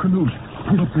see 2 canoes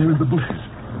pulled up there in the bushes.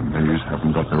 The Mays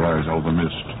haven't got their eyes out of the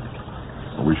mist.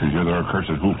 Or we should hear their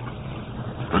accursed hoop.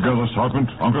 Together, Sergeant,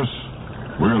 Uncas.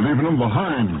 We're leaving them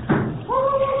behind.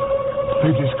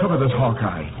 They discovered us,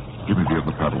 Hawkeye. Give me the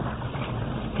other paddle.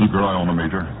 Keep your eye on them,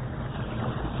 Major.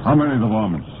 How many of the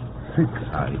varmints? 6,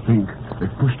 I think.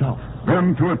 They've pushed off.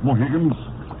 Bend to it, Mohicans.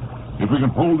 If we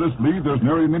can hold this lead, there's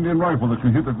nary an Indian rifle that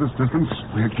can hit at this distance.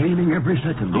 We're gaining every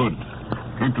second. Good.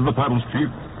 Keep to the paddles, Chief.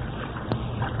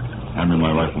 Hand me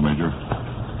my rifle, Major.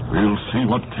 We'll see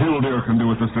what Killdeer can do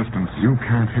at this distance. You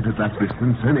can't hit at that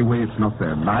distance. Anyway, it's not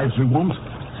their lives we want.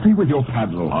 Stay with your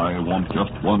paddle. I want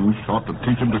just one shot to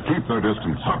teach them to keep their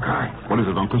distance. Hawkeye. What is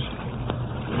it, Uncas?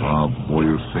 Ah, boy,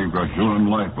 you saved a Huron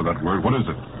life with that word. What is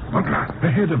it? Look,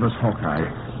 ahead of us, Hawkeye.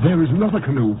 There is another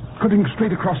canoe cutting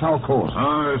straight across our course.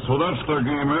 Aye, so that's their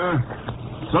game, eh?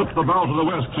 Set the bow to the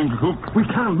west, Chingachgook. We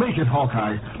can't make it,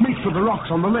 Hawkeye. Make for the rocks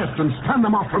on the left and stand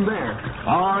them off from there.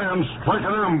 Aye, and strike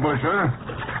an ambush, eh?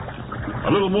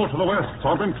 A little more to the west,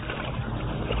 Sergeant.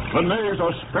 The knaves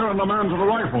are sparing the man to the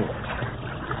rifle.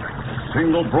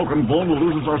 Single broken bone will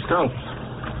lose our scalps.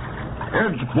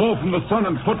 Edge more from the sun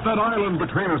and put that island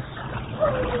between us.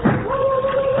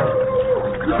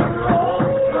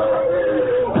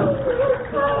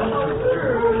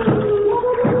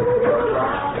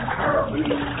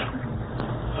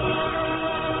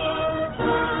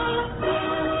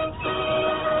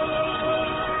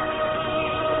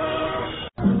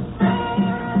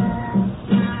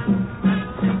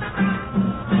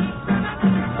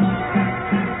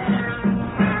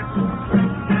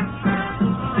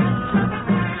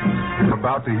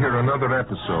 About to hear another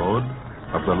episode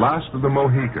of The Last of the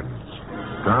Mohicans,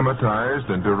 dramatized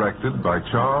and directed by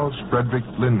Charles Frederick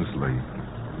Lindsley.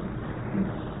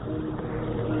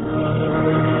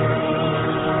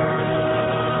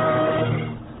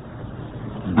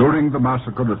 During the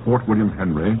massacre at Fort William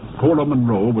Henry, Cora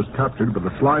Munro was captured by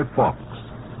the Sly Fox,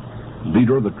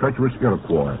 leader of the treacherous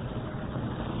Iroquois.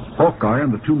 Hawkeye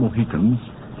and the 2 Mohicans,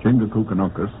 Chingachgook and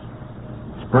Uncas,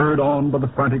 spurred on by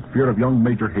the frantic fear of young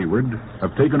Major Heyward,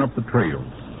 have taken up the trail.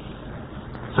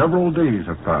 Several days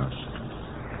have passed,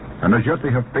 and as yet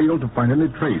they have failed to find any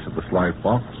trace of the Sly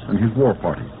Fox and his war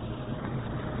party.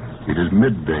 It is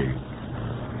midday,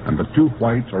 and the 2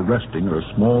 whites are resting at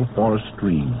a small forest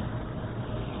stream,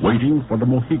 waiting for the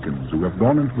Mohicans, who have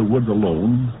gone into the woods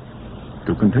alone,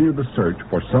 to continue the search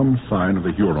for some sign of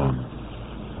the Huron.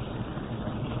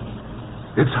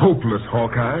 It's hopeless,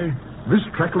 Hawkeye. This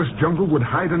trackless jungle would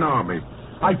hide an army.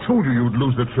 I told you you'd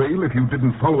lose the trail if you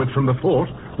didn't follow it from the fort,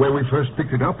 where we first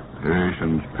picked it up.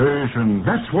 Patience, patience.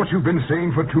 That's what you've been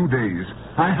saying for 2 days.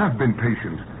 I have been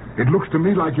patient. It looks to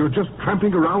me like you're just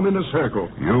tramping around in a circle.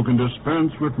 You can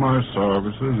dispense with my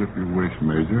services if you wish,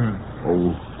 Major.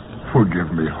 Oh, forgive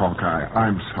me, Hawkeye.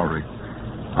 I'm sorry.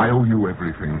 I owe you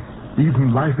everything,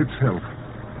 even life itself.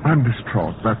 I'm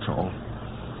distraught, that's all.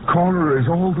 Cora is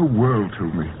all the world to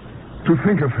me. To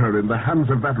think of her in the hands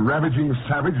of that ravaging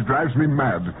savage drives me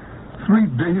mad. 3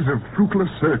 days of fruitless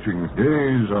searching.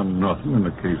 Days are nothing in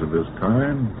a case of this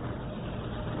kind.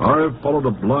 I've followed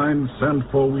a blind scent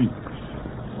for weeks,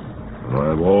 but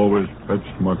I've always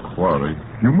fetched my quarry.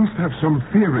 You must have some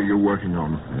theory you're working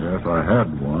on. Yes, I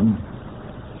had one.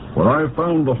 When I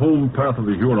found the home path of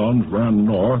the Hurons ran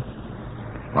north,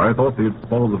 I thought they'd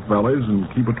follow the valleys and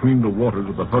keep between the waters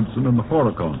of the Hudson and the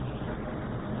Huron.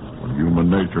 Well, human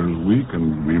nature is weak,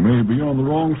 and we may be on the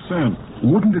wrong scent.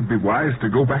 Wouldn't it be wise to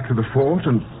go back to the fort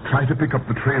and try to pick up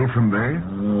the trail from there?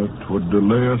 It would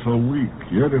delay us a week.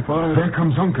 Yet if I... There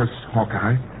comes Uncas,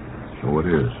 Hawkeye. So it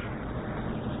is.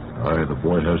 Aye, the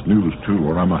boy has news, too,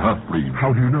 or I'm a half-breed. How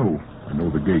do you know? I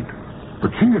know the gate.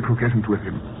 But Chingachgook isn't with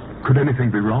him. Could anything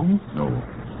be wrong? No.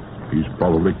 He's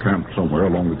probably camped somewhere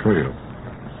along the trail.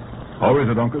 How is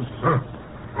it, Uncas?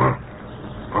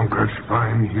 Uncas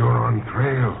find Huron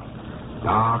trail.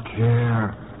 Dark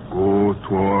hair. Go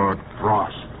toward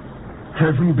frost.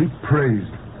 Heaven be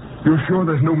praised. You're sure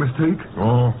there's no mistake?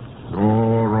 No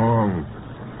wrong.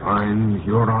 Find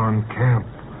Huron camp.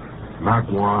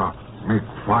 Magua make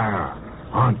fire.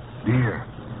 Hunt deer.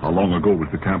 How long ago was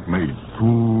the camp made?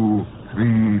 2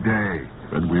 3 days.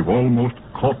 Then we've almost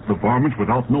caught the varmints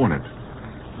without knowing it.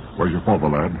 Where's your father,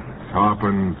 lad? Stop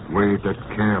and wait at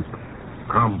camp.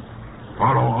 Come,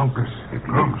 follow Uncas. It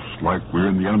looks like we're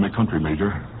in the enemy country,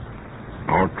 Major.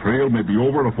 Our trail may be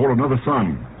over before another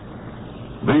sun.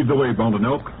 Lead the way, Bound and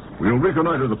Elk. We'll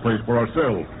reconnoiter the place for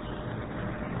ourselves.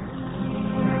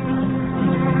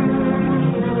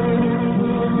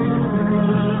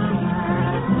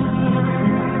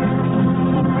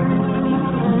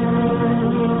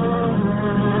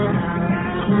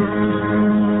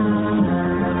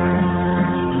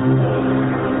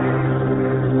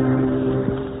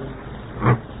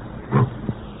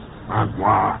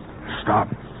 Magua, stop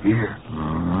here.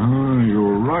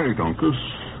 You're right, Uncas.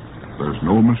 There's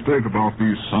no mistake about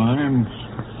these signs.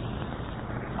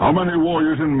 How many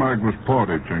warriors in Magua's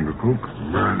party, Chingachgook?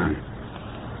 Many.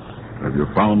 Have you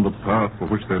found the path for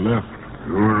which they left?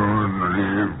 Huron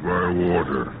live by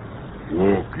water.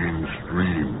 Walk in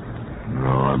stream.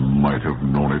 I might have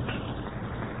known it.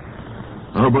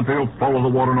 But they'll follow the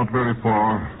water not very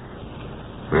far.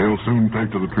 They'll soon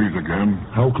take to the trees again.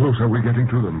 How close are we getting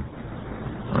to them?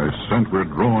 I scent we're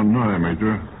drawing nigh,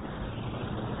 Major.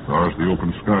 Stars the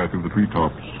open sky through the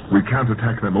treetops. We can't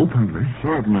attack them openly.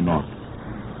 Certainly not.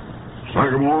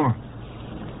 Sagamore,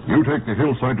 you take the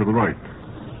hillside to the right.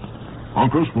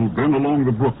 Uncas will bend along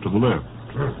the brook to the left.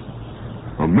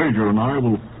 The Major and I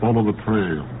will follow the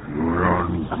trail.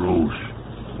 Run close.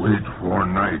 Wait for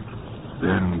night.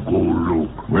 Then go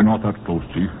look. We're not that close,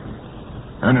 Chief.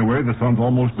 Anyway, the sun's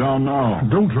almost down now.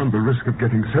 Don't run the risk of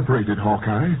getting separated,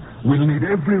 Hawkeye. We'll need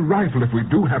every rifle if we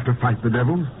do have to fight the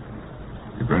devils.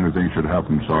 If anything should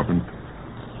happen, Sergeant,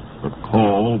 the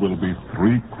call will be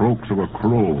 3 croaks of a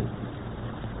crow.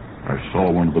 I saw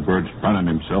one of the birds fanning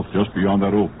himself just beyond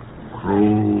that oak.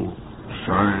 Crow,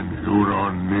 sign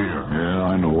Huron near. Yeah,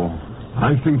 I know.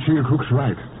 I think Chingachgook's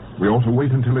right. We ought to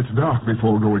wait until it's dark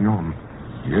before going on.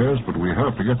 Yes, but we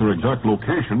have to get their exact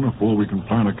location before we can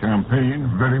plan a campaign.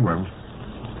 Very well.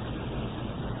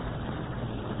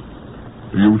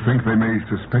 Do you think they may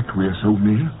suspect we are so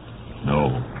near? No.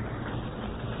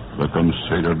 The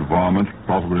conceited varmints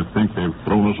probably think they've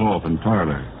thrown us off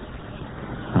entirely.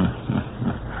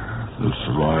 The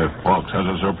sly fox has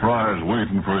a surprise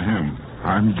waiting for him.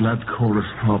 I'm glad Cora's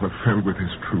father fell with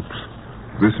his troops.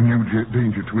 This new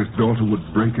danger to his daughter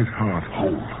would break his heart.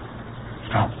 Hold.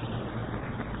 Stop.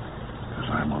 As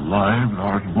I'm alive,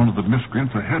 there's one of the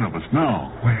miscreants ahead of us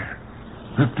now. Where?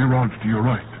 50 rods to your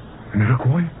right. An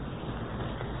Iroquois?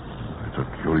 It's a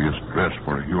curious dress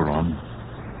for a Huron.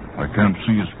 I can't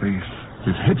see his face.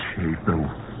 His head shaved, though,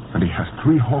 and he has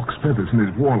 3 hawk's feathers in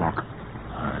his warlock.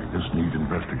 This needs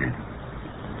investigating.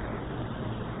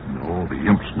 No, the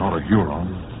imp's not a Huron.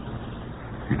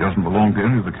 He doesn't belong to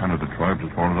any of the Canada tribes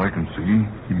as far as I can see.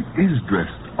 He is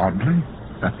dressed oddly.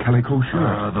 That calico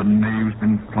shirt. The knave's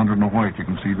been plundered in the white, you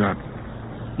can see that.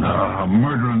 A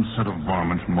murdering set of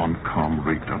varmints Montcalm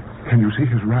raked up. Can you see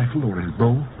his rifle or his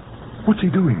bow? What's he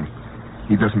doing?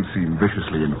 He doesn't seem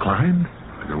viciously inclined.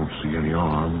 I don't see any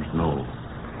arms, no.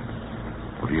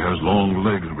 But he has long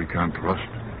legs that we can't trust.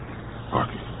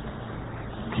 Harky,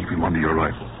 keep him under your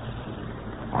rifle.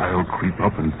 I'll creep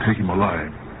up and take him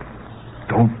alive.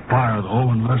 Don't fire,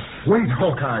 though, unless... Wait,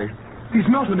 Hawkeye. He's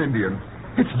not an Indian.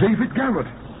 It's David Gamut.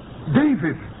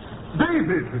 David!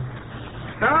 David!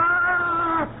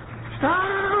 Stop!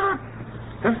 Stop!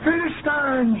 The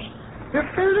Philistines! The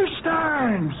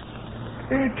Philistines!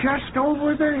 They're just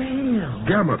over the hill.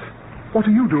 Gamut, what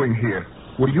are you doing here?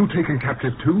 Were you taken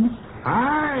captive too?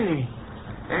 Aye.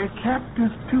 A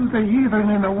captive to the heathen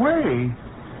in a way.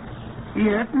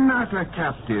 Yet not a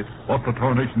captive. What the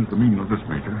tarnation's the meaning of this,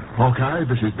 Major? Hawkeye,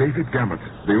 this is David Gamut,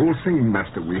 the old singing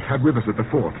master we had with us at the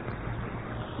fort.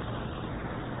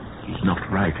 He's not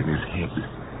right in his head.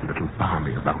 A little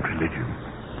balmy about religion.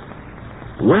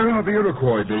 Where are the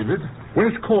Iroquois, David?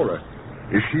 Where's Cora?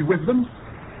 Is she with them?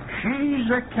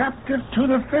 She's a captive to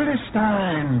the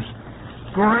Philistines.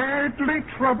 Greatly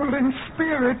troubled in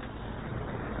spirit,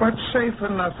 but safe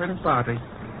enough in body.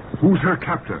 Who's her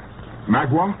captor?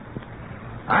 Magua?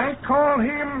 I call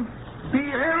him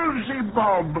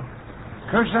Beelzebub,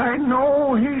 'cause I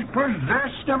know he's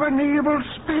possessed of an evil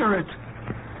spirit.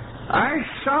 I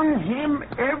sung him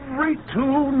every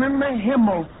tune in the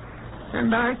hymnal,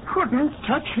 and I couldn't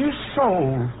touch his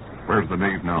soul. Where's the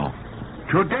knave now?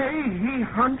 Today he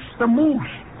hunts the moose.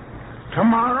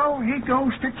 Tomorrow he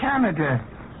goes to Canada.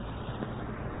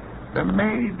 The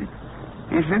maid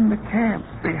is in the camp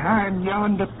behind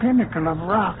yonder pinnacle of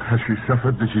rock. Has she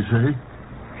suffered, did she say?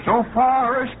 So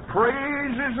far as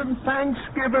praises and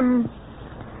thanksgiving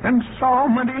and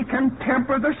psalmody can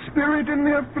temper the spirit in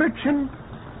the affliction,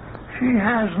 she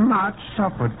has not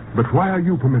suffered. But why are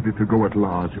you permitted to go at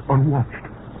large, unwatched?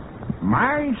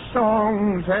 My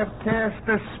songs have cast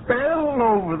a spell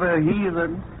over the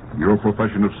heathen. Your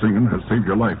profession of singing has saved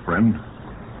your life, friend.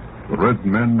 The red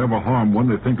men never harm one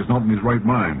they think is not in his right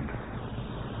mind.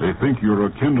 They think you're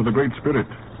akin to the Great Spirit.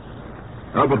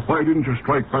 But why didn't you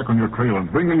strike back on your trail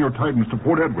and bring in your tidings to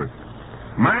Port Edward?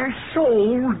 My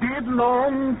soul did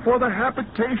long for the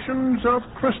habitations of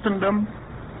Christendom,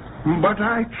 but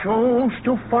I chose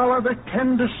to follow the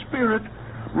tender spirit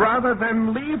rather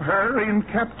than leave her in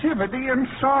captivity and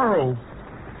sorrow.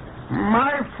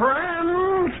 My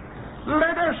friends,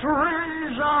 let us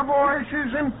raise our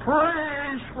voices in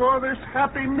praise for this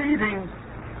happy meeting.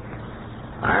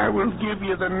 I will give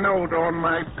you the note on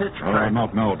my pitch pipe.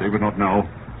 Not now, David, not now.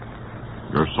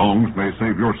 Your songs may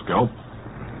save your scalp,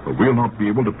 but we'll not be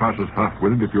able to pass us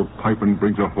half-witted if your piping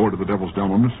brings a horde of the devils down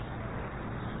on us.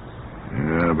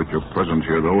 Yeah, but your presence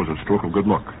here, though, is a stroke of good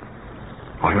luck.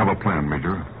 I have a plan,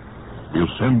 Major.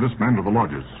 We'll send this man to the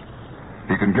lodges.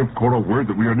 He can give Cora word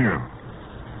that we are near.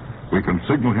 We can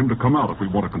signal him to come out if we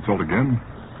want to consult again.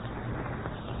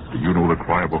 Do you know the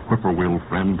cry of a whippoorwill,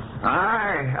 friend?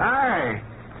 Aye.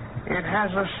 It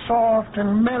has a soft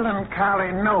and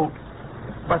melancholy note,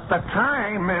 but the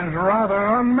time is rather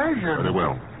unmeasured. Very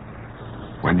well.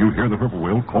 When you hear the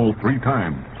whippoorwill, call 3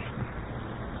 times.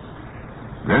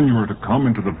 Then you are to come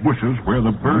into the bushes where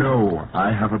the bird... No,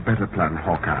 I have a better plan,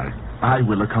 Hawkeye. I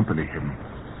will accompany him.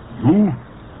 You?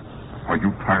 Are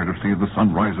you tired of seeing the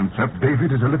sun rise and set?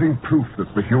 David is a living proof that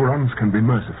the Hurons can be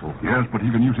merciful. Yes, but he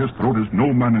can use his throat as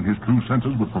no man in his true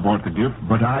senses would purport to give.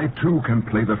 But I, too, can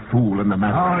play the fool in the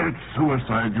matter. It's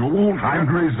suicide. You won't... I'm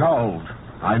resolved.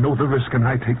 I know the risk and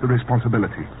I take the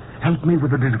responsibility. Help me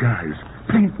with the disguise.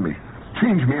 Paint me.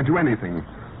 Change me into anything.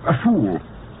 A fool.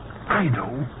 I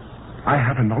know. I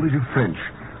have a knowledge of French.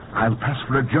 I'll pass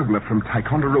for a juggler from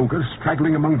Ticonderoga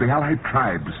straggling among the allied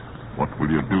tribes. What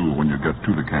will you do when you get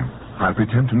to the camp? I'll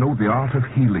pretend to know the art of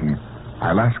healing.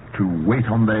 I'll ask to wait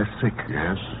on their sick.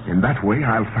 Yes? In that way,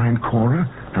 I'll find Cora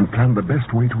and plan the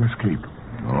best way to escape.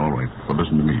 All right, but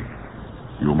listen to me.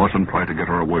 You mustn't try to get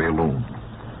her away alone.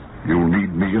 You'll need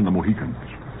me and the Mohicans.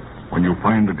 When you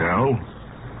find the gal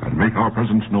and make our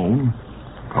presence known,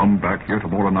 come back here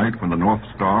tomorrow night when the North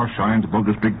Star shines above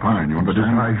this big pine. You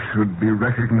understand? But if I should be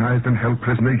recognized and held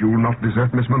prisoner, you'll not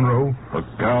desert Miss Munro? The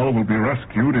gal will be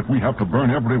rescued if we have to burn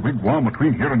every wigwam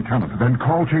between here and Canada. Then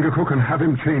call Chingachgook and have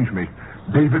him change me.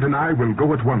 David and I will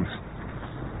go at once.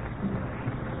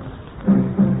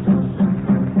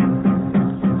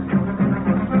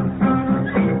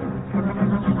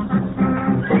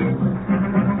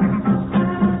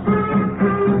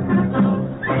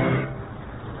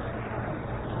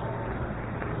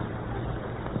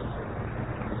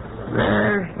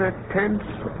 Tents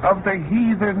of the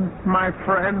heathen, my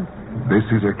friend. This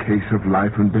is a case of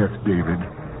life and death, David.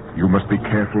 You must be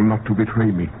careful not to betray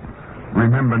me.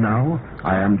 Remember now,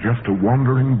 I am just a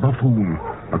wandering buffoon,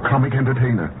 a comic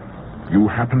entertainer. You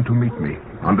happen to meet me.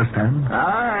 Understand?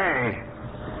 Aye.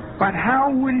 But how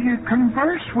will you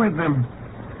converse with them?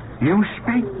 You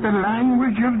speak the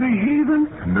language of the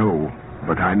heathen? No,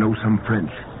 but I know some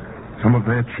French. Some of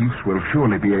their chiefs will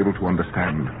surely be able to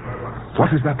understand.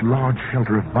 What is that large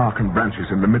shelter of bark and branches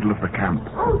in the middle of the camp?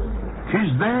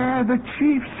 'Tis there the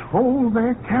chiefs hold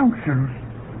their councils.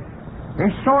 A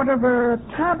sort of a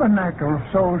tabernacle,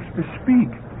 so to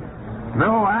speak.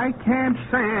 Though I can't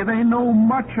say they know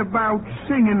much about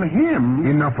singing hymns.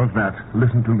 Enough of that.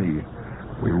 Listen to me.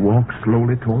 We'll walk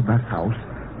slowly toward that house,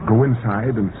 go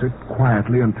inside and sit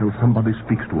quietly until somebody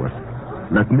speaks to us.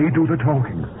 Let me do the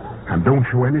talking, and don't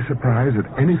show any surprise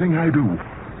at anything I do.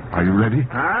 Are you ready?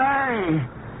 Aye.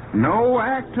 No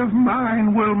act of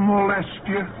mine will molest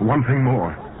you. One thing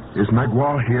more. Is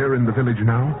Magua here in the village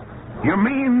now? You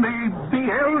mean the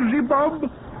Beelzebub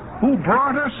who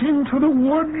brought us into the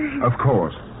woods? Of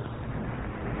course.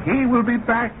 He will be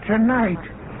back tonight.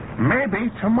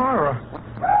 Maybe tomorrow.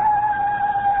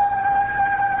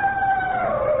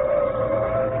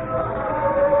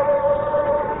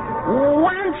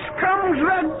 Whence comes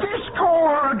the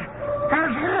discord?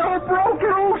 Has hell broke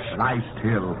loose? Lie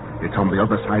still. It's on the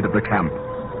other side of the camp.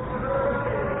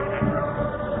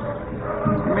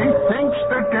 Methinks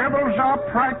the devils are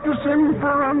practicing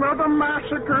for another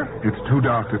massacre. It's too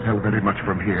dark to tell very much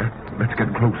from here. Let's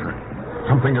get closer.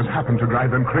 Something has happened to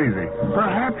drive them crazy.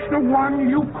 Perhaps the one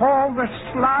you call the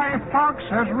Sly Fox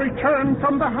has returned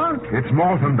from the hunt. It's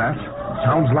more than that.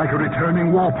 Sounds like a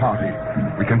returning war party.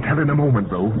 We can tell in a moment,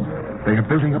 though. They are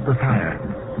building up the fire.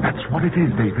 That's what it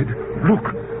is, David. Look,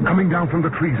 coming down from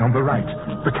the trees on the right.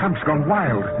 The camp's gone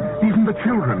wild. Even the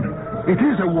children. It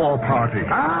is a war party.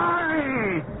 Aye.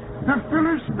 The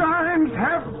Philistines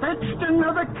have fetched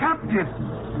another captive.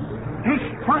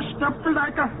 He's trussed up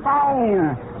like a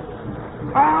fowl.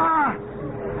 Ah,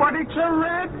 but it's a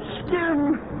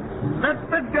redskin. Let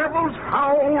the devils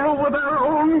howl over their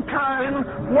own kind.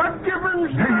 What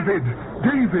difference?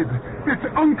 David, it's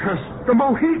Uncas, the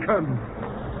Mohican.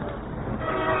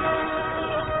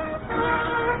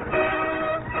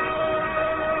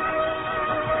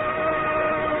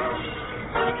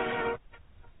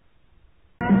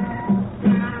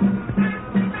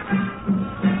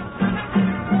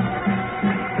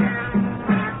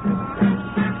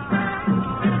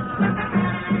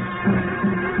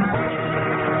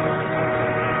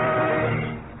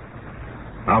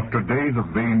 After days of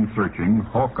vain searching,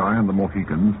 Hawkeye and the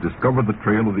Mohicans discovered the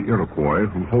trail of the Iroquois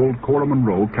who hold Cora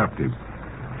Munro captive.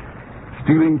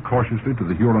 Stealing cautiously to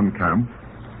the Huron camp,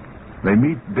 they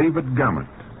meet David Gamut,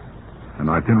 an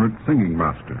itinerant singing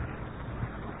master,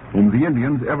 whom the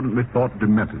Indians evidently thought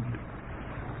demented.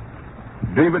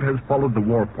 David has followed the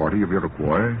war party of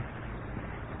Iroquois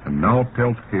and now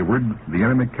tells Heyward the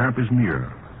enemy camp is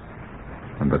near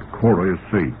and that Cora is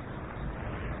safe.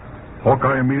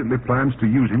 Hawkeye immediately plans to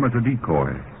use him as a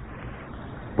decoy.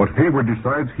 But Heyward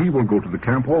decides he will go to the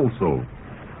camp also,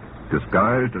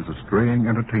 disguised as a straying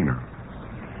entertainer.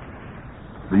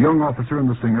 The young officer and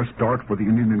the singer start for the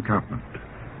Indian encampment.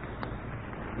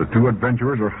 The two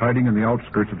adventurers are hiding in the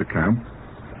outskirts of the camp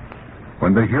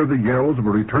when they hear the yells of a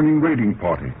returning raiding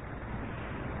party,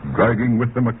 dragging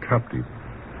with them a captive.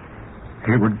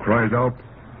 Heyward cries out,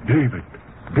 David,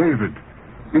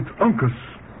 it's Uncas,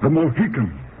 the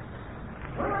Mohican.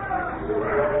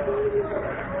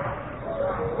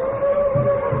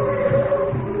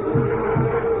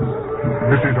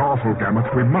 This is awful, Gamut.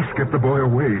 We must get the boy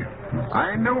away.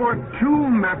 I know a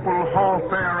tune that will halt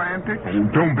their antics. Oh,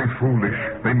 don't be foolish.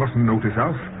 They mustn't notice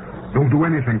us. Don't do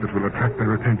anything that will attract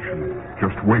their attention.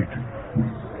 Just wait.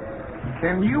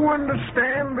 Can you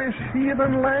understand this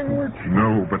heathen language?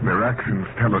 No, but their actions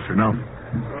tell us enough.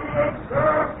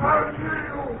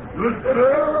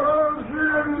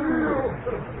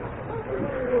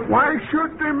 Why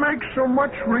should they make so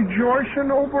much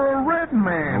rejoicing over a red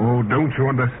man? Oh, don't you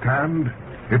understand?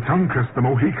 It's Uncas, the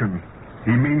Mohican.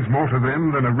 He means more to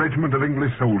them than a regiment of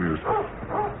English soldiers.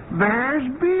 There's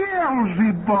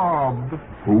Beelzebub.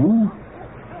 Who?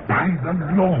 By the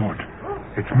Lord.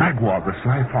 It's Magua, the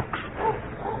sly fox.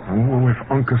 Oh, if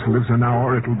Uncas lives an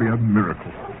hour, it'll be a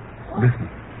miracle. Listen.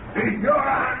 The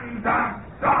Huron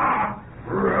stop!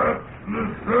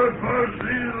 Restless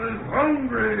seal is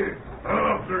hungry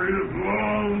after his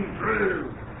long trail.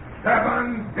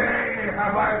 7 days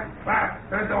have I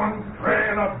fasted on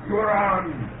trail of Huron,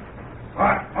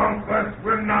 but Uncas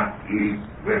will not eat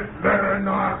with litter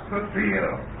nor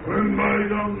seal. When my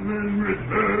young men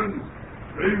return,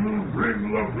 they will bring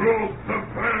the broth to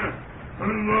pass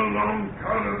and the long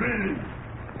carabine.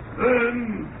 Then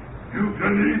you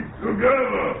can eat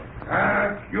together.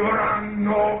 Has Huron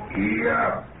no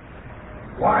ear?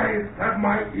 Why have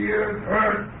my ears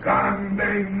heard gone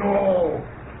they know?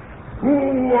 Who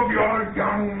of your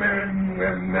young men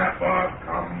will never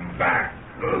come back?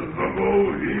 Does the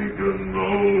Mohican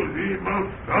know he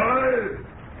must die?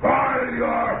 Call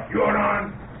your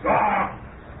Huron soft.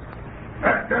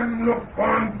 Let them look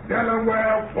on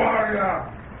Delaware warrior.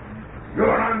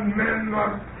 Huron men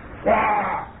must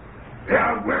squaw. They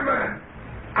are women.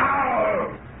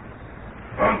 Owls.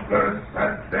 Uncas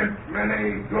has sent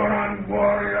many Huron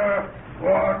warriors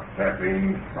for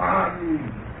setting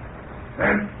sun.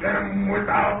 Sent them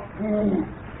without food,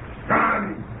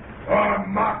 gun, or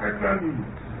moccasin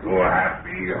to a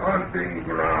happy hunting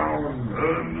ground.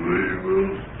 And we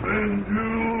will send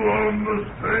you on the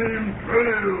same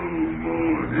trail,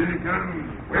 Mohican.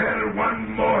 Will one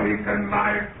Mohican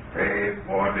life pay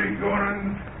for the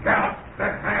Huron scalp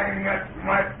that hang at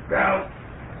my belt?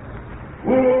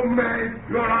 Who made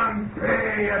Huron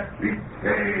pay at Big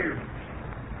Cave?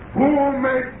 Who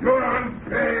made Huron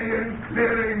pay in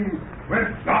clearing when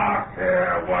dark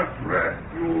hair was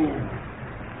rescued?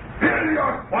 Fill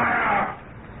your fire!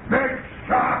 Make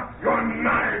sharp your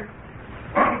knife!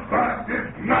 Uncas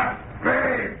did not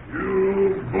pay!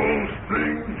 You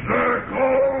boasting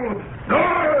jerk-hole!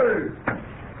 Die!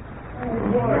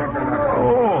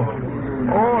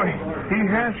 Oh, he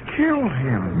has killed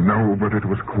him. No, but it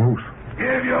was close.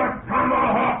 Give your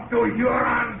tomahawk to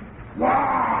Huron.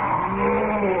 Wow!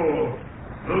 No!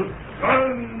 The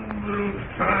sun will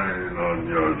shine on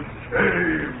your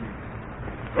shame.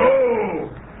 So,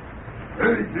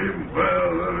 take him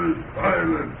while there is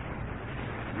silence.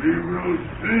 We will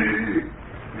see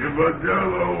if a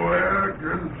Delaware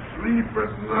can sleep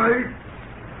at night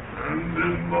and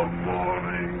in the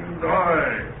morning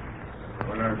die.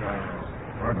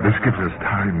 This gives us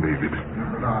time, David.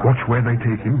 Watch where they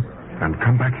take him, and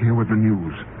come back here with the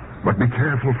news. But be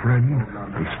careful, friend,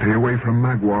 and stay away from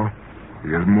Magua. He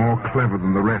is more clever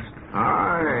than the rest.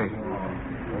 Aye.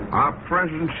 Our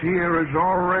presence here is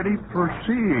already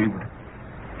perceived.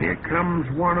 Here comes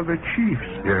one of the chiefs.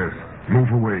 Yes,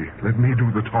 move away. Let me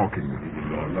do the talking.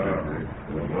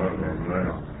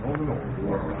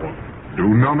 Do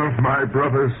none of my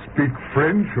brothers speak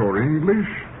French or English?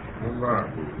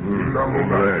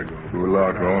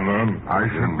 I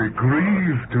should be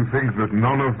grieved to think that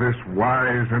none of this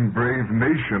wise and brave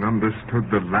nation understood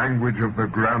the language of the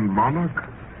Grand Monarch.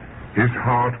 His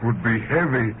heart would be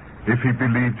heavy if he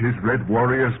believed his red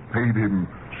warriors paid him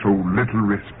so little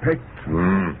respect.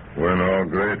 When our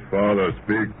great father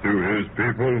speaks to his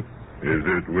people, is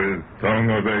it with tongue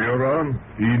of the Huron?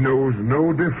 He knows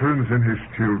no difference in his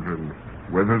children,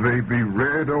 whether they be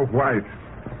red or white,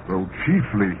 though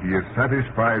chiefly he is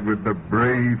satisfied with the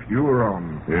brave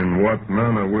Huron. In what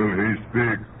manner will he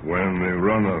speak when the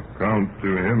runner count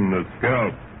to him the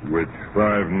scalp which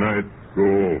 5 knights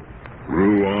go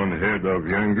through on head of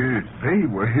Yengeese? They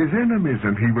were his enemies,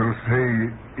 and he will say,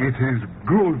 "It is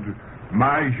good.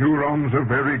 My Hurons are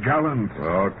very gallant."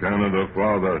 Our Canada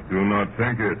father do not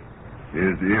think it.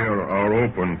 His ear are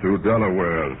open to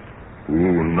Delawares,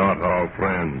 who not our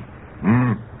friends.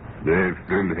 They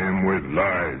filled him with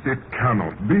lies. It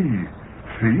cannot be.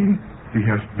 See, he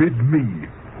has bid me,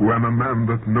 who am a man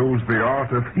that knows the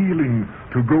art of healing,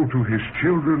 to go to his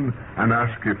children and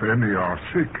ask if any are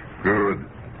sick. Good.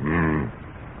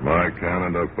 My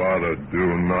Canada father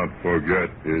do not forget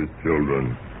his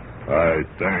children. I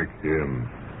thank him.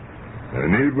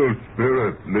 An evil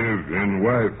spirit live in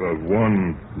wife of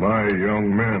one my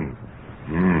young men.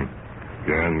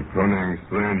 Can cunning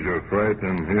stranger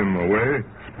frighten him away?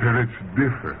 Spirits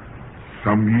differ.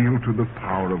 Some yield to the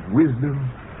power of wisdom,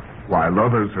 while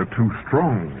others are too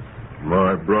strong.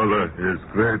 My brother is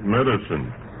great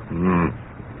medicine.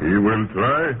 He will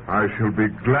try? I shall be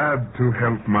glad to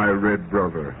help my red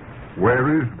brother. Where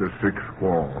is the 6th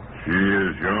squaw? She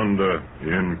is yonder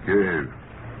in cave.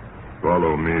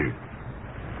 Follow me.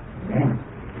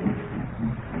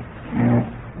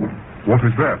 What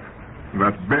is that?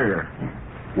 That bear?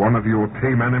 One of your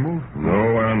tame animals?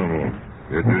 No animal.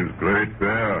 It is Great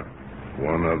Bear,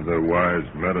 one of the wise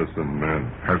medicine men.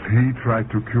 Has he tried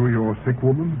to cure your sick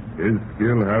woman? His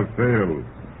skill have failed.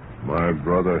 My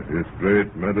brother is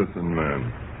great medicine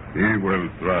man. He will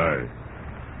try.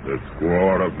 The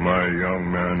squaw of my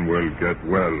young man will get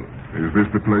well. Is this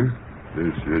the place?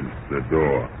 This is the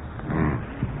door.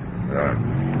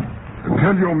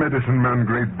 Tell your medicine man,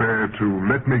 Great Bear, to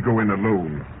let me go in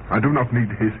alone. I do not need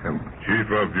his help.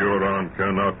 Chief of Huron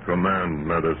cannot command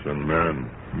medicine man.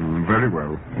 Very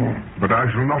well. But I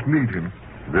shall not need him.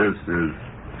 This is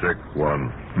sick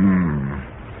one.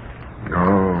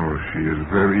 Oh, she is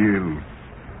very ill.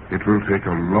 It will take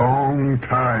a long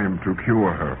time to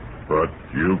cure her. But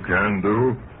you can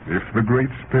do? If the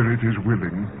Great Spirit is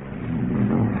willing.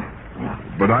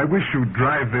 But I wish you'd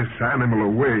drive this animal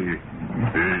away.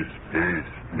 Peace.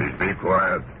 Be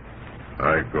quiet.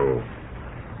 I go.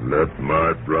 Let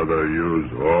my brother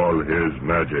use all his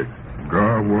magic.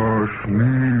 Gawashnilu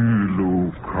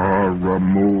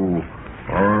Karamo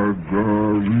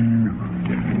Argari.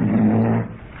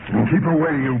 Keep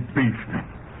away, you beast.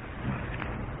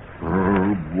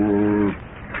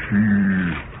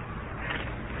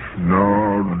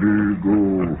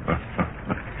 Snardigo.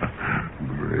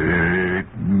 Great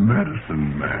medicine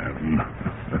man.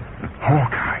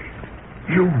 Hawkeye,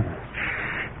 you.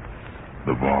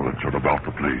 The varlets are about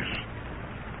the place.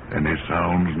 Any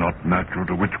sounds not natural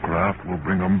to witchcraft will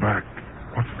bring them back.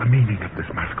 What's the meaning of this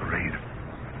masquerade?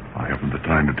 I haven't the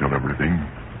time to tell everything.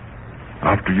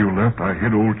 After you left, I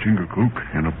hid old Chingachgook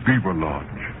in a beaver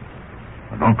lodge.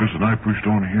 And Uncas and I pushed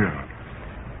on here.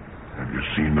 Have you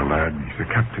seen the lad? He's a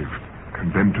captive,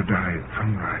 condemned to die at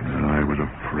sunrise. I was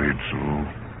afraid so.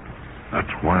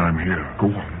 That's why I'm here.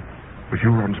 Go on. The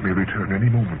Hurons may return any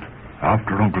moment.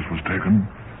 After Uncas was taken,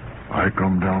 I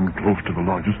come down close to the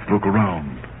lodges to look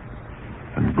around.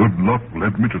 And good luck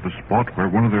led me to the spot where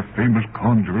one of their famous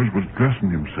conjurers was dressing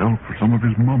himself for some of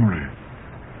his mummery.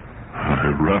 I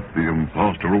wrapped the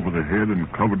impostor over the head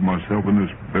and covered myself in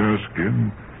this bear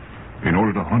skin in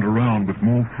order to hunt around with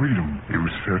more freedom. You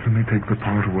certainly take the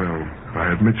part well.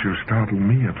 I admit you startled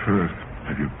me at first.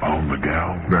 Have you found the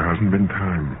gal? There hasn't been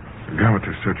time. Gamut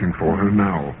is searching for her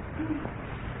now.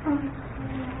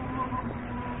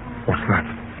 What's that?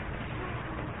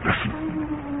 Listen.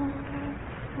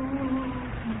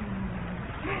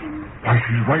 Why,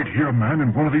 She's right here, man,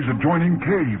 in one of these adjoining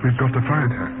caves. We've got to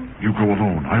find her. You go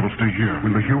alone. I will stay here.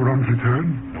 Will the Hurons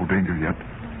return? No danger yet.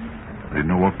 They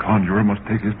know a conjurer must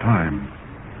take his time.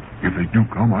 If they do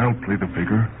come, I'll play the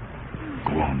figure.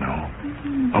 Go on now.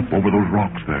 Up over those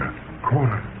rocks there.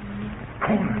 Cora.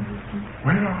 Cora.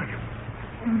 Where are you?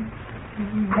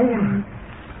 Cora.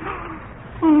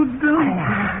 Oh,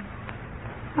 Duncan.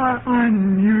 I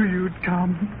knew you'd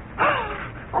come.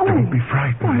 Don't be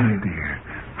frightened, my dear.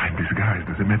 I'm disguised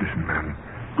as a medicine man.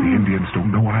 The Indians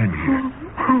don't know I'm here.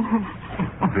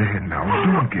 There now,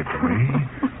 don't give way.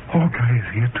 Hawkeye is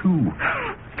here, too.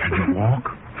 Can you walk?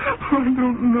 I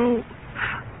don't know.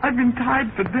 I've been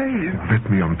tied for days. Let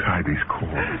me untie these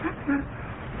cords.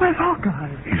 Where's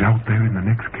Hawkeye? He's out there in the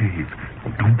next cave.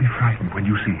 Don't be frightened when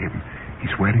you see him.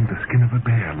 He's wearing the skin of a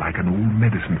bear like an old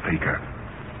medicine faker.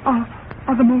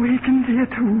 Are the Mohicans here,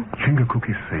 too? Chingachgook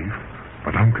is safe,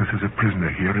 but Uncas is a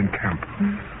prisoner here in camp.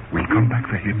 We'll come back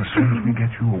for him as soon as we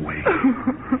get you away.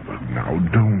 Now,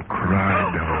 don't cry,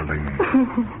 darling.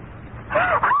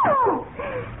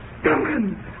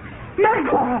 Duncan!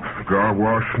 Magua!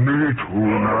 Gawashni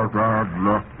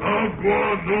Tunadadla.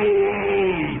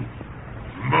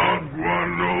 Magua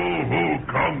no who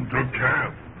come to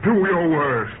camp. Do your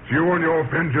worst. You and your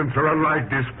vengeance are alike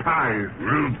despised.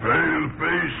 Will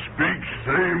Paleface speak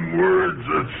same words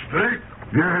at stake?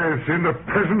 Yes, in the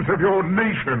presence of your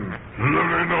nation.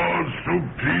 Lieutenant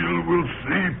Subtil will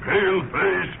see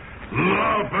Paleface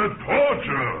laugh at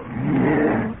torture.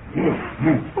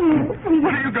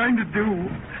 What are you going to do?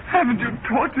 Haven't you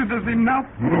tortured us enough?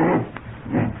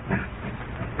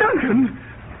 Duncan!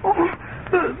 Oh,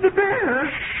 the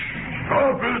bear!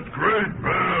 Stop it, Great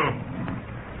Bear!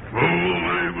 Full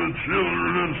with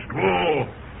children and squaw.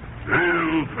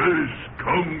 Paleface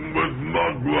come with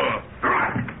Magua.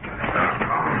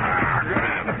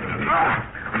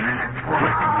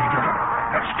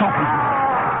 Stop him.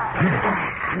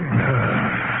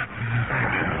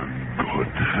 Good.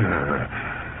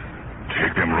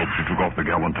 Take them ropes you took off the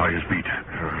gal and tie his feet.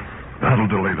 That'll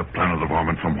delay the plan of the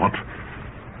varmint somewhat.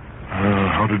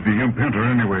 How did the imp enter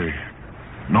anyway?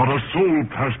 Not a soul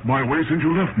passed my way since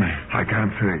you left me. I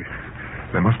can't say.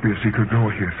 There must be a secret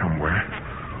door here somewhere.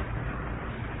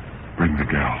 Bring the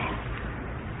gal.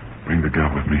 Bring the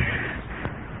gal with me.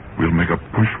 We'll make a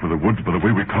push for the woods by the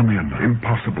way we come in.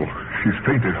 Impossible. She's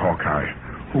fainted, Hawkeye.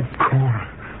 Oh, Cora.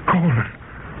 Cora.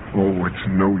 Oh, it's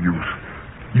no use.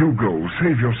 You go.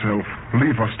 Save yourself.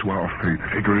 Leave us to our fate.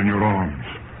 Take her in your arms.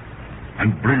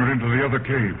 And bring her into the other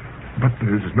cave. But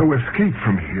there's no escape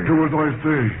from here. Do as I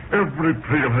say. Every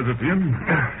trail has its end.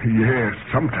 Yes,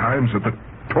 sometimes at the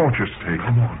torture stake.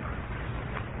 Come on.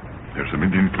 There's some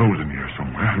Indian clothes in here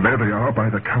somewhere. There they are by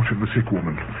the couch of the sick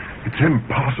woman. It's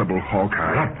impossible,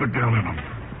 Hawkeye. Wrap the gal in them.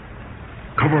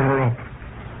 Cover her up.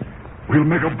 We'll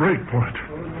make a break for it.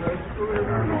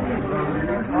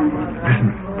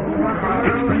 Listen.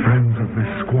 It's the friends of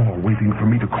this squaw waiting for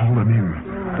me to call them in.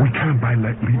 We can't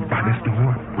leave by this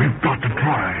door. We've got to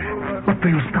try. But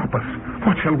they'll stop us.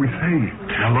 What shall we say?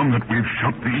 Tell them that we've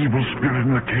shut the evil spirit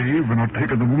in the cave and are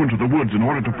taking the woman to the woods in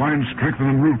order to find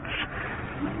strengthening roots.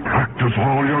 Practice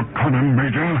all your cunning,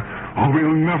 Major, or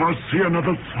we'll never see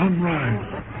another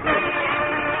sunrise.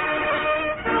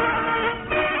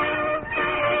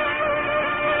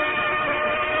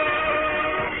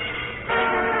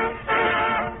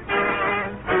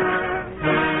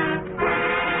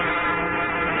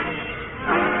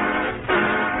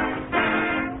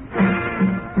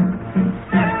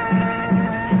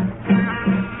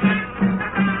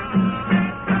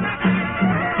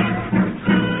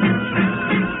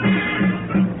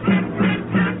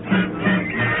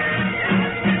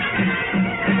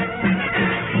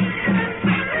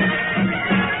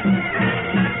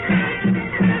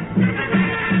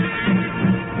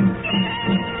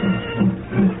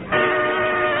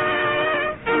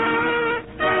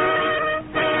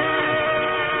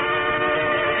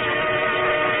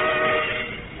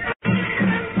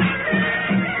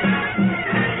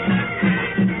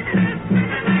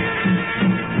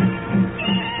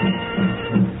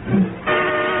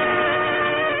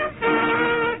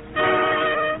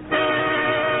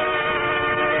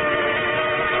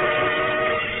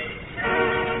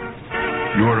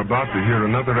 About to hear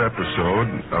another episode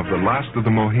of The Last of the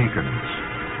Mohicans,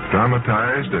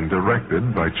 dramatized and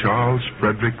directed by Charles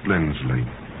Frederick Lindsley.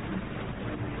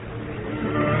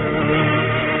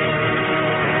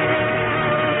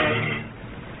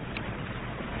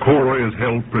 Cora is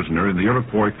held prisoner in the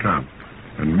Iroquois camp,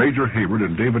 and Major Heyward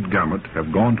and David Gamut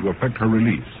have gone to effect her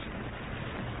release.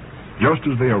 Just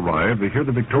as they arrive, they hear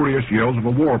the victorious yells of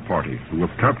a war party who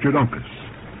have captured Uncas.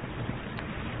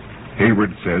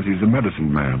 Heyward says he's a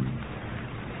medicine man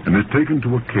and is taken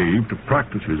to a cave to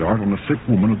practice his art on a sick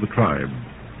woman of the tribe.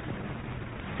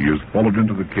 He is followed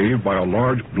into the cave by a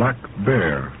large black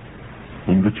bear,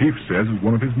 whom the chief says is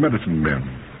one of his medicine men.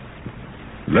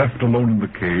 Left alone in the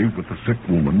cave with the sick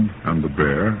woman and the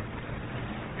bear,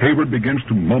 Heyward begins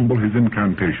to mumble his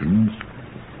incantations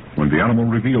when the animal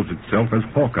reveals itself as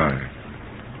Hawkeye.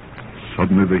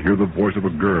 Suddenly they hear the voice of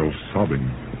a girl sobbing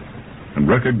and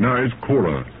recognize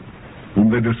Cora, whom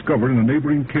they discover in a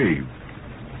neighboring cave.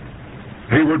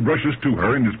 Heyward rushes to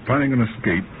her and is planning an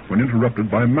escape when interrupted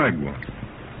by Magua,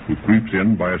 who creeps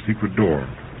in by a secret door.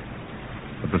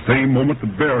 At the same moment, the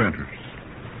bear enters,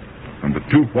 and the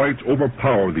two whites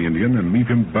overpower the Indian and leave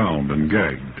him bound and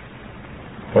gagged.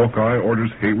 Hawkeye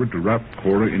orders Heyward to wrap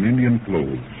Cora in Indian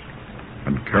clothes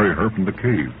and carry her from the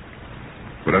cave.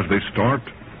 But as they start,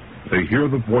 they hear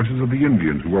the voices of the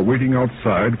Indians who are waiting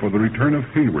outside for the return of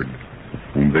Heyward,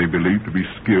 whom they believe to be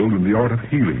skilled in the art of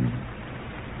healing.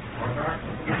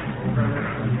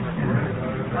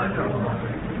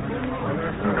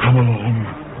 Come along.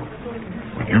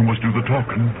 But you must do the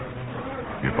talking.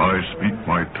 If I speak,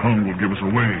 my tongue will give us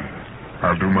away.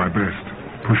 I'll do my best.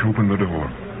 Push open the door.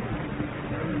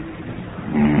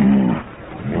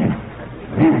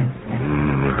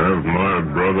 Have my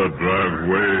brother drive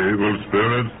away, evil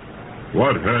spirit?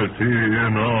 What has he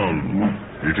in on?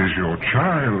 It is your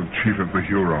child, chief of the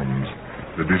Hurons.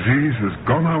 The disease has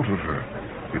gone out of her.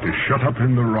 It is shut up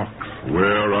in the rocks.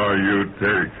 Where are you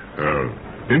take her?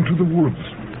 Into the woods,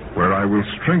 where I will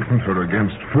strengthen her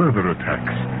against further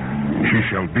attacks. She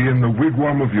shall be in the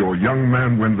wigwam of your young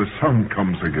man when the sun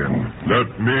comes again. Let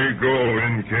me go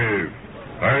in cave.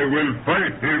 I will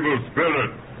fight evil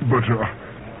spirit.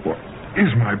 But,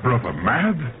 is my brother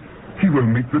mad? He will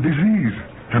meet the disease,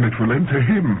 and it will enter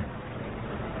him.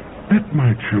 Let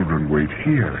my children wait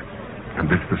here,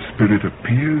 and if the spirit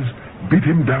appears, beat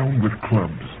him down with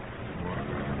clubs.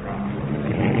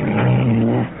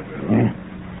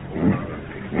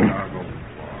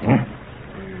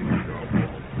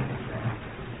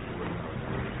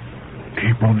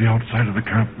 Keep on the outside of the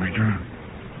camp, Major.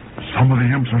 Some of the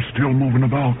imps are still moving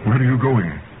about. Where are you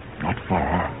going? Not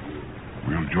far.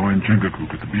 We'll join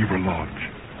Chingachgook at the Beaver Lodge.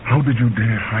 How did you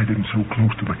dare hide in so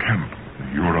close to the camp? The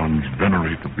Hurons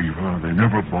venerate the beaver. They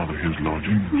never bother his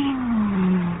lodgings.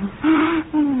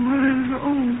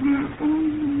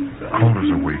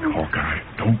 Cora's awake, Hawkeye.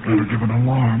 Don't let her give an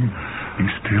alarm. Be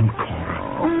still, Cora.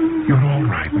 You're all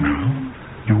right now.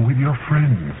 You're with your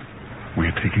friends.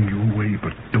 We're taking you away,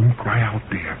 but don't cry out,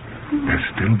 dear. There's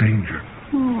still danger.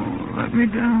 Oh, let me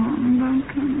down,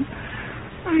 Duncan.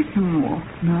 I can walk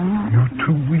now. You're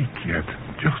too weak yet.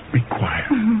 Just be quiet.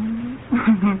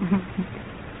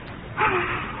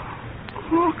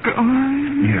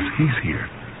 Hawkeye. Yes, he's here.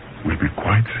 We'll be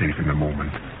quite safe in a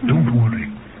moment. Don't worry.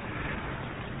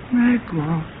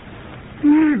 Magua.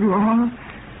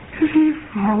 Is he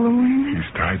following?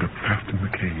 He's tied up fast in the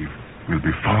cave. We'll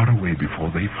be far away before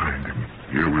they find him.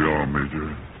 Here we are,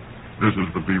 Major. This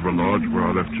is the Beaver Lodge where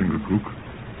I left Chingachgook.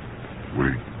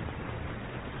 Wait.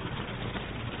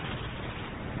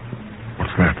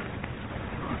 What's that?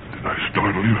 Did I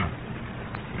startle you?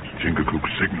 It's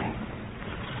Chingachgook's signal.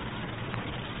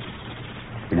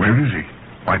 Where is he?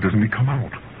 Why doesn't he come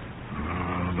out?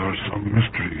 There's some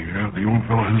mystery. Yeah, the old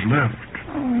fellow has left.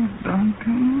 Oh,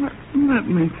 Duncan, let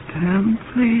me stand,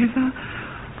 please.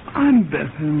 I'm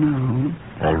better now.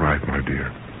 All right, my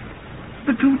dear.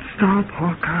 But don't stop,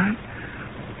 Hawkeye.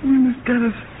 We must get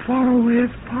as far away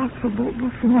as possible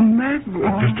before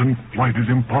Magua. A distant flight is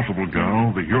impossible,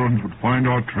 gal. The Hurons would find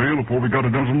our trail before we got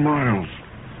a dozen miles.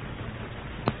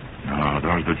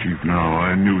 There's the chief now.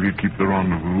 I knew he'd keep the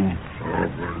rendezvous.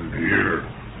 Sharpened here.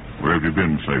 Where have you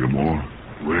been, Sagamore?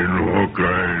 When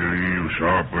Hawkeye leaves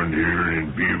Sharpened here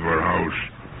in Beaver House,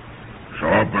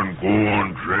 Sharpened go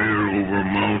on trail over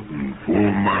mountain 4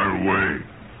 mile way.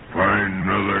 Find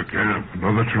another camp.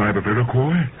 Another tribe of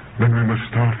Iroquois? Then we must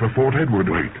start for Fort Edward.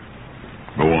 Wait.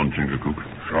 Go on, Chingachgook.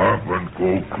 Sharpened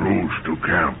go close to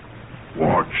camp.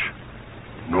 Watch.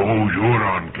 No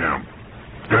Huron camp.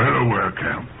 Delaware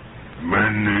camp.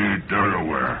 Many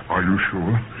Delaware. Are you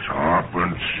sure?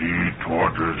 Sharpened see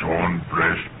tortoise on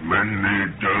breast. Many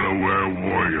Delaware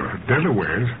warrior.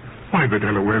 Delawares? Why, the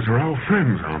Delawares are our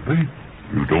friends, aren't they?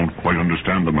 You don't quite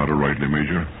understand the matter rightly,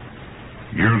 Major.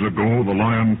 Years ago, the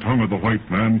lion tongue of the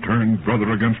white man turned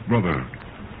brother against brother,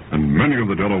 and many of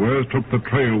the Delawares took the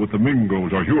trail with the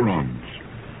Mingos or Hurons.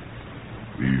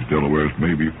 These Delawares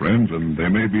may be friends, and they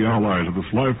may be allies of the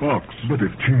Sly Fox. But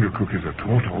if Chingachgook is a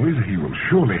tortoise, he will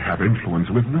surely have influence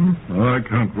with them. I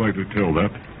can't rightly tell that.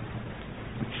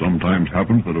 It sometimes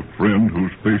happens that a friend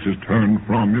whose face is turned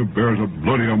from you bears a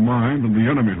bloodier mind than the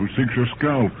enemy who seeks your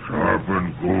scalp.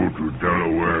 Sharpen go to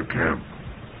Delaware camp.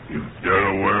 If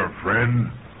Delaware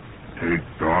friend, take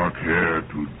dark hair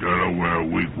to Delaware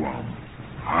wigwam.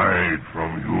 Hide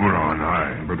from Huron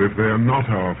eye. But if they are not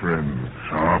our friends?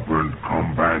 Sharpen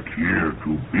come back here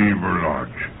to Beaver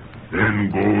Lodge.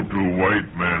 Then go to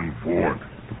White Man Fort.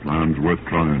 The plan's worth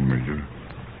trying, Major.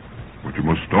 But you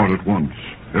must start at once.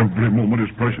 Every moment is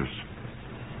precious.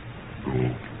 Go.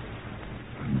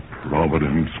 And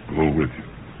Providence go with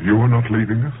you. You are not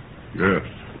leaving us? Yes.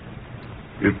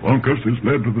 If Uncas is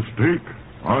led to the stake,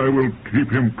 I will keep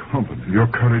him company. Your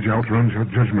courage outruns your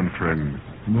judgment, friend.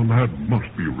 The lad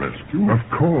must be rescued. Of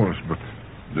course, but...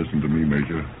 Listen to me,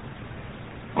 Major.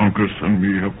 Uncas and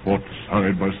me have fought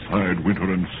side by side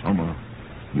winter and summer.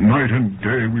 Night and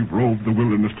day we've roved the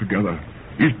wilderness together,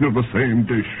 eaten of the same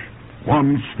dish,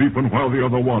 one sleeping while the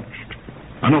other watched.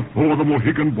 And afore the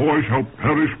Mohican boy shall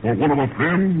perish for one of a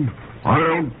friend,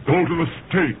 I'll go to the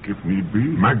stake if need be.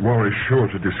 Magua is sure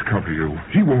to discover you.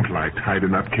 He won't lie tied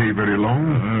in that cave very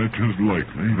long. It is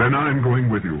likely. Then I'm going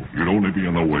with you. You'll only be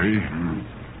in the way.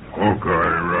 Okay,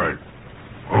 right.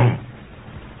 Oh.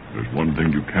 There's one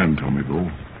thing you can tell me, though.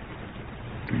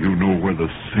 Do you know where the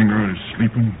singer is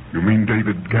sleeping? You mean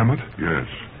David Gamut? Yes.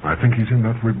 I think he's in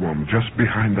that wigwam, just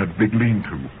behind that big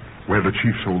lean-to, where the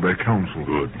chiefs hold their council.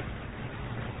 Good.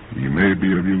 He may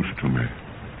be of use to me.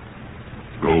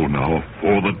 Go now,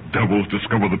 before the devils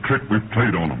discover the trick we've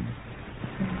played on them.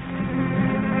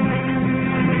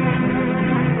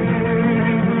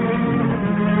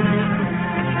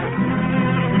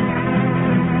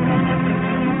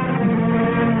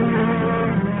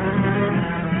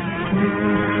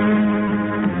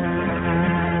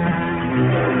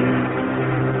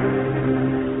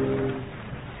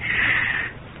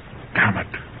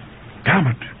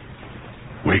 Gamut.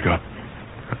 Wake up.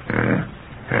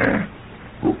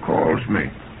 Who calls me?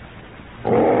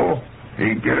 Oh,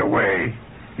 hey, get away.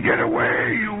 Get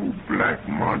away, you black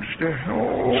monster.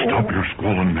 Oh. Stop your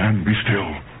squalling, man. Be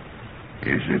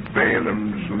still. Is it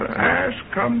Balaam's ass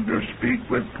come to speak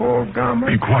with poor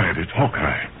Gamut? Be quiet. It's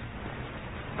Hawkeye.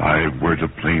 5 words of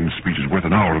plain speech is worth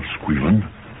an hour of squealing.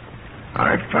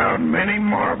 I found many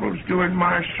marvels during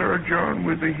my sojourn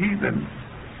with the heathen,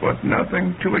 but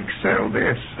nothing to excel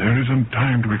this. There isn't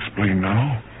time to explain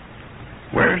now.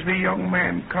 Where's the young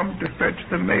man come to fetch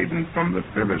the maiden from the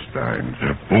Philistines?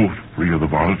 They're both free of the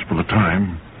varlets for the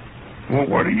time. Well,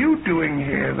 what are you doing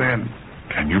here, then?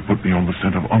 Can you put me on the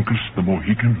scent of Uncas, the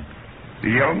Mohican? The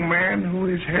young man who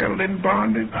is held in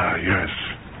bondage? Yes.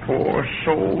 Poor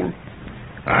soul.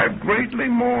 I've greatly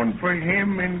mourned for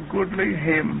him in goodly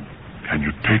hymn. Can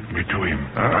you take me to him?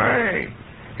 Aye.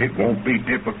 It won't be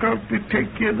difficult to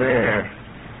take you there.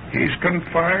 He's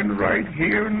confined right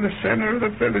here in the center of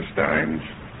the Philistines.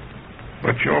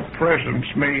 But your presence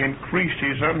may increase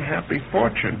his unhappy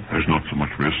fortune. There's not so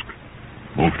much risk.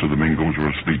 Most of the Mingos are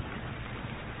asleep.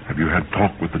 Have you had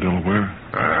talk with the Delaware?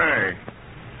 Aye.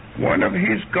 One of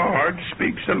his guards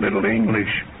speaks a little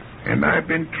English, and I've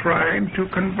been trying to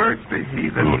convert the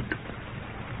heathen. Good.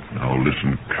 Now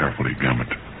listen carefully,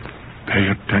 Gamut. Pay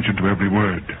attention to every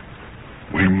word.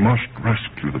 We must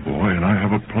rescue the boy, and I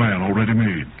have a plan already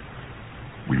made.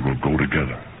 We will go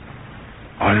together.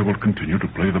 I will continue to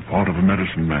play the part of a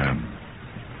medicine man.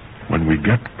 When we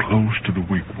get close to the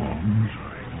wigwams...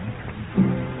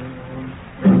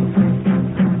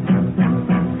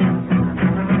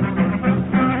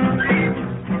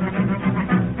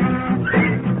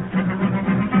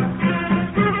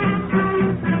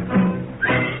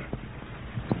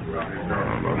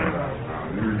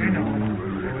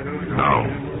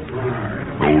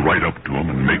 right up to him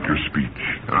and make your speech.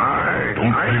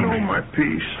 Don't I fail know me. my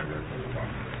piece.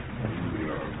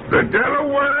 The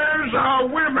Delawares are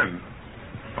women.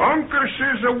 Uncas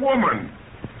is a woman.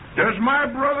 Does my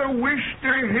brother wish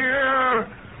to hear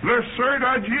Le Sieur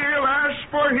d'Agile ask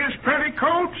for his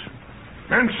petticoats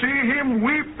and see him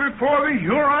weep before the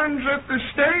Hurons at the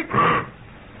stake?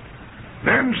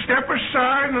 Then step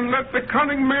aside and let the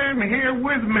cunning man here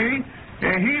with me,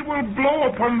 and he will blow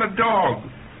upon the dog.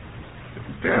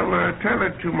 Tell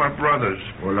it to my brothers.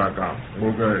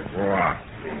 Okay.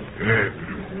 Hey,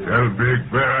 tell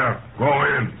Big Bear, go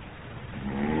in.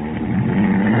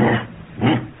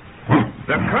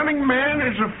 The cunning man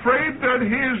is afraid that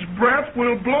his breath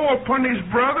will blow upon his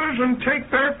brothers and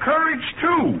take their courage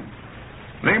too.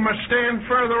 They must stand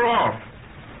further off.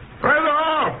 Further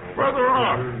off.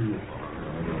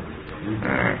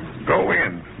 Go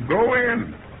in.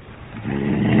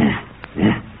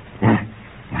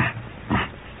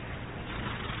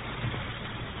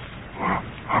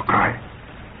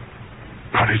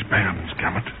 his bands,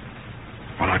 Gamut.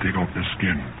 While I take off this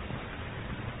skin.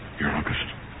 Here, Uncas.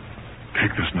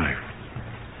 Take this knife.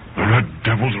 The red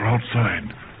devils are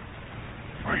outside.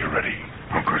 Are you ready?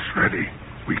 Uncas, ready.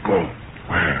 We go.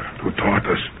 Where? To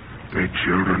Tortoise. They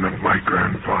children of my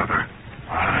grandfather.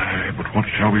 Aye, but what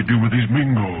shall we do with these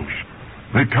Mingos?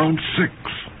 They count 6.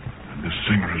 And this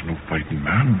singer is no fighting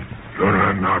man.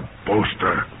 Huron not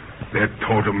boaster. Their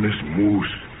totem is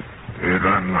moose. They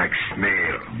run like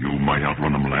snail. You might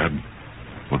outrun them, lad.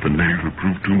 But the nails will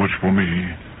prove too much for me.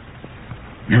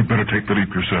 You'd better take the leap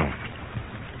yourself.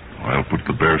 I'll put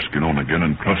the bearskin on again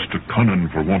and trust to cunning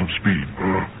for want of speed.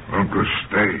 Oh, Uncle,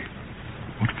 stay.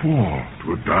 What for?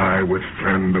 To die with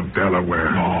friend of Delaware.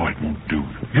 No, it won't do.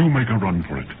 You make a run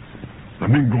for it. The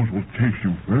Mingos will chase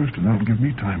you first, and that'll give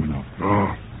me time enough.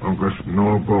 No, Uncle,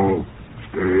 no go.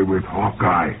 Stay with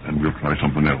Hawkeye. And we'll try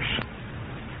something else.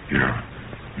 Here,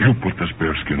 you put this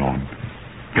bearskin on.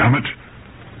 Gamut,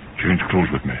 change clothes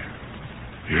with me.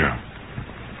 Here,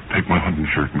 take my hunting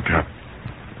shirt and cap.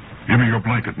 Give me your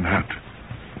blanket and hat.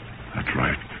 That's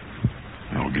right.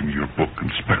 Now give me your book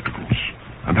and spectacles.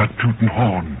 And that toot and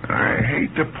horn. I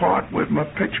hate to part with my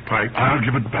pitch pipe. I'll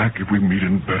give it back if we meet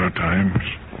in better times.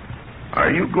 Are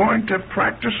you going to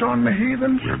practice on the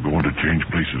heathens? We're going to change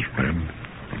places, friend.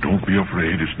 But don't be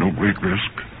afraid. It's no great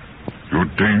risk. Your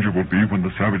danger will be when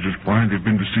the savages find they've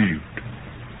been deceived.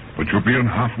 But your being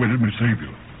half-witted may save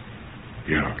you.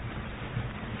 Here.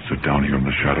 Sit down here in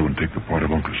the shadow and take the part of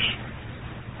Uncas.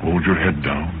 Hold your head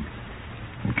down.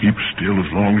 And keep still as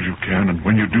long as you can. And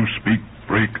when you do speak,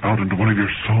 break out into one of your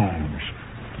songs.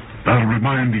 That'll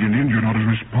remind the Indians you're not as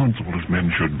responsible as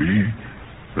men should be.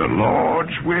 The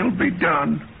Lord's will be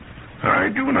done. I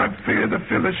do not fear the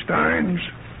Philistines.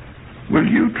 Will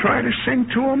you try to sing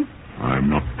to them? I'm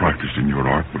not practiced in your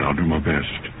art, but I'll do my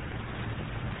best.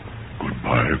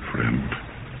 Goodbye, friend.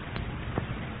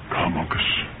 Come, Uncas.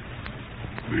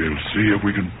 We'll see if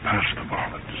we can pass the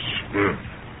varmints.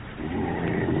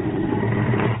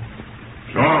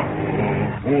 Stop!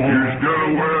 Is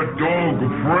Delaware dog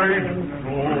afraid?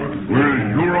 Will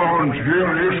Hurons hear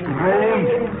his groans?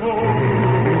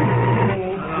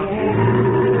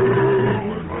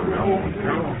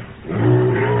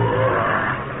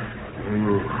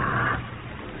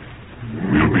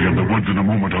 We'll be in the woods in a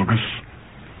moment, Uncas.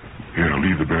 Here,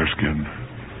 leave the bearskin.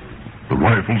 The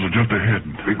rifles are just ahead.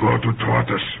 We go to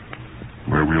Tortoise.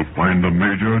 Where we'll find the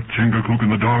Major, Chingachgook,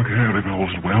 and the dark hair if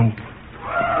all's well.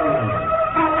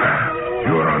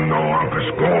 Huron, no, Uncas,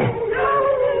 go.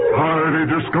 They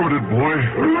discovered it, boy.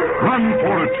 Run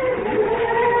for it.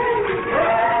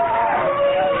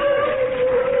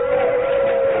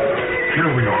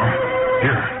 Here we are.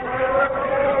 Here.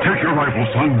 Take your rifle,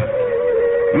 son.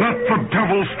 Let the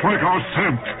devil strike our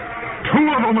scent. 2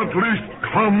 of them at least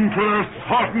come to their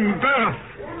sodden death.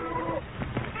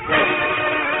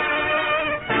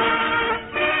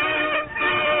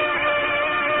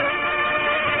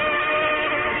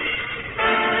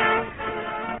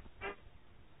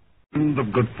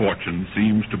 Of good fortune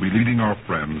seems to be leading our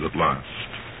friends at last.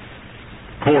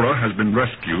 Cora has been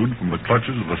rescued from the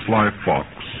clutches of the sly fox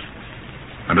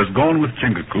and has gone with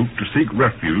Chingachgook to seek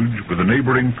refuge with the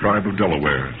neighboring tribe of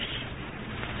Delawares.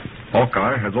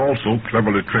 Hawkeye has also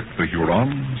cleverly tricked the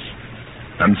Hurons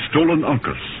and stolen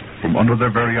Uncas from under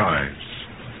their very eyes.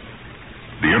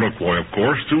 The Iroquois, of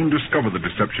course, soon discover the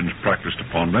deceptions practiced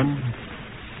upon them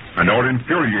and are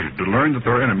infuriated to learn that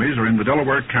their enemies are in the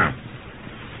Delaware camp.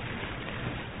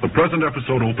 The present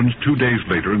episode opens 2 days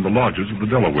later in the lodges of the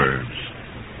Delawares.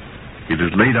 It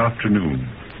is late afternoon.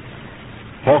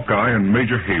 Hawkeye and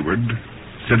Major Heyward,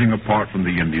 sitting apart from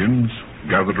the Indians,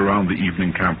 gathered around the evening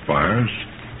campfires,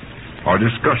 are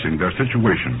discussing their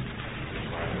situation.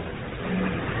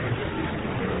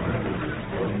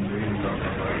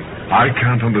 I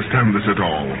can't understand this at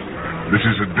all. This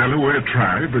is a Delaware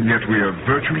tribe, and yet we are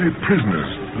virtually prisoners.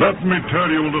 Let me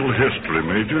tell you a little history,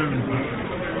 Major.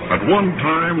 At one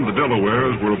time, the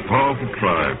Delawares were a powerful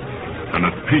tribe and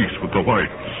at peace with the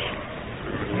whites.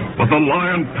 But the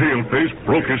Lion Paleface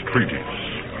broke his treaties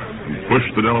and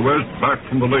pushed the Delawares back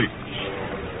from the lakes.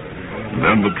 And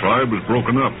then the tribe was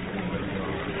broken up.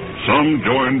 Some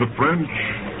joined the French,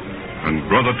 and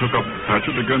brother took up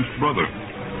hatchet against brother.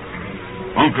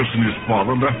 Uncas and his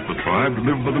father left the tribe to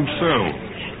live for themselves,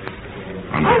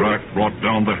 and their act brought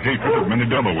down the hatred of many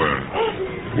Delawares.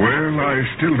 Well, I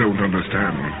still don't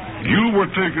understand. You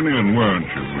were taken in, weren't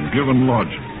you, and given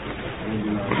lodging.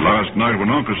 But last night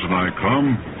when Uncas and I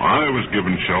come, I was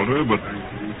given shelter, but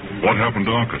what happened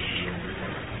to Uncas?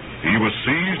 He was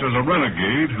seized as a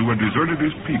renegade who had deserted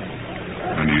his people,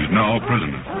 and he's now a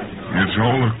prisoner. It's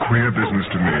all a queer business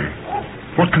to me.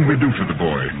 What can we do for the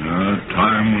boy?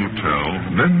 Time will tell.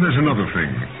 Then there's another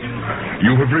thing.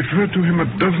 You have referred to him a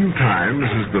dozen times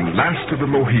as the last of the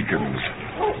Mohicans.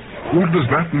 What does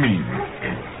that mean?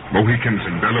 Mohicans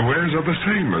and Delawares are the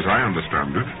same, as I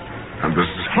understand it. And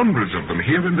there's hundreds of them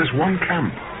here in this one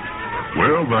camp.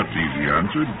 Well, that's easy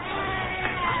answered.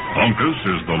 Uncas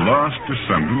is the last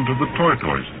descendant of the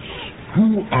tortoises.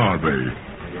 Who are they?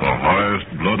 The highest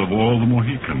blood of all the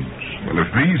Mohicans. Well, if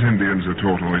these Indians are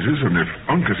tortoises, and if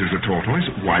Uncas is a tortoise,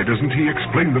 why doesn't he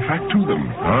explain the fact to them?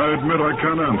 I admit I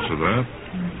can't answer that.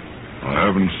 I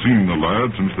haven't seen the lad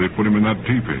since they put him in that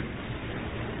teepee.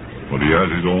 But he has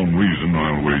his own reason,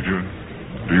 I'll wager.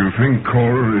 Do you think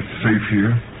Cora is safe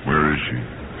here? Where is she?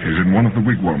 She's in one of the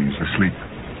wigwams, asleep.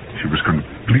 She was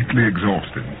completely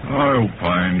exhausted. I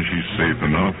opine she's safe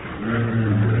enough.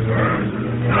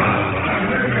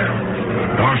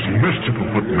 There's mischief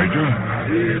afoot, Major.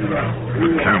 The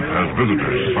camp has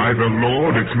visitors. By the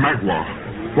Lord, it's Magua.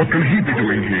 What can he be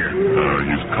doing here?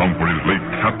 He's come for his late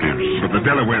captives. But the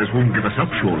Delawares won't give us up,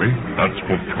 surely. That's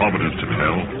for Providence to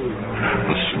tell.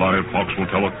 The sly fox will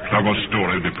tell a clever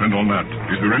story, depend on that.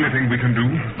 Is there anything we can do?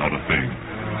 Not a thing.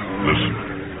 Listen.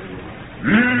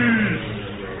 Yes!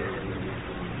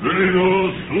 Very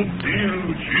subtle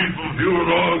chief of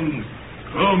Hurons,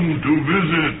 come to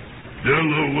visit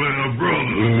Delaware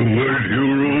brother. The white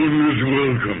Huron is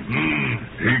welcome.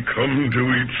 He come to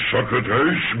eat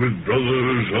succotash with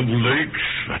brothers of the lakes.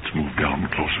 Let's move down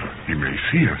closer. He may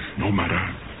see us. No matter.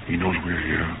 He knows we're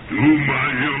here. Do my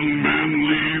young men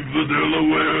leave the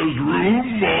Delawares'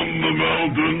 room on the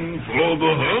mountain for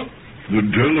the hunt? The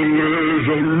Delawares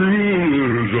are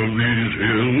rulers of these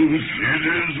hills. It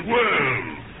is well.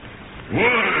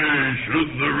 Why should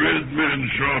the red men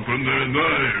sharpen their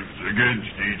knives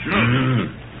against each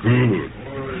other? Good.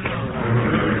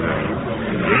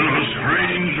 There are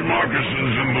strange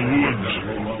moccasins in the woods.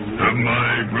 Have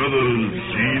my brothers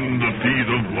seen the feet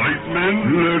of white men?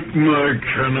 Let my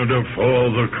Canada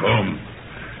father come.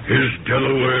 His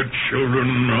Delaware children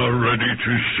are ready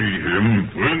to see him.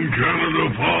 When Canada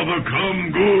father come,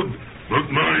 good. But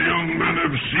my young men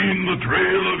have seen the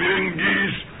trail of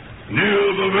Yengeese near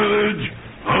the village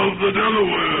of the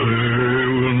Delaware. They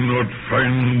will not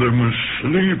find them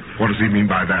asleep. What does he mean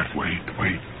by that? Wait.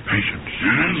 Patience.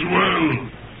 It is well.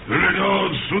 Senator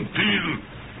Sutil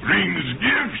brings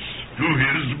gifts to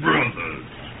his brothers.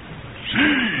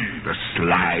 See. The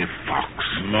sly fox.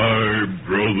 My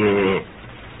brother,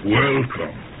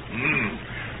 welcome.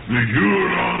 The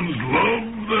Hurons love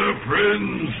their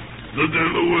friends, the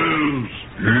Delawares.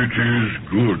 It is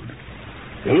good.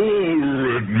 All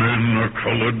red men are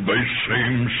colored by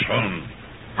same sun.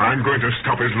 I'm going to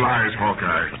stop his lies,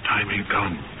 Hawkeye. The time ain't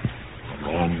come. A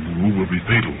wrong move will be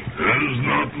fatal. Has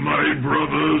not my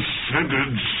brother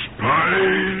scented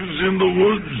spies in the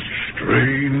woods?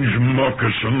 Strange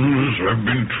moccasins have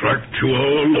been tracked to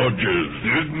our lodges.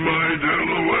 Did my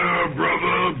Delaware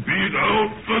brother beat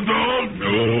out the dog?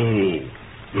 No.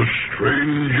 The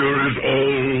stranger is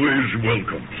always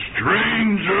welcome.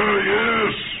 Stranger,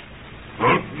 yes.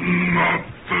 But not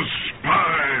the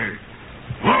spy.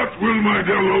 What will my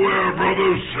Delaware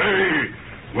brother say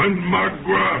when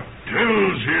Magua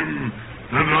tells him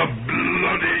that a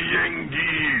bloody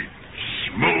Yengi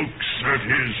smokes at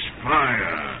his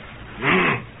fire?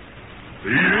 The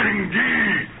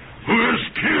Yengi who has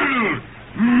killed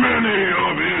many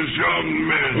of his young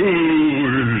men. Who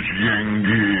is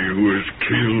Yengi who has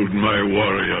killed my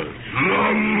warriors? The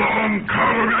Long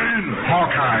Colorado.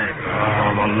 Hawkeye.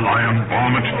 The lion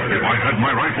vomit. If I had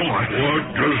my rifle, What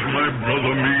does my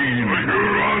brother mean? The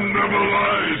Huron never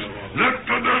lies. Let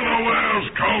the Delawares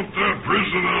count their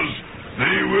prisoners.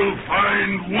 They will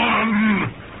find one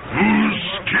whose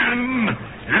skin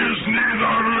is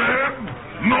neither red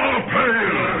nor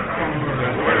pale.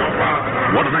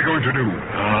 What are they going to do?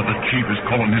 The chief is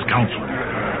calling his council.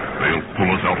 They'll pull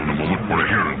us out in a moment for a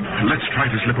hearing. Let's try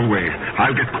to slip away.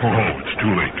 I'll get Cora. Oh, it's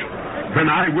too late. Then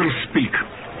I will speak.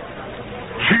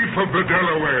 Chief of the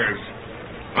Delawares,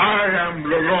 I am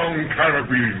the Long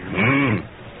Carabine.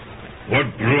 What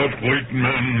brought white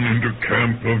men into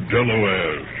camp of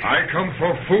Delawares? I come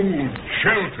for food,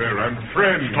 shelter, and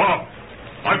friends. Stop!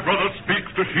 My brother speaks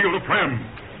to shield a friend.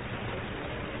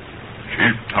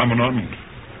 Chief Tamenund,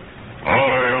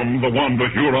 I am the one the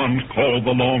Hurons call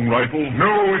the Long Rifle.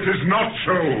 No, it is not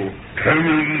so.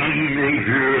 Tamenund will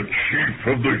hear chief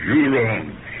of the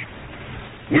Hurons.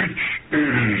 Which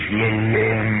is the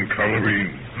Long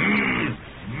Carabine?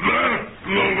 That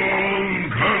the Long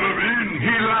Carabine?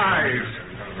 He lies.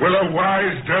 Will a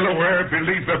wise Delaware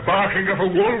believe the barking of a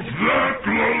wolf? That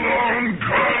the Long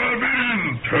Carabine?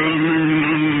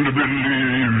 Tamenund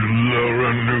believes the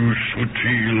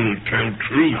Could tell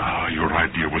truth. Ah, your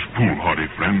idea was foolhardy,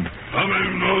 friend.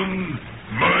 Agamemnon,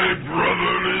 my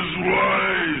brother is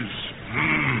wise.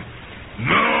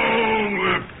 Now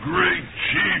let great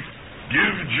chief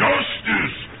give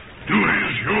justice to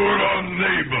his Huron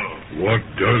neighbor. What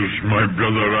does my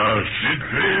brother ask? Did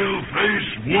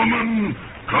pale-faced woman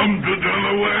come to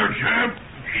Delaware camp?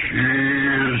 She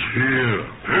is here.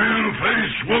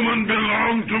 Pale-faced woman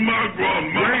belonged to Magua.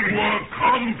 Magua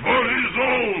come for his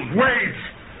own. Wait!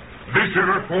 This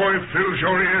boy fills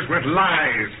your ears with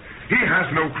lies. He has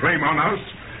no claim on us.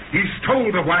 He stole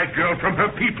the white girl from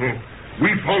her people.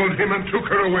 We followed him and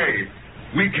took her away.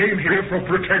 We came here for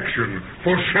protection,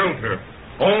 for shelter.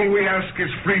 All we ask is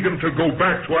freedom to go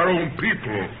back to our own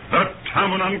people. Let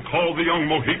Tamanan call the young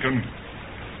Mohican.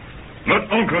 Let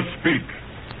Uncas speak.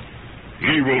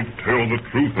 He will tell the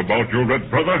truth about your red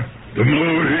brother. The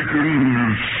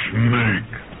Mohican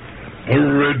snake. A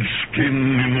redskin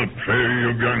in the prey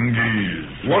of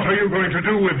Ganges. What are you going to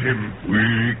do with him?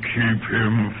 We keep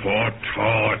him for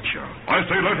torture. I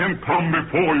say let him come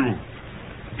before you.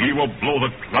 He will blow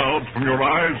the clouds from your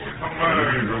eyes.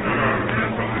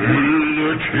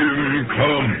 Let him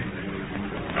come.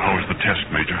 Now is the test,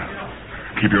 Major.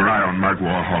 Keep your eye on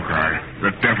Magua, Hawkeye.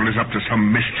 The devil is up to some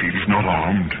mischief. He's not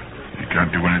armed. He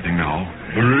can't do anything now.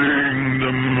 Bring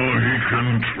the Mohican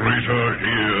traitor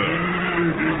here.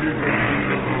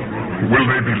 Will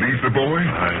they believe the boy?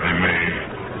 Aye, they may.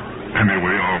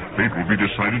 Anyway, our fate will be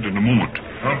decided in a moment.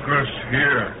 Uncas,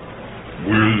 here.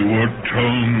 With what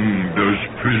tongue does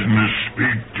prisoner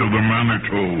speak to the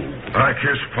Manitou? Like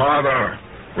his father,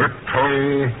 with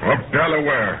tongue of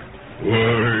Delaware.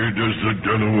 Why does the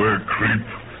Delaware creep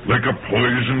like a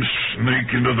poison snake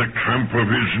into the camp of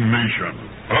his nation?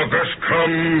 Uncas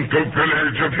come to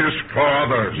village of his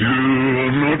fathers. You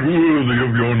are not worthy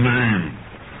of your name.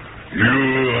 You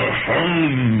are a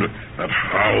hound that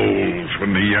howls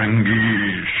when the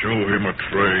Yankees show him a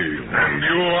trail. And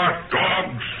you are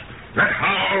dogs that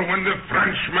howl when the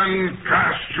Frenchman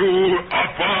cast you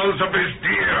off falls of his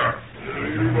deer.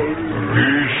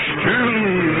 Be still,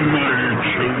 my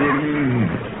children.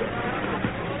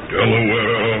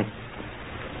 Delaware,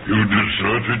 you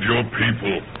deserted your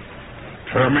people.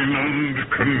 Terminand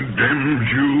condemns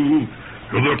you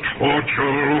to the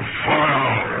torture of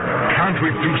fire. Can't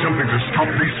we do something to stop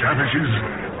these savages?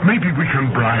 Maybe we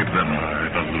can bribe them.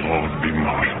 The Lord be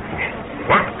merciful.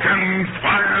 What can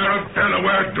fire of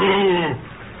Delaware do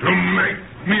to make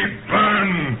me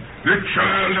burn the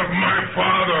child of my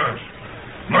fathers?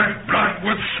 My blood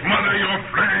would smother your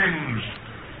flames.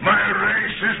 My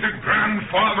race is the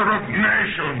grandfather of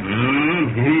nations.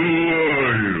 Who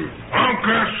are you?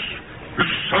 Uncas, the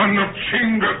son of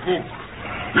Chingachgook,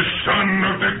 the son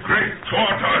of the great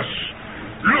tortoise.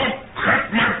 Look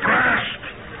at my breast.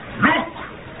 Look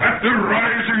at the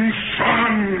rising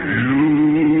sun. You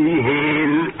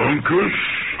are Uncas?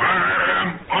 I am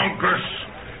Uncas,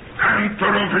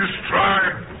 panther of his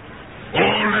tribe,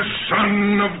 oldest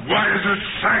son of wisest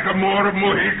Sagamore of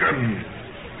Mohican.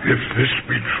 If this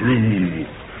be true,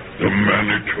 the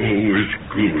Manitou is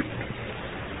good.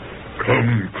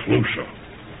 Come closer.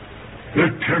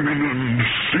 Let Terminand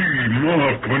see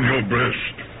mark on your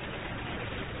breast.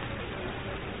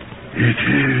 It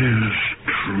is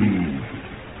true.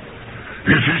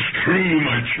 It is true,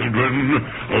 my children.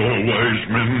 Our wise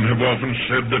men have often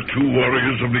said that two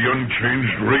warriors of the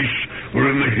unchanged race were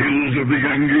in the hills of the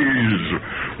Yankees.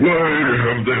 Why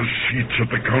have their seats at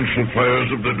the council fires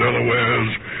of the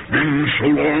Delawares been so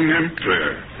long empty?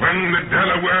 When the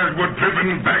Delawares were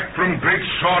driven back from Great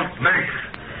Salt Lake,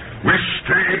 we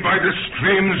stayed by the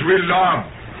streams we loved.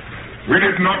 We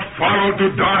did not follow to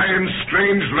die in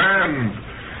strange land.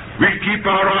 We keep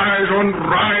our eyes on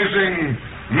rising,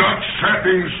 not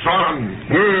setting sun.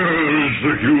 Where is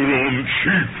the Huron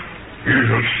chief? He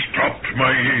has stopped my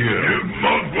ear. Give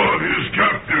Magua his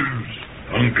captives.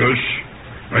 Uncas,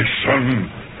 my son,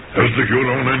 has the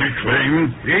Huron any claim?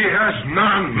 He has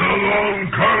none. The long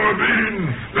carabine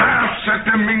laughs at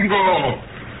the Mingo.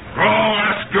 Go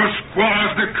ask your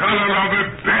squaws the color of a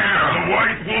bear. The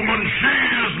white woman, she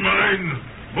is mine.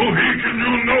 Mohican,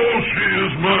 you know she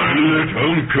is mine. Let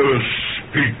Uncas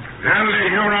speak. Tell the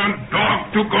Huron dog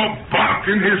to go bark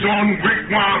in his own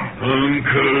wigwam.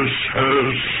 Uncas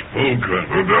has spoken.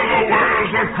 The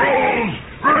Delawares are crows,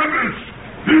 rabbits,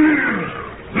 thieves.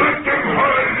 Let them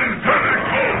hide in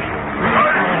tentacles.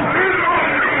 I spit on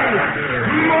you.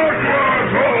 Magua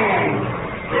home.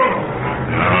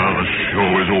 Now the show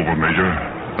is over, Major.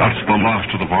 That's the last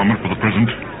of the varmint for the present.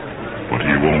 But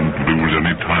he won't lose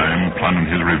any time planning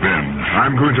his revenge.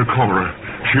 I'm going to call her.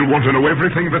 She'll want to know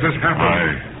everything that has happened.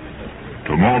 Aye.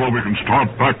 Tomorrow we can start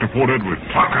back to Fort Edward.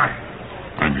 Hawkeye.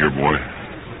 I'm here, boy.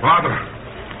 Father,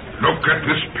 look at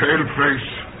this pale face.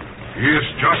 He is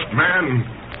just man,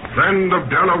 friend of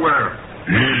Delaware.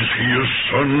 Is he a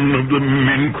son of the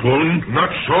Minquon?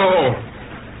 Not so.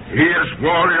 He is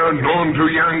warrior known to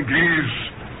Yankees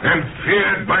and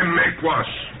feared by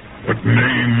Maguas. What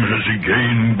name has he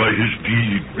gained by his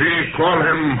deed? We call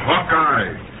him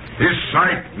Hawkeye. His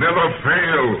sight never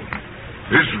failed.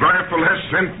 His rifle has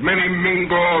sent many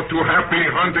Mingo to happy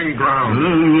hunting grounds.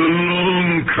 The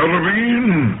long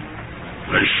carabine?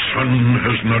 Thy son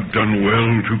has not done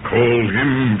well to call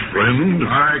him friend.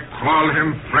 I call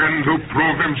him friend who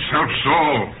proved himself so.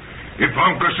 If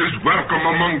Uncas is welcome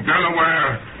among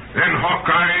Delaware, then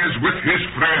Hawkeye is with his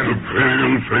friend. The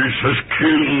pale face has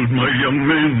killed my young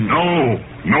men.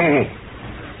 No.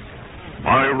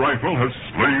 My rifle has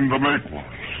slain the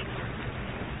Maquas,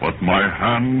 but my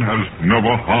hand has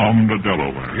never harmed a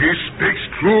Delaware. He speaks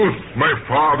truth, my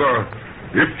father.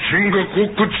 If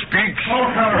Chingachgook could speak...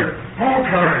 Hawkeye!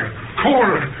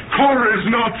 Cora is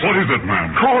not... What is it,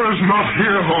 man? Cora's not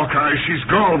here, Hawkeye. She's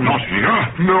gone. Not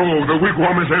here? No, the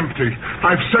wigwam is empty.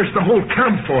 I've searched the whole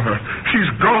camp for her. She's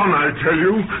gone, I tell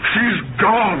you. She's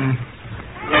gone.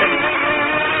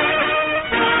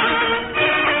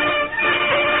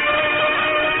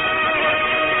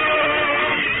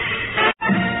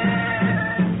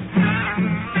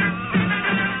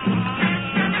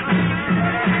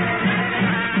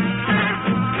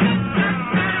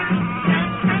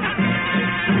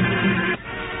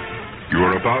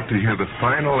 About to hear the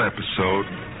final episode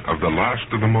of The Last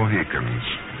of the Mohicans,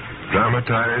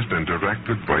 dramatized and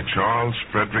directed by Charles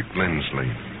Frederick Lindsley.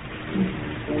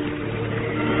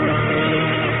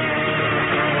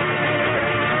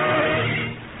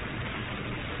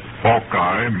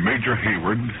 Hawkeye, Major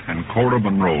Heyward, and Cora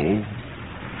Munro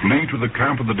flee to the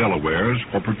camp of the Delawares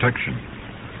for protection.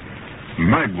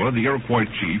 Magua, the Iroquois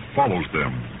chief, follows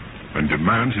them and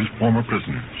demands his former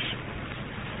prisoners.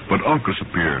 But Uncas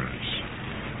appears,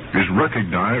 is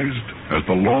recognized as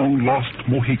the long-lost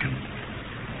Mohican,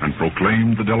 and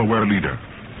proclaimed the Delaware leader.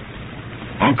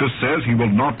 Uncas says he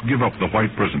will not give up the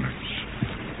white prisoners,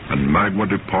 and Magua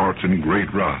departs in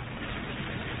great wrath.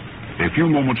 A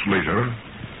few moments later,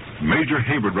 Major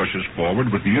Heyward rushes forward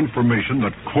with the information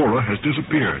that Cora has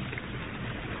disappeared.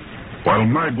 While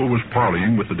Magua was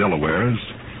parleying with the Delawares,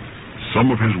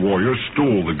 some of his warriors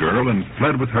stole the girl and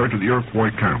fled with her to the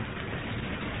Iroquois camp.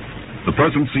 The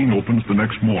present scene opens the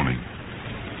next morning.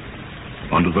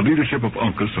 Under the leadership of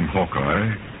Uncas and Hawkeye,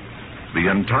 the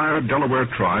entire Delaware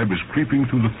tribe is creeping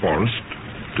through the forest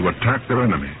to attack their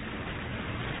enemy.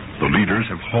 The leaders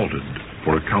have halted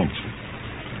for a council.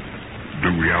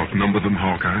 Do we outnumber them,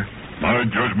 Hawkeye? My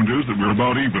judgment is that we're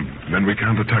about even. Then we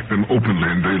can't attack them openly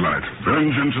in daylight.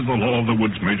 Vengeance is the law of the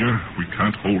woods, Major. We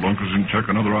can't hold Uncas in check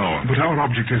another hour. But our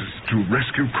object is to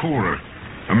rescue Cora.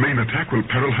 A main attack will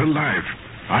peril her life.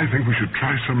 I think we should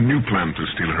try some new plan to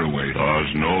steal her away.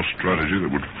 There's no strategy that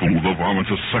would fool the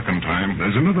varmints a second time.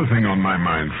 There's another thing on my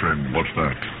mind, friend. What's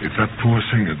that? It's that poor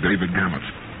singer, David Gamut.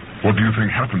 What do you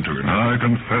think happened to him? I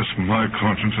confess my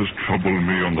conscience has troubled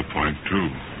me on the point, too.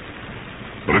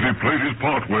 But if he played his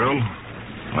part well,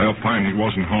 I opine he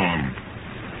wasn't harmed.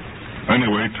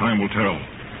 Anyway, time will tell.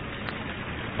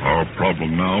 Our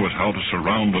problem now is how to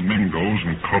surround the Mingos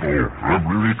and cut off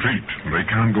every retreat. They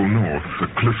can't go north. The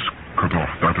cliffs cut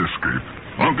off that escape.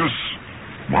 Uncas,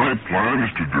 my plan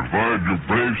is to divide your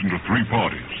braves into 3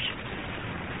 parties.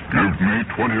 Give me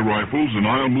 20 rifles and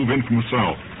I'll move in from the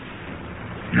south.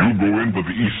 You go in with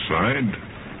the east side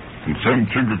and send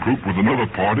Chingachgook with another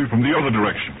party from the other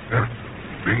direction.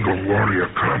 Bingo warrior,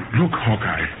 come. Look,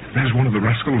 Hawkeye. There's one of the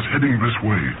rascals heading this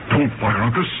way. Don't fire,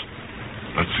 Uncas.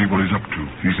 Let's see what he's up to.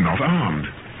 He's not armed.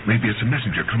 Maybe it's a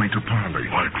messenger coming to parley.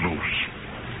 Lie close.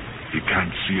 He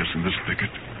can't see us in this thicket.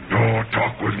 No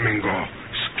talk with Mingo.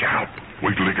 Scalp.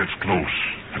 Wait till he gets close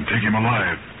and take him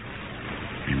alive.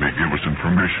 He may give us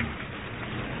information.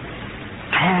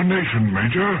 Tarnation,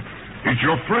 Major. It's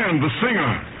your friend, the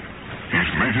singer.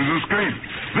 He's made his escape.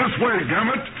 This way,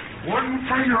 Gamut. Run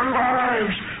for your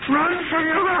lives! Run for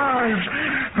your lives!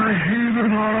 The heathen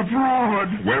are abroad.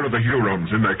 Where are the Hurons?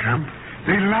 In their camp?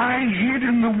 They lie hid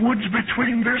in the woods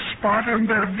between this spot and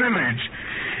their village.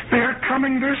 They are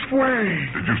coming this way.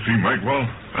 Did you see Magua?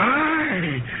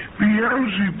 Aye,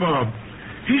 Beelzebub.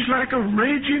 He's like a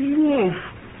raging wolf.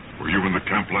 Were you in the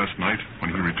camp last night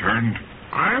when he returned?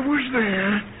 I was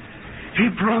there. He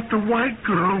brought the white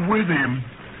girl with him.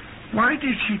 Why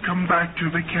did she come back to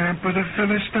the camp of the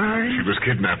Philistines? She was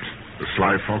kidnapped. The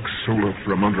sly fox stole her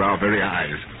from under our very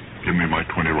eyes. Give me my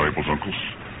 20 rifles, Uncas,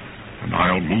 and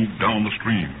I'll move down the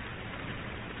stream.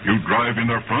 You drive in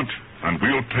their front, and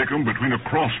we'll take them between a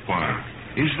crossfire.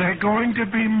 Is there going to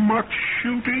be much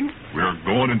shooting? We're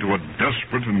going into a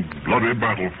desperate and bloody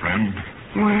battle, friend.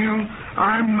 Well,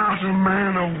 I'm not a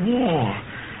man of war,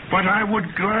 but I would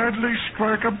gladly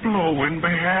strike a blow in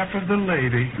behalf of the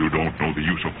lady. You don't know the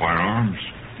use of firearms?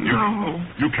 No.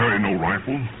 You carry no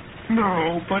rifle?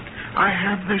 No, but I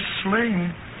have this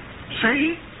sling.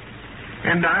 See?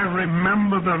 And I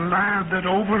remember the lad that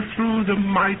overthrew the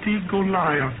mighty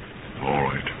Goliath. All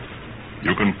right.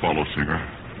 You can follow, Singer.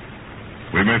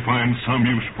 We may find some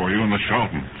use for you in the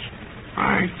shoutings.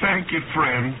 I thank you,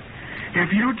 friend.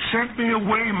 If you'd sent me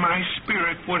away, my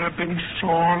spirit would have been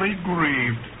sorely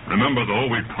grieved. Remember, though,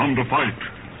 we come to fight,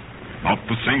 not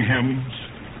to sing hymns.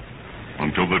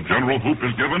 Until the general whoop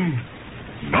is given,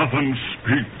 nothing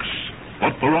speaks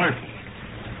but the rifle.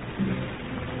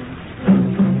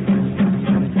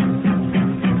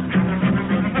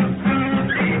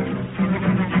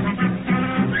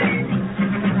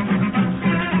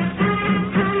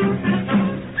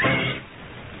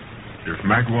 If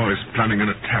Magua is planning an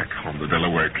attack on the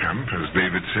Delaware camp, as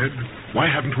David said, why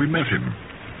haven't we met him?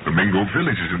 The Mingo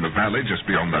village is in the valley just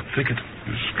beyond that thicket.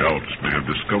 His scouts may have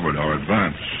discovered our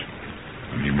advance,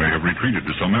 and he may have retreated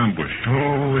to some ambush.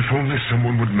 Oh, if only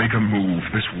someone would make a move.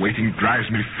 This waiting drives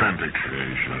me frantic.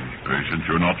 Patience.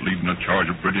 You're not leading a charge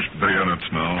of British bayonets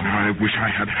now. I wish I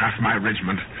had half my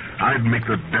regiment. I'd make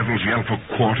the devils yell for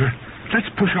quarter. Let's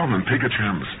push on and take a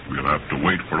chance. We'll have to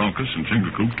wait for Uncas and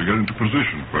Chingachgook to get into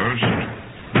position first.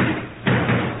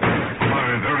 Why,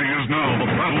 there he is now. The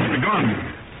battle's begun.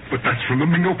 But that's from the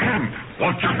Mingo camp.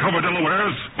 Watch your cover,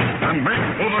 Delawares, and make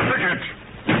for the thicket.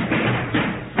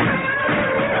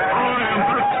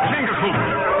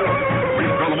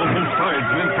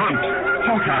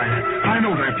 Hawkeye, I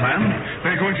know their plan.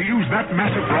 They're going to use that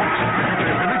mass of rocks in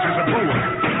their village as a bulwark.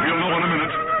 We'll know in a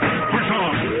minute. Push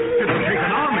on. It'll take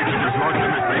an army to dislodge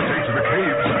them if they take to the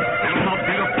caves. It'll not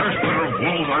be the first litter of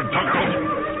wolves I've dug out.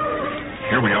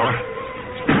 Here we are.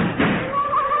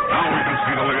 Now we can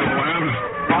see the lay of the land.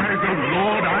 By the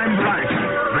Lord, I'm right.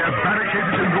 They're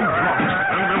barricaded in those rocks.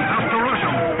 And we'll have to rush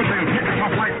them. But they'll pick us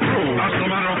off like crows. That's a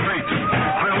matter of fate.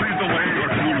 I'll lead the way.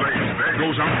 You're too late. There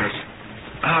goes Uncas.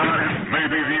 It may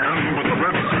be the end, but the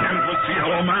Redskins will see how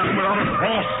a man without a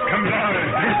cross can die.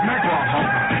 There's Magua,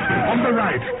 Hawkeye, on the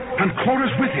right, and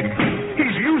Cora's with him.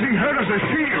 He's using her as a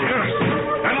shield. Yes,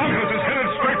 and Uncas is headed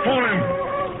straight for him.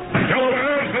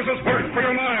 Delawares, this is work for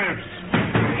your knives.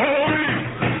 Follow me.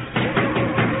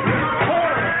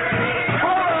 Cora,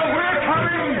 we're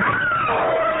coming!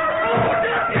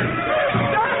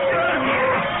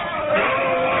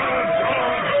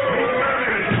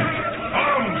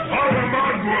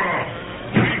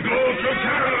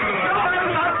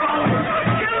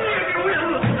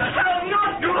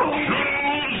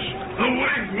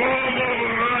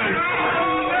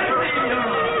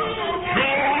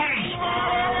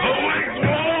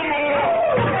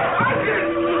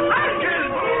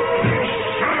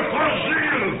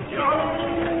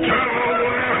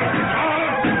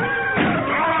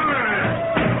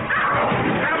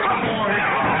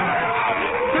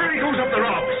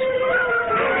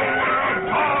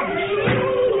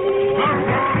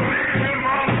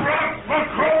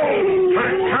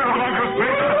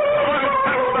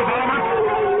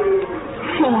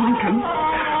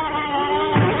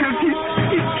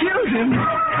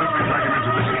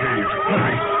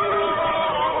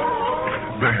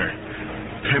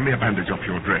 Tear me a bandage off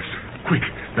your dress. Quick,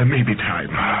 there may be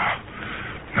time.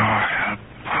 No help,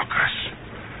 Uncas.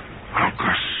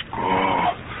 Uncas,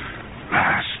 go.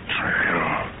 Last trail.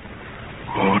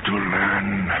 Go to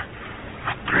learn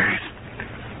a great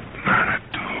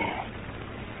Manitou.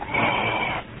 Go.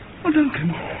 Oh, Duncan.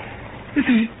 Is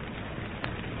he...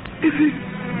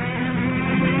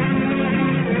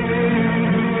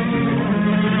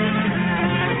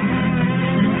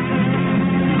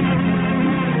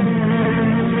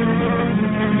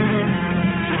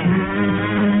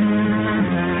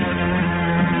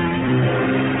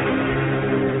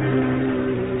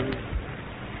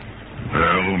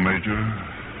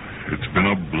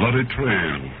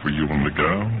 Trail for you and the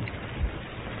girl.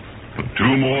 But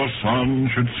 2 more suns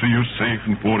should see you safe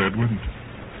in Fort Edward.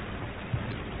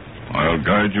 I'll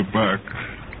guide you back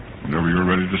whenever you're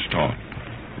ready to start.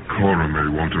 Cora may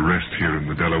want to rest here in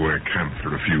the Delaware camp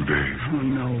for a few days. Oh,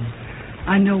 no.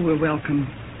 I know we're welcome,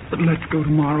 but let's go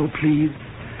tomorrow, please.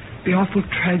 The awful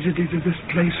tragedies of this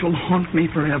place will haunt me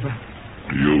forever.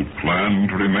 Do you plan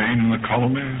to remain in the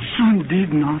colonies?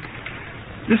 Indeed not.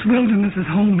 This wilderness is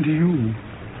home to you.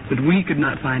 But we could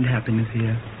not find happiness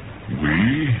here.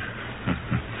 We?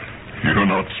 You're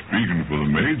not speaking for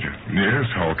the Major. Yes,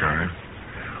 Hawkeye.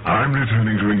 I'm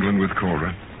returning to England with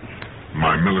Cora.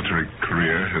 My military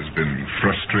career has been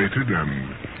frustrated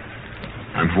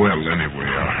and well, anyway.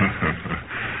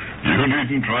 You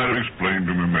needn't try to explain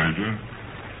to me, Major.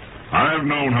 I've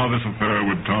known how this affair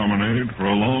would terminate for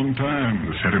a long time.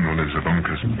 The ceremonies of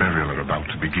Uncas' burial are about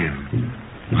to begin.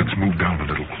 Let's move down a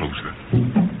little closer.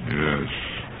 Yes.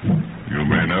 You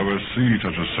may never see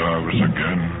such a service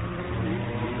again.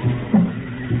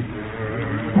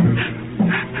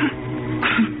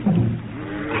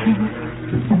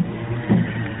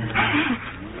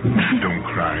 Don't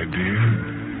cry, dear.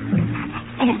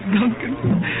 Oh, Duncan,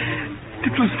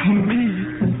 it was for me.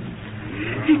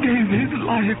 He gave his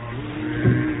life,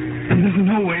 and there's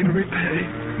no way to repay.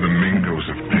 The Mingos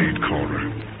have paid, Cora.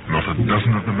 Not a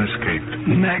dozen of them escaped.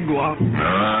 Magua.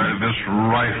 Aye, this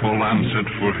rifle answered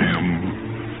for him.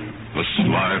 The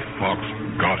sly fox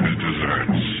got his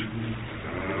deserts.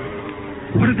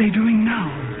 What are they doing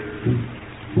now?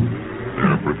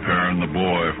 They're preparing the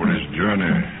boy for his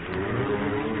journey.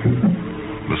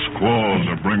 The squaws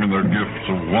are bringing their gifts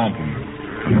of wampum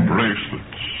and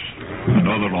bracelets and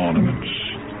other ornaments.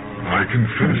 I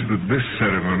confess that this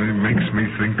ceremony makes me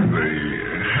think they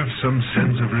have some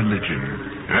sense of religion.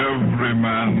 Every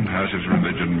man has his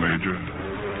religion, Major.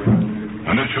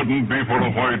 And it shouldn't be for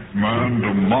a white man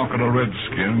to mock at a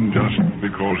redskin just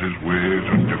because his ways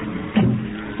are different.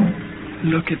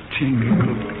 Look at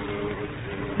Chingachgook.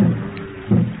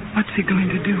 What's he going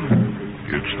to do?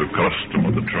 It's the custom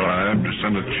of the tribe to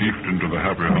send a chieftain to the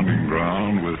happy hunting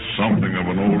ground with something of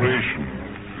an oration.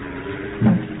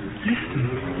 Listen.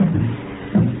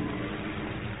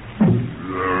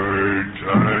 Thy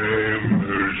time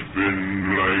has been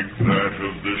like that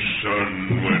of the sun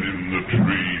when in the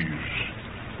trees.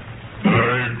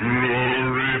 Thy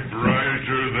glory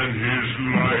brighter than his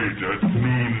light at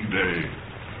noonday.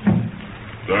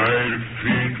 Thy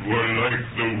feet were like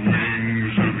the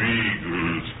wings of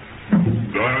eagles.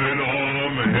 Thine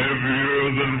arm heavier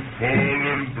than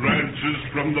fallen branches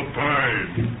from the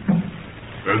pine.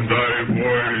 And thy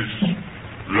voice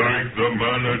like the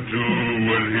Manitou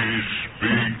when he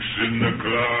speaks in the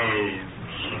clouds.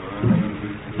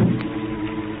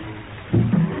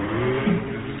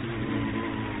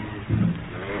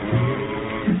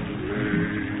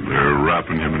 They're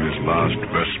wrapping him in his last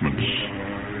vestments.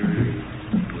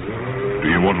 Do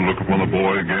you want to look upon the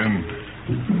boy again?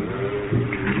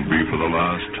 It'll be for the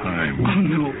last time. Oh,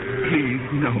 no, please,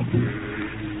 no.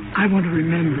 I want to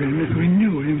remember him as we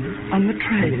knew him on the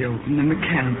trail and in the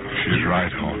camp. She's right,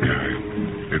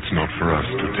 Hawkeye. It's not for us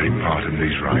to take part in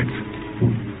these rites.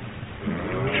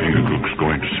 Chingachgook's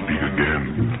going to speak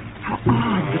again. How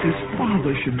odd that his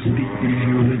father should speak these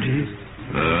eulogies.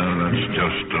 That's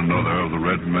just another of the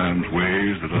red man's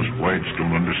ways that us whites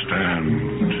don't understand.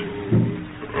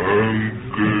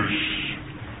 Uncas,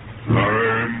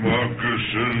 thy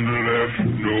moccasin left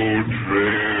no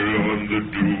trail on the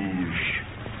dews.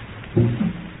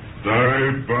 Thy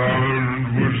bound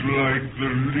was like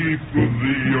the leap of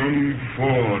the young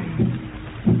fawn.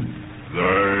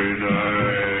 Thine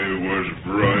eye was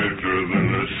brighter than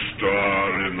a star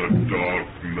in the dark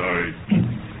night.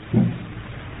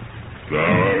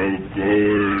 Thou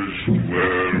goest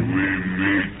where we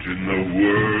meet in the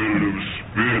world of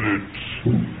spirits,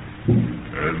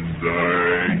 and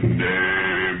thy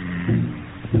name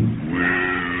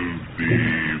will be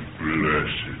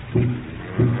blessed.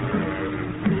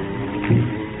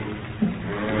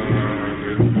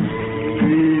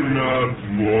 Do not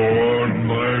mourn,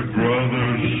 my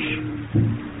brothers.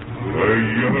 A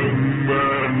young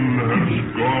man has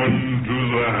gone to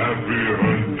the happy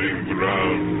hunting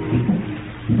ground.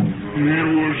 He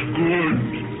was good.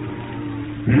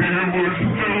 He was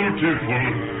dutiful.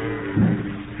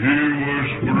 He was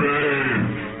brave.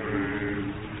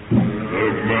 The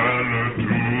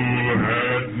Manitou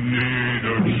had need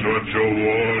of such a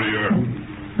warrior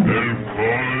and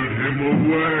called him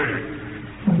away.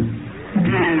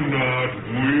 Do not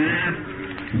weep.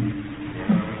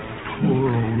 Poor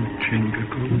old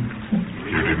Chingachgook.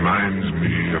 He reminds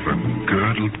me of a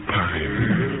girdled pine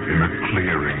in a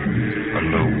clearing,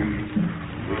 alone.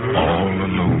 All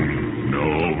alone. No,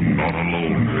 not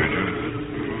alone, Major.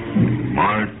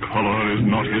 My color is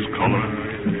not his color,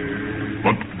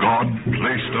 but God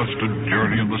placed us to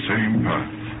journey in the same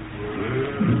path.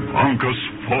 Uncas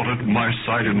fought at my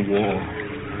side in war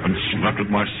and slept at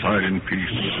my side in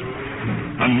peace.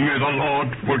 And may the Lord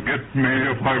forget me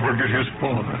if I forget his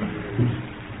father.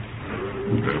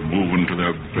 They're moving to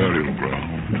their burial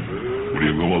ground. Will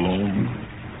you go along?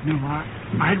 No,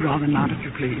 I'd rather not, if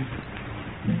you please.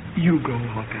 You go,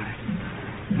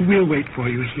 Hawkeye. We'll wait for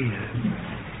you here.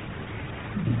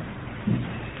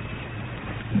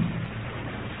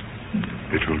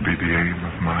 It will be the aim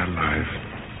of my life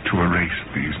to erase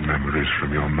these memories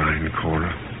from your mind, Cora.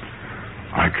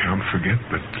 I can't forget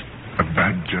that a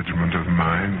bad judgment of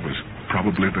mine was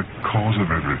probably the cause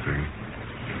of everything.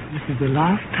 This is the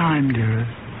last time,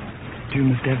 dearest, you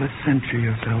must ever censure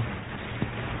yourself.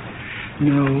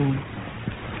 No,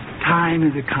 time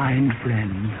is a kind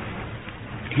friend.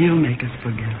 He'll make us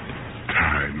forget.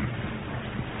 Time,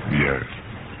 yes.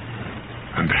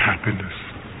 And happiness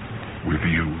with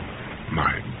you,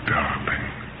 my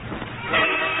darling.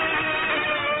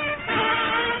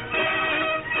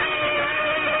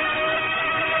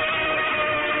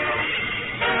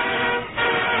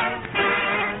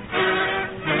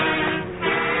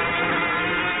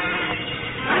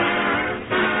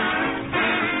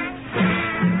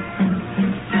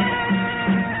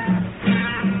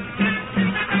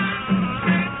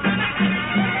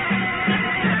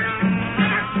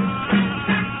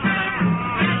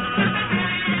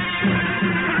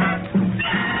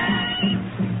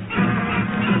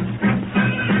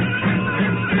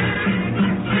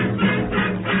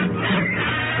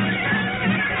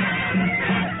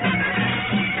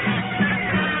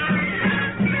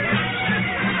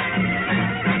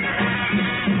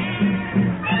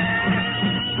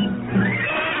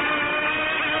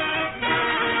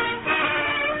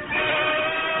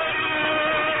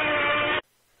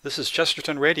 This is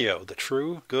Chesterton Radio, the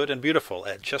true, good, and beautiful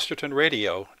at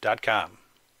chestertonradio.com.